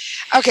trouble.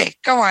 Okay,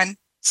 go on.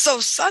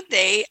 So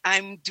Sunday,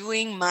 I'm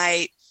doing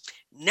my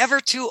Never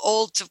Too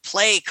Old to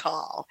Play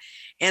call.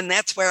 And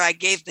that's where I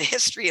gave the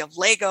history of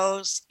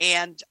Legos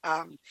and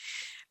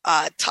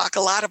talk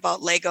a lot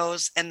about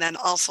Legos, and then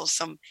also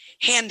some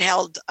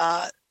handheld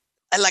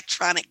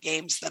electronic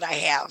games that I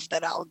have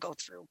that I'll go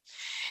through.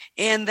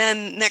 And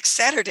then next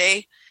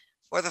Saturday,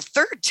 for the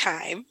third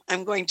time,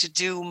 I'm going to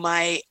do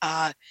my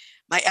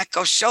my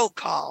Echo Show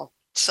call.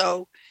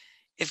 So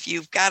if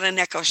you've got an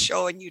Echo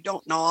Show and you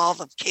don't know all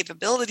the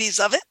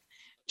capabilities of it,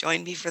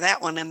 join me for that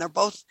one. And they're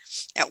both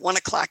at 1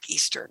 o'clock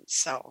Eastern.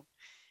 So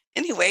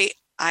anyway,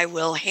 I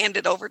will hand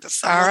it over to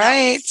someone All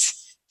right.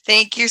 else.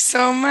 Thank you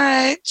so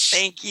much.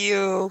 Thank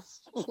you.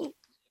 All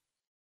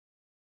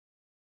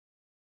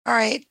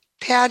right,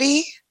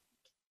 Patty,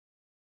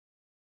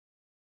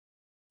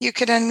 you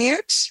could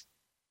unmute.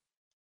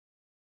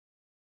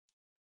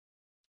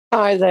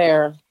 Hi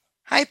there.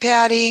 Hi,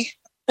 Patty.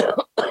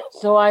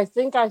 So I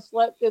think I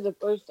slept through the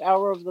first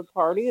hour of the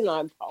party, and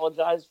I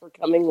apologize for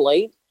coming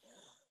late.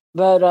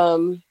 But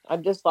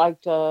I'd just like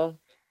to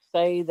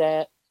say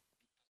that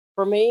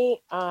for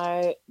me,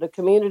 the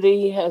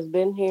community has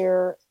been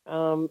here.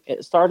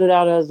 It started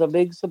out as a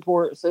big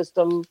support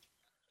system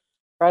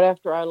right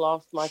after I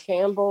lost my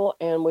Campbell,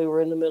 and we were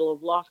in the middle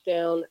of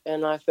lockdown,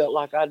 and I felt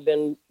like I'd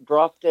been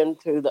dropped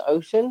into the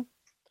ocean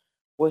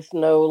with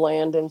no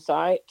land in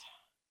sight.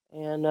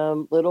 And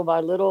little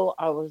by little,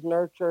 I was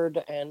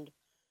nurtured and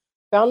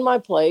found my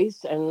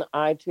place. And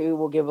I, too,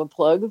 will give a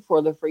plug for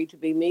the Free to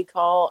Be Me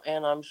call.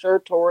 And I'm sure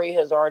Tori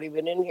has already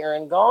been in here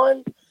and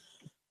gone.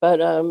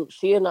 But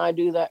she and I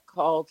do that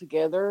call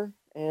together.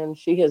 And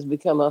she has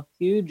become a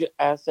huge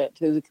asset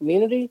to the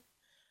community.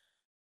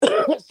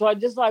 So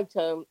I'd just like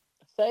to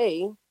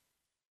say,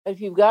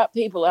 if you've got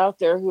people out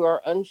there who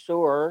are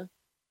unsure,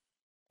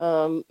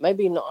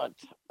 maybe not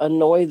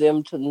annoy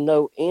them to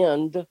no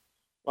end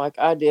like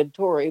I did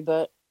Tori,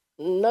 but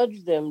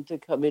nudge them to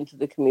come into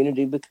the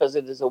community, because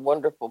it is a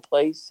wonderful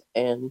place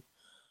and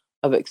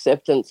of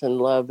acceptance and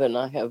love. And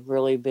I have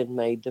really been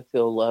made to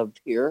feel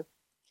loved here.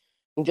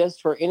 And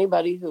just for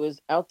anybody who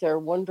is out there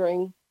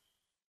wondering,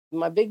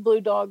 my big blue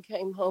dog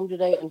came home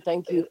today, and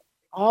thank you,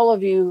 all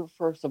of you,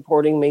 for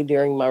supporting me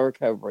during my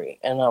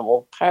recovery. And I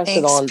will pass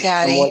it on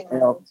Patty. to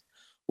someone else.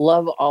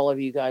 Love all of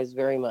you guys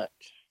very much.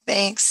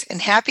 Thanks. And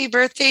happy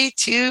birthday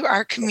to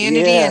our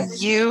community and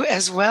you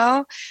as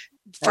well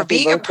for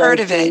being a part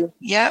of it.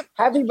 Yep.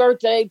 Happy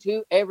birthday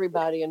to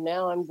everybody. And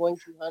now I'm going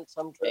to hunt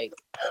some cake.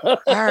 All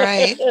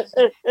right.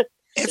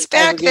 It's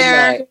back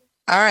there. Night.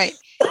 All right.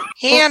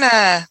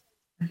 Hannah.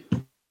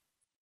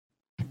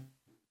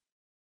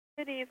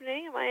 Good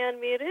evening. Am I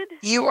unmuted?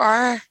 You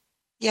are.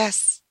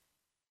 Yes.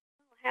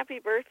 Happy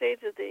birthday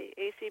to the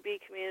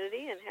ACB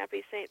community and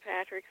happy St.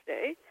 Patrick's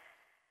Day.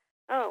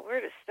 Oh, where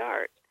to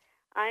start?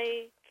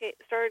 I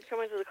started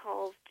coming to the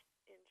calls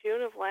in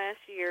June of last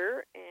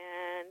year,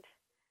 and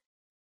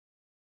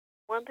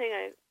one thing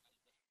I'm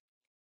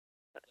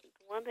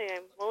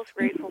most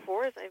grateful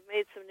for is I've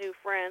made some new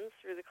friends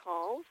through the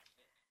calls,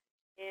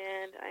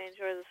 and I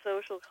enjoy the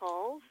social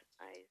calls.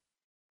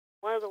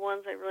 One of the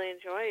ones I really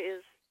enjoy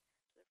is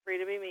the Free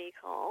to Be Me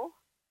call,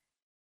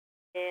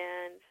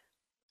 and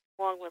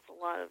along with a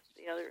lot of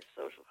the other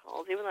social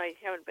calls, even though I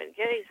haven't been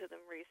getting to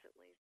them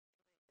recently,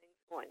 things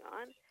going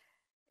on.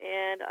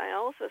 And I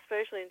also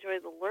especially enjoy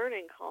the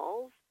learning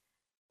calls,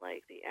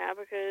 like the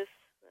abacus,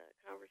 the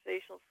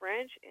conversational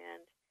French,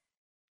 and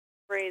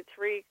grade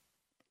 3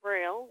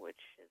 Braille, which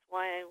is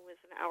why I was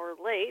an hour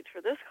late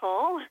for this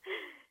call.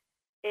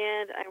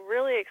 And I'm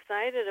really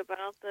excited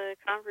about the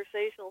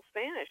conversational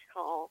Spanish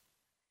call.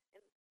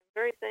 And I'm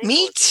very thankful.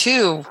 Me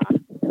too.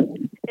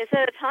 It's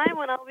at a time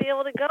when I'll be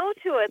able to go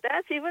to it.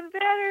 That's even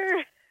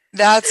better.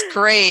 That's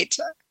great.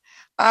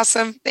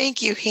 Awesome.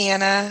 Thank you,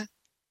 Hannah.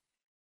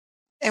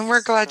 And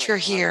we're glad you're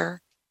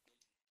here.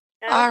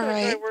 And All I also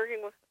right. enjoy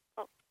working with.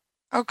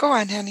 Oh, go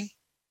on, honey.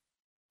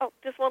 Oh,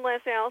 just one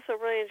last thing. I also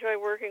really enjoy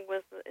working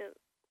with,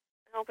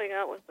 helping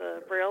out with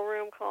the Braille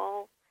Room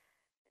call.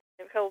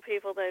 I have a couple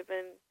people that I've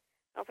been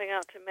helping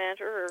out to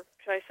mentor, or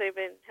should I say,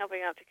 been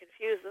helping out to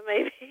confuse them,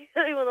 maybe,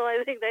 even though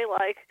I think they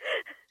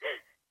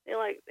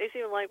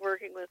seem to like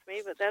working with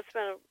me. But that's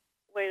been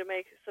a way to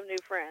make some new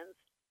friends.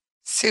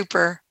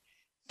 Super.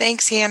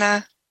 Thanks,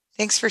 Hannah.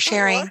 Thanks for You're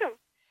sharing. welcome.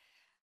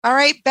 All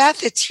right,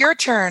 Beth, it's your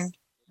turn.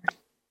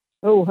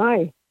 Oh,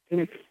 hi.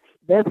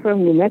 Beth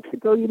from New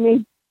Mexico, you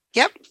mean?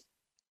 Yep.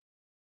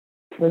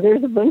 So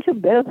there's a bunch of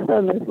Beths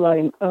on this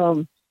line.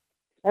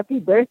 Happy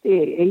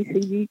birthday,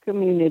 ACB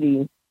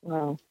community.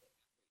 Wow.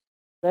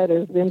 that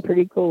has been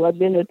pretty cool. I've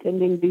been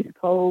attending these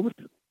calls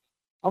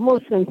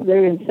almost since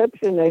their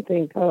inception, I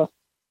think,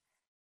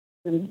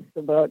 since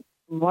about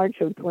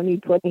March of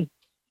 2020.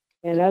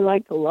 And I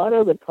like a lot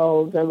of the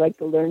calls. I like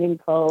the learning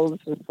calls,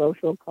 the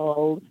social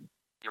calls,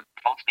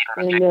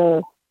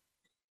 and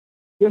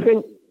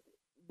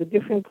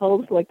different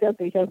calls like that.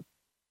 They have.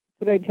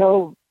 But I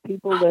tell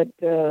people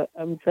that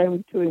I'm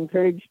trying to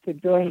encourage to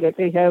join that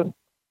they have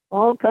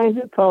all kinds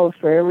of calls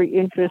for every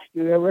interest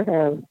you ever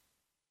have.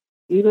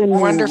 Even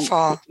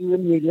Wonderful.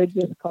 Even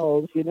religious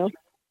calls,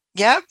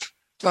 Yep.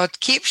 Well,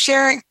 keep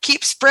sharing,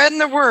 keep spreading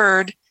the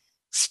word,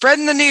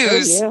 spreading the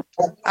news. Oh,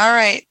 yeah. All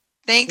right.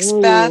 Thanks,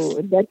 Ooh,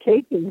 Beth. that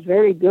cake is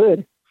very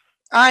good.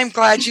 I'm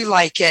glad you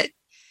like it.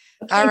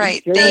 All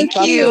right. Jerry Thank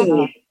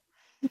you.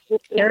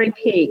 Terry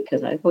P,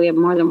 because we have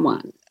more than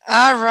one.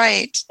 All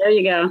right. There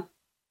you go.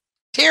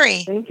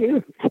 Terry. Thank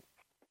you.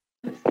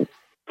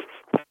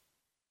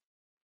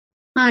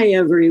 Hi,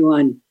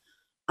 everyone.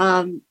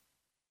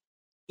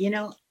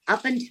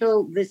 Up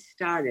until this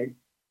started,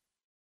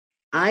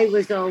 I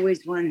was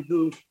always one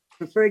who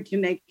preferred to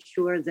make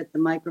sure that the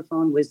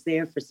microphone was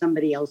there for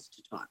somebody else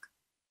to talk.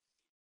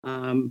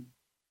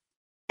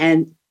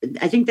 And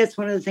I think that's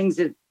one of the things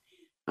that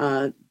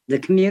the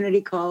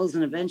community calls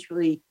and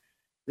eventually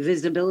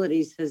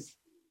Visibilities has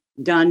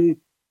done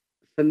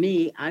for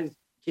me. I've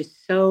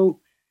just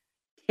so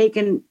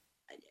taken,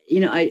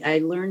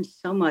 I learned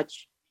so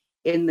much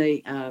in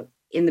the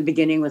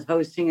beginning with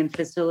hosting and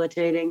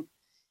facilitating,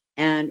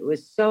 and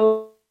was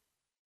so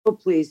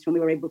pleased when we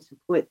were able to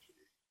put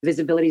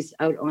Visibilities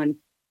out on.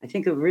 I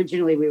think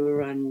originally we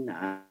were on,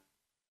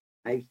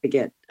 I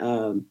forget,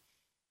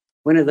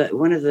 one of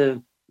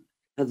the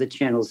other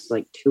channels,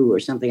 like 2 or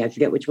something. I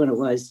forget which one it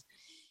was,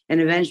 and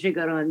eventually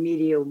got on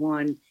Media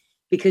One,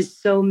 because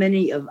so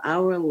many of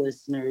our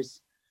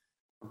listeners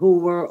who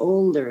were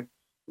older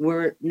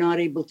were not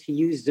able to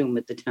use Zoom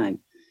at the time,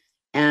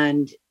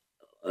 and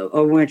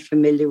or weren't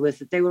familiar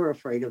with it. They were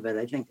afraid of it.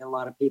 I think a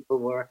lot of people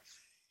were.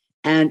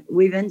 And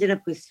we've ended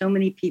up with so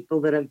many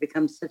people that I've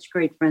become such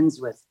great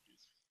friends with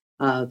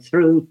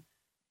through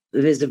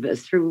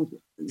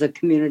the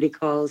community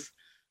calls.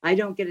 I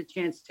don't get a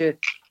chance to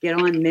get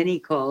on many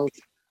calls,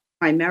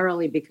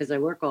 primarily because I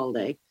work all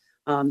day.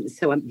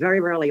 So I'm very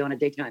rarely on a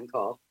daytime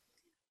call.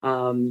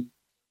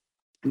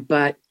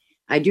 But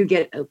I do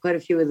get quite a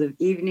few of the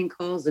evening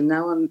calls, and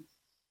now I'm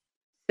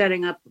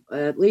setting up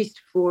at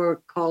least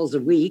 4 calls a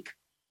week,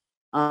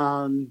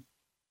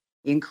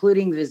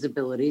 including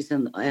Visibilities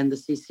and the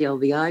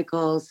CCLVI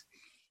calls.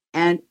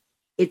 And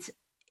it's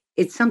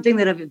something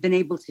that I've been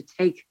able to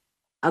take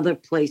other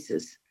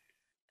places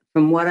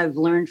from what I've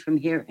learned from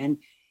here and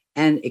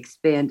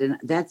expand. And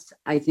that's,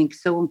 I think,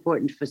 so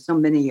important for so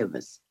many of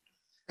us.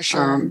 For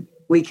sure.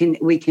 We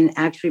can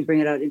actually bring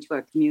it out into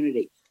our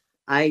community.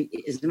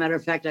 As a matter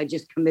of fact, I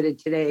just committed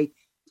today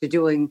to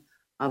doing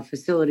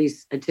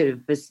facilities,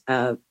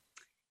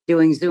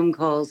 doing Zoom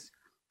calls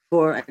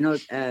for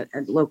a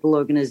local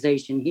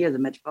organization here, the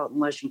Metropolitan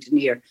Washington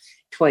here,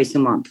 twice a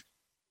month.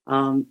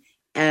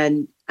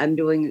 And I'm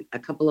doing a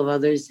couple of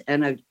others,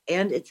 and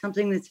it's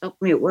something that's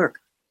helped me at work.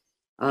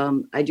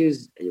 I do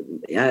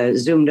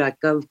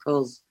Zoom.gov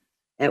calls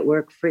at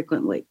work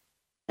frequently,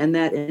 and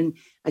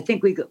I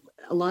think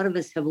a lot of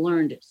us have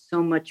learned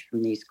so much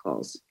from these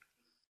calls.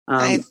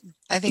 I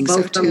think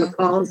both so too. From the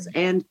calls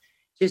and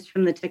just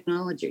from the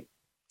technology.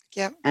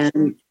 Yep.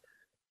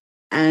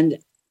 And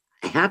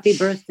happy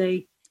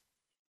birthday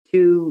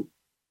to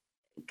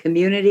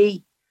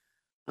community.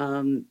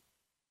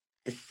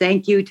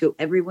 Thank you to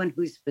everyone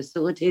who's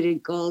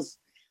facilitated calls,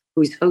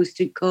 who's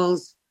hosted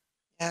calls.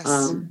 Yes.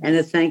 And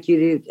a thank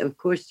you of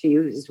course, to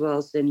you as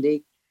well,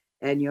 Cindy,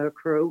 and your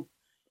crew.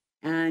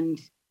 And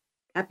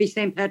happy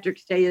St.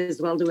 Patrick's Day as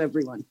well to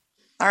everyone.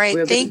 All right.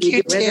 Thank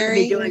you, Terry. We're going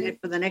to be doing it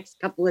for the next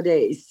couple of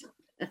days.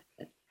 Okay,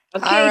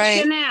 All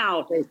right.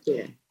 Chanel. Take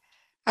care.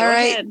 All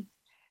right. Ahead.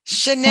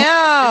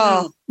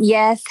 Chanel.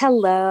 Yes,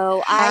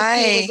 hello. I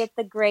Hi. was at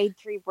the grade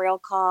 3 Braille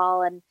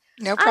call, and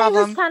No I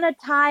problem. was kind of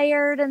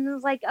tired and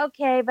was like,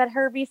 okay, but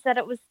Herbie said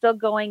it was still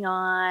going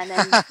on.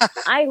 And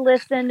I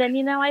listened,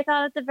 and, I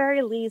thought at the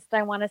very least,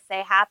 I want to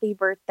say happy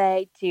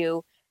birthday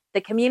to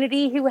the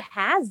community who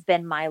has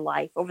been my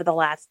life over the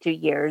last 2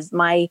 years,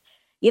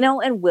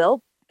 and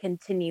will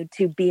continue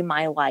to be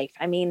my life.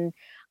 I mean,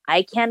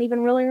 I can't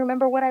even really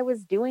remember what I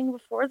was doing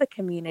before the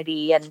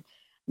community, and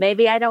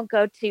maybe I don't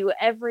go to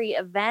every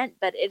event,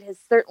 but it has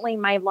certainly,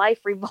 my life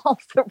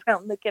revolves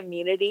around the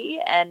community.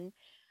 And,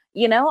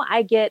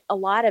 I get a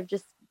lot of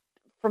just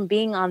from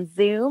being on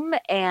Zoom,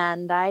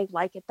 and I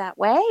like it that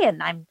way.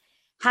 And I'm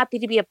happy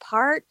to be a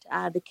part.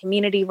 The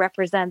community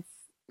represents,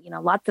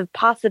 lots of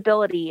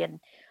possibility and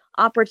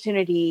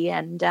opportunity.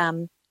 And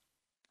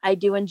I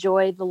do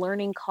enjoy the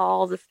learning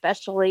calls,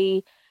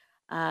 especially.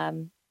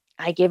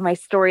 I gave my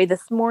story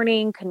this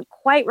morning, couldn't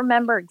quite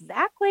remember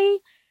exactly,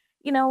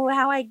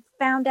 how I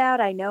found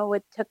out. I know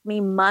it took me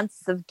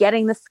months of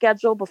getting the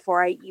schedule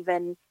before I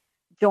even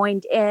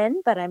joined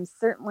in, but I'm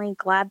certainly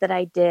glad that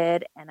I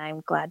did. And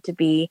I'm glad to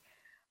be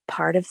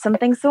part of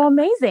something so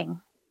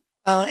amazing.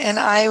 Well, and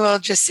I will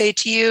just say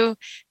to you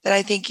that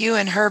I think you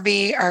and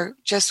Herbie are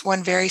just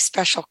one very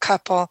special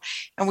couple,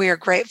 and we are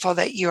grateful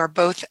that you are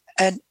both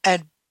a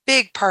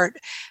big part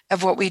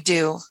of what we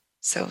do.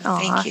 So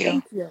thank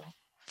you. Thank you.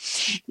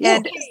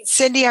 And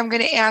Cindy, I'm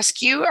going to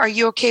ask you, are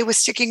you okay with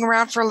sticking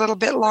around for a little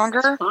bit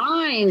longer?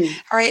 Fine.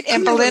 All right.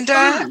 And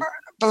Belinda,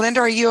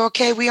 are you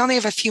okay? We only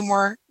have a few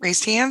more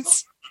raised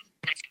hands.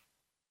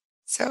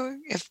 So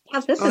if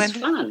this is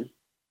fun.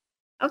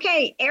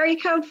 Okay, area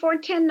code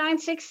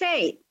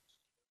 410968.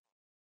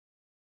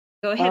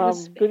 Go ahead and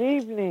speak. Good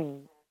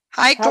evening.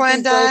 Hi,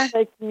 Glenda. Happy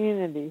birthday,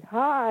 community.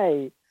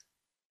 Hi.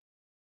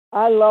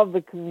 I love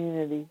the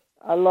community.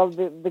 I love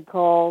the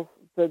calls,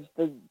 the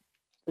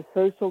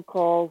social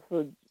calls,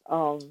 the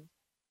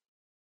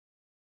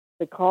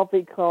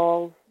coffee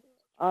calls.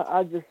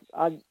 I just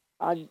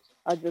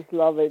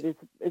love it.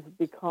 It's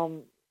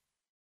become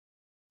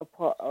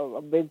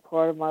a big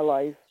part of my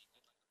life.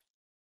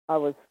 I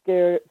was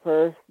scared at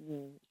first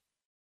and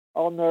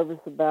all nervous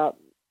about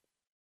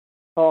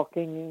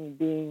talking and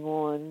being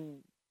on,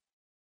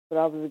 but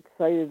I was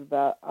excited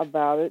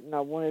about it, and I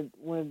wanted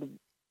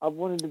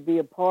to be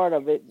a part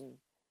of it, and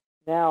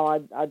now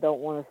I don't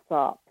want to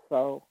stop.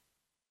 So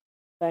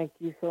thank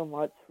you so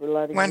much for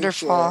letting me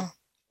share.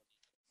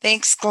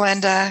 Thanks,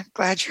 Glenda.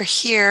 Glad you're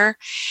here.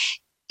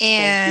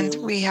 And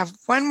we have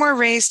one more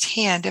raised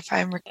hand, if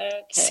I'm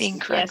seeing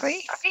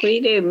correctly. Yes,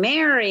 we do.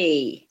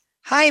 Mary.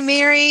 Hi,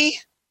 Mary.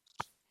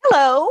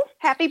 Hello.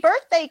 Happy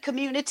birthday,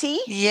 community.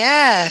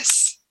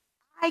 Yes.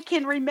 I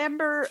can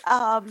remember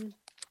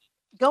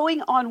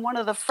going on one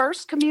of the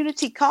first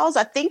community calls.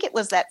 I think it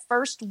was that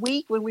first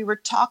week when we were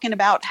talking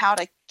about how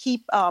to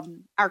keep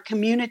our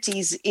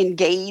communities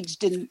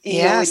engaged in,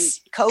 in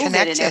COVID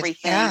connected. And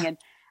everything.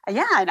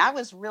 Yeah. And I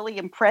was really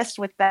impressed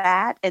with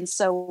that. And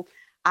so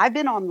I've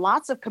been on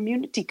lots of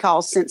community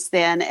calls since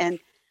then, and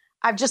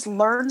I've just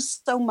learned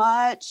so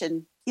much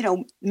and,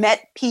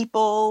 met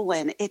people,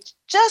 and it's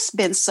just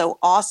been so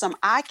awesome.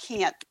 I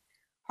can't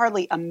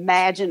hardly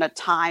imagine a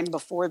time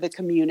before the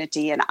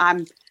community, and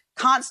I'm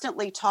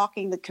constantly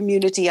talking the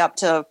community up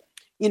to,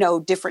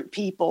 different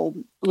people,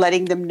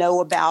 letting them know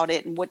about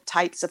it and what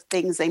types of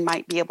things they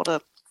might be able to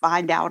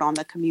find out on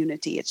the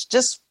community. It's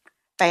just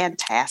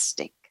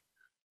fantastic.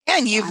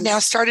 And you've now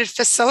started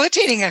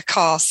facilitating a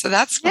call, so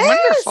that's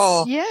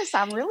wonderful. Yes,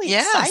 I'm really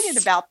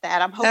excited about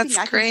that. I'm hoping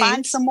I can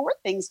find some more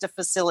things to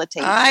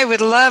facilitate. I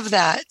would love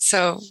that.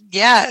 So,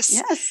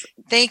 yes.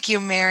 Thank you,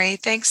 Mary.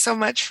 Thanks so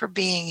much for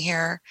being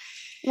here.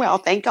 Well,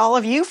 thank all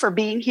of you for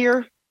being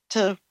here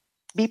to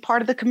be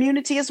part of the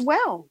community as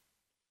well.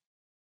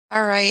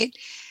 All right.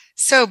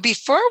 So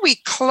before we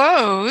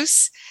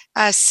close,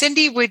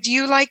 Cindy, would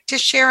you like to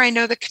share? I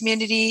know the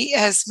community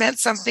has meant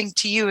something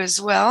to you as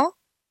well.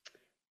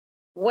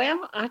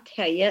 Well, I'll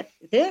tell you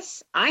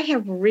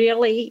I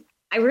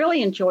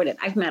really enjoyed it.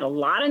 I've met a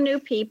lot of new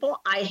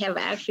people. I have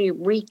actually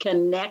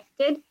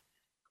reconnected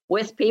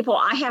with people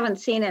I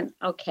haven't seen in,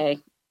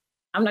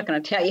 I'm not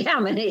going to tell you how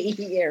many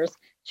years.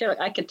 Sure,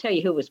 I could tell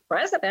you who was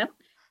president.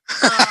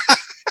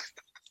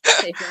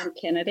 John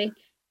Kennedy.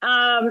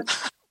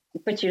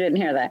 But you didn't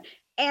hear that.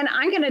 And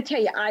I'm going to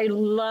tell you, I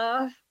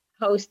love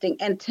hosting.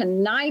 And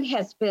tonight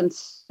has been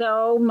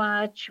so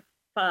much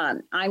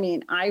fun. I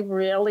mean, I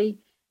really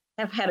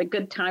have had a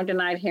good time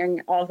tonight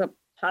hearing all the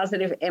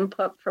positive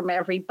input from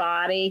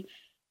everybody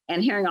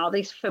and hearing all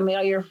these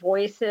familiar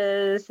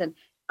voices. And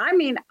I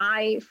mean,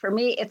 for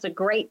me,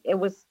 it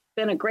was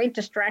been a great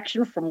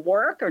distraction from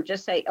work, or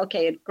just say, a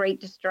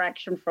great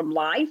distraction from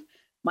life.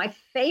 My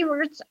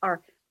favorites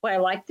are, I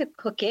like the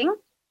cooking.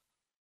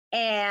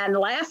 And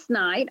last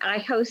night I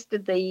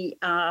hosted the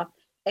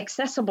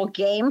accessible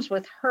games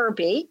with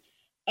Herbie.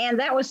 And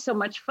that was so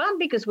much fun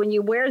because when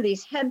you wear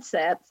these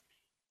headsets,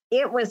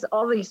 it was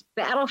all these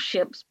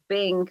battleships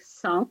being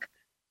sunk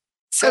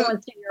going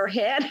through your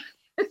head.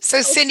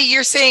 So Cindy,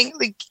 you're saying,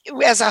 like,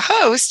 as a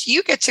host,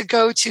 you get to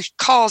go to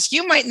calls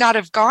you might not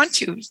have gone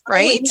to,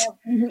 right?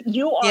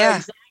 You are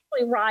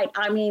exactly right.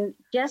 I mean,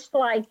 just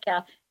like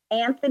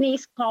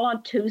Anthony's call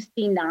on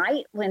Tuesday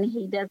night when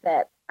he did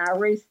that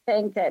Irish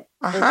thing that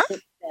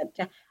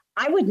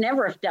I would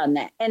never have done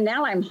that. And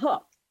now I'm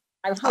hooked.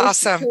 I've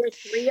hosted 2 or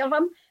 3 of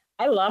them.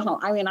 I love them.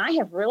 I mean, I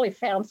have really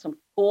found some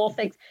cool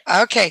things.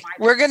 Okay,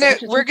 we're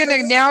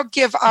gonna now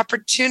give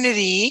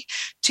opportunity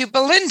to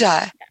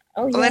Belinda.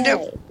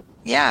 Belinda,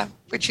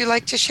 would you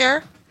like to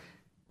share?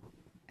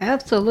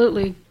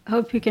 Absolutely.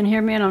 Hope you can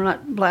hear me and I'm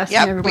not blasting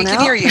everyone out. We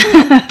can hear you.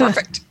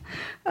 Perfect.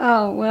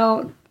 Oh,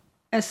 well,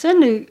 as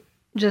Cindy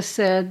just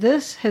said,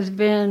 this has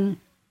been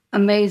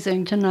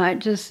amazing tonight,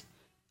 just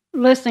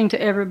listening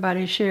to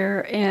everybody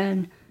share.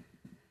 And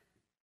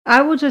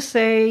I will just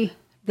say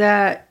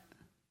that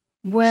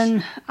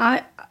when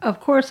I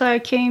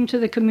came to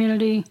the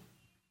community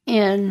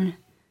and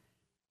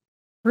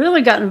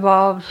really got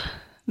involved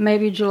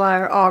maybe July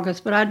or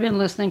August, but I'd been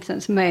listening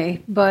since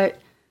May. But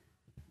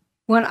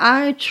when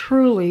I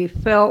truly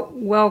felt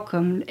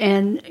welcomed,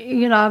 and,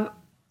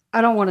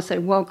 I don't want to say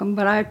welcome,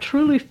 but I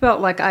truly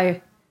felt like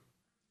I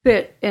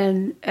fit.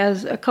 And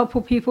as a couple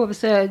people have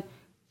said,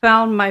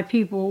 found my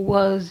people,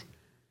 was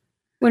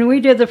when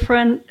we did the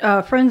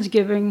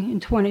Friendsgiving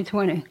in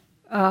 2020,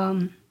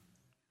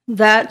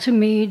 that to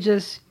me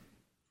just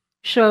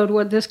showed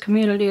what this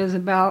community is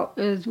about,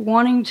 is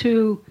wanting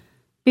to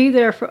be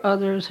there for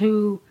others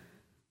who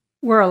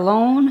were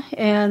alone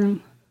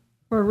and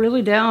were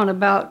really down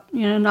about,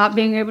 not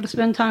being able to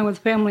spend time with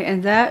family.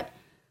 And that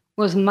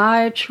was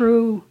my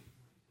true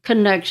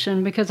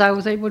connection, because I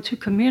was able to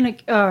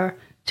communicate,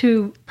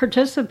 to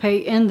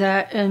participate in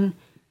that and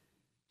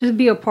just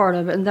be a part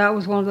of it. And that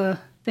was one of the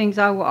things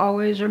I will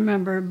always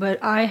remember.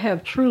 But I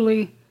have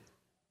truly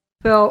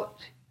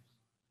felt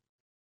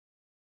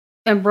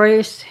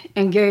embraced,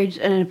 engaged,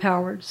 and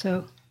empowered.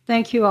 So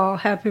thank you all.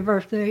 Happy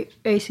birthday,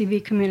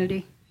 ACB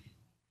community.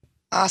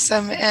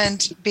 Awesome.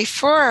 And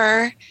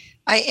before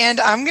I end,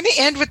 I'm going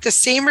to end with the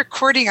same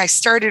recording I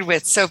started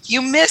with. So if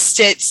you missed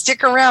it,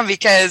 stick around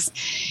because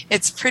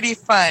it's pretty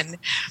fun.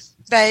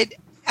 But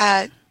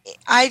I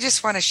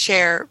just want to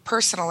share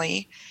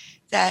personally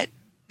that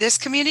this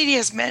community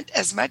has meant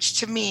as much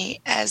to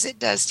me as it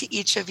does to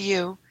each of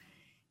you.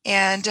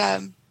 And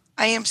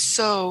I am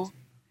so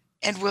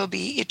and will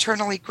be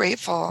eternally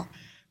grateful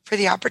for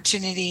the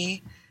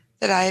opportunity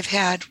that I've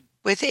had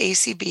with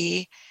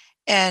ACB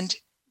and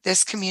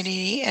this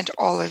community and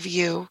all of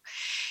you.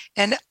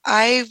 And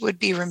I would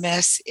be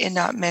remiss in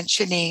not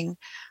mentioning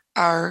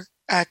our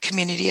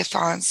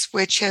community-a-thons,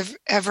 which have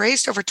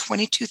raised over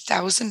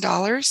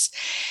 $22,000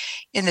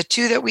 in the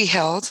two that we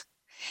held.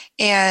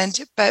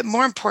 But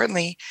more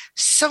importantly,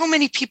 so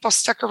many people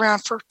stuck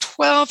around for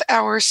 12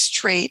 hours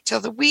straight till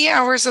the wee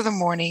hours of the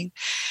morning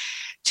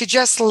to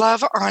just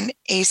love on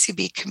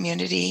ACB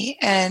community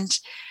and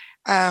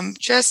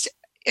just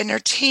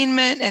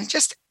entertainment and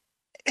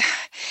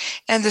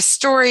the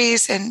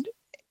stories and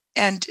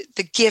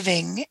the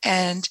giving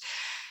and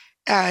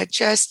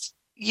just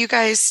you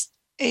guys,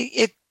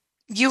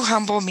 you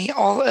humble me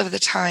all of the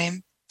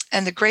time.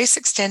 And the grace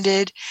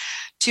extended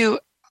to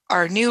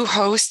our new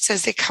hosts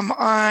as they come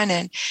on,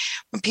 and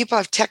when people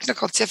have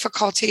technical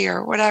difficulty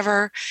or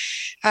whatever,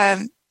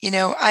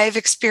 I've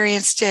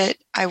experienced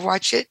it. I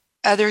watch it.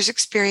 Others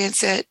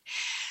experience it.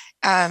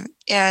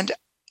 And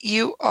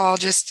you all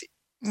just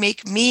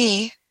make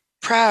me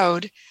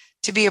proud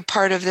to be a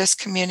part of this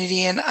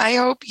community. And I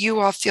hope you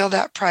all feel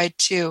that pride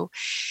too.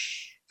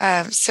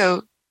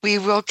 So we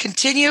will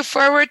continue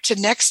forward to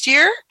next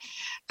year,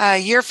 a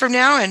year from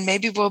now, and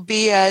maybe we'll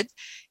be at,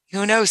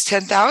 who knows,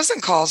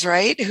 10,000 calls,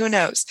 right? Who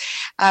knows?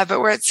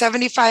 But we're at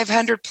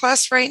 7,500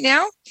 plus right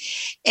now.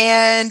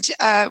 And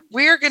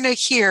we're going to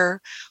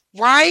hear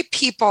why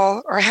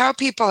people or how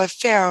people have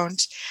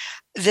found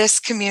this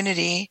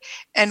community.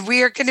 And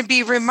we are going to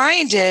be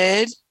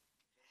reminded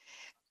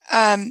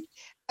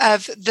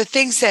of the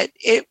things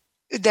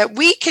that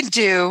we can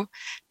do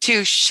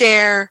to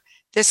share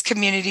this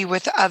community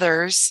with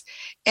others.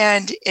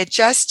 And it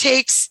just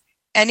takes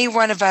any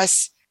one of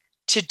us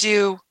to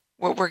do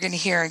what we're going to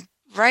hear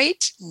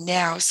right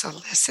now. So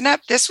listen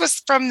up. This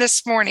was from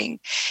this morning,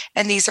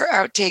 and these are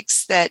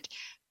outtakes that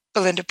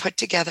Belinda put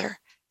together.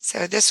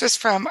 So this was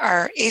from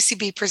our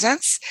ACB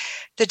Presents,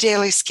 the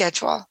daily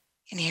schedule.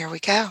 And here we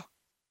go.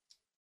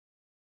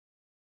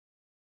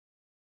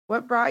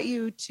 What brought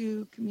you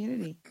to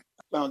community?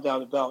 I found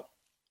out about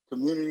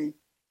community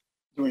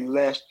during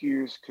last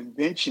year's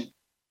convention.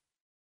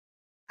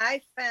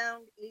 I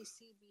found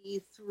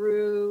ACB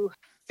through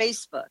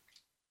Facebook.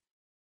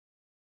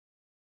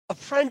 A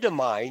friend of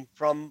mine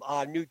from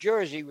New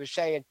Jersey was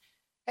saying,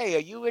 "Hey, are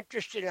you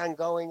interested in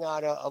going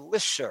on a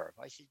listserv?"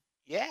 I said,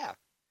 "Yeah."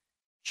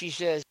 She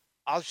says,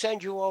 "I'll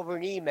send you over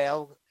an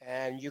email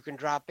and you can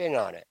drop in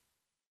on it."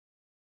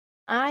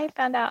 I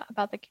found out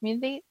about the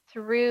community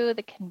through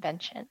the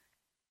convention.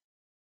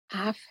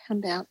 I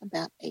found out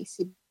about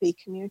ACB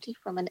community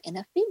from an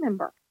NFB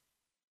member.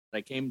 I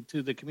came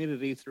to the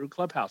community through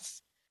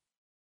Clubhouse.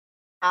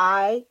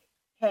 I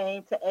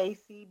came to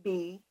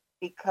ACB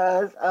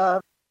because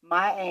of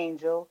my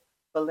angel,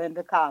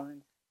 Belinda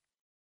Collins.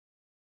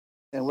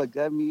 And what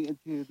got me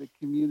into the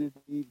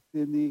community,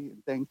 Cindy,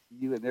 and thanks to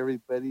you and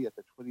everybody at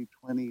the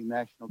 2020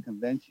 National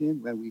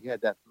Convention when we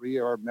had that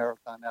 3-hour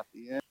marathon at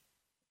the end.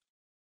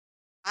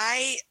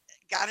 I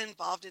got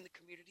involved in the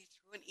community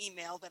through an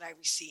email that I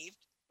received.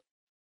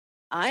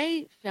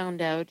 I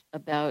found out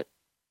about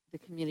the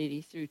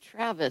community through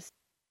Travis.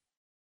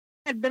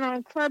 I'd been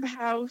on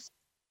Clubhouse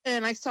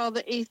and I saw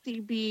the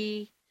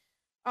ACB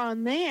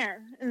on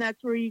there, and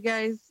that's where you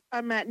guys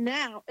I'm at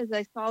now, as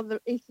I saw the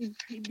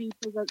ACB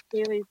Presents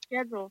daily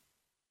schedule.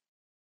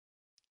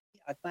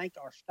 I thank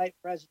our state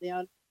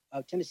president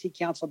of Tennessee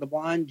Council of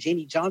DuBois,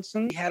 Jeannie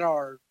Johnson. We had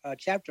our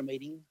chapter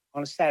meeting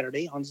on a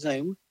Saturday on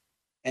Zoom,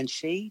 and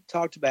she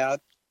talked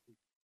about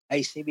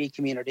ACB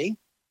community.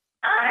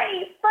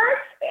 I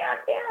first found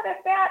out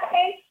about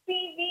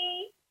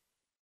ACB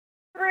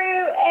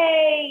through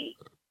a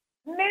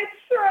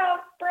mutual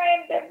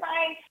friend of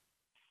mine.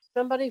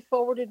 Somebody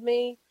forwarded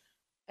me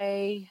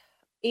a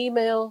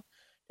email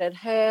that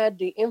had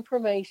the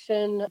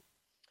information.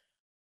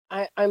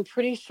 I'm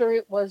pretty sure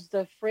it was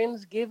the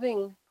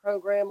Friendsgiving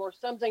program or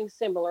something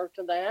similar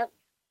to that.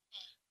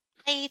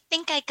 I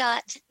think I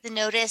got the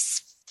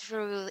notice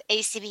through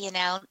ACB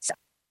Announce.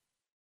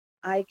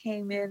 I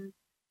came in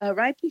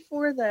right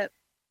before the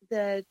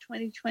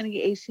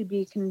 2020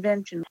 ACB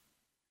convention.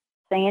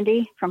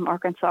 Sandy from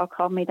Arkansas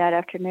called me that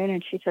afternoon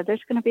and she said,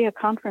 there's going to be a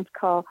conference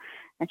call.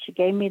 And she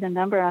gave me the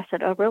number. I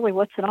said, oh, really?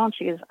 What's it on?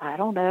 She goes, I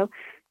don't know.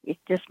 You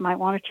just might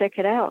want to check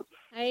it out.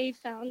 I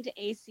found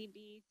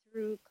ACB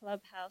through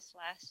Clubhouse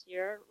last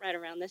year, right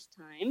around this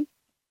time.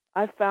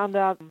 I found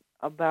out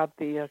about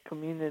the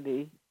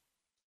community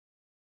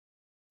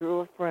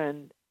through a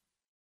friend.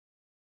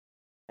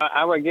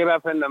 I would get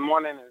up in the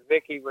morning and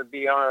Vicky would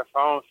be on her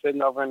phone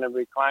sitting over in the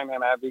recliner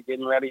and I'd be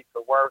getting ready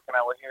for work and I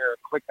would hear her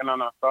clicking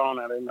on her phone.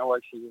 I didn't know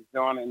what she was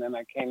doing. And then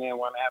I came in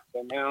one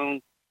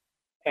afternoon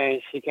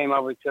and she came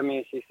over to me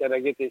and she said,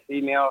 I get this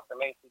email from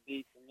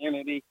ACB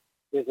Community.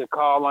 There's a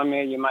call on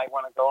there. You might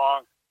want to go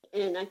on.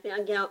 And I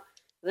found out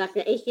about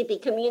the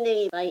ACB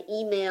Community by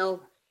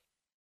email.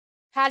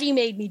 Patty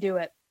made me do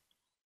it.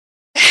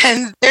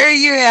 And there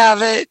you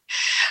have it.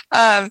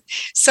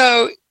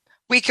 So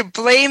we could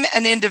blame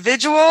an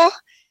individual.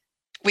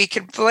 We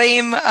could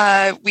blame,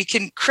 we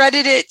can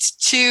credit it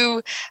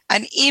to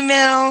an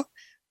email.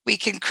 We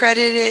can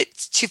credit it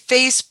to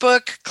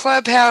Facebook,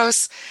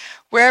 Clubhouse,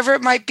 wherever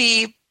it might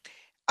be.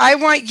 I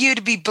want you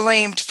to be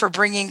blamed for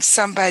bringing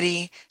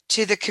somebody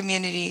to the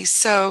community.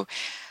 So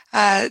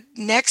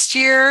next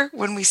year,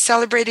 when we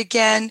celebrate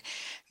again,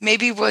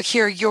 maybe we'll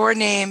hear your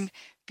name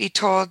be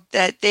told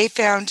that they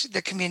found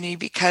the community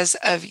because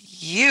of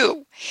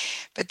you.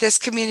 But this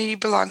community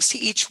belongs to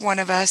each one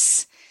of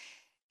us.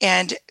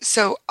 And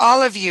so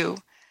all of you,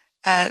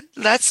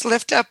 let's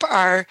lift up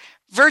our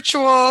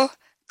virtual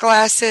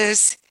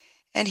glasses.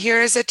 And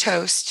here is a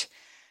toast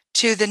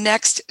to the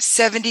next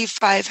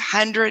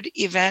 7,500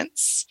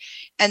 events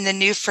and the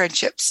new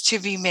friendships to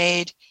be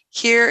made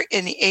here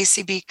in the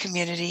ACB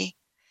community.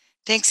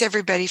 Thanks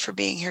everybody for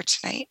being here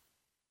tonight.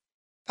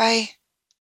 Bye.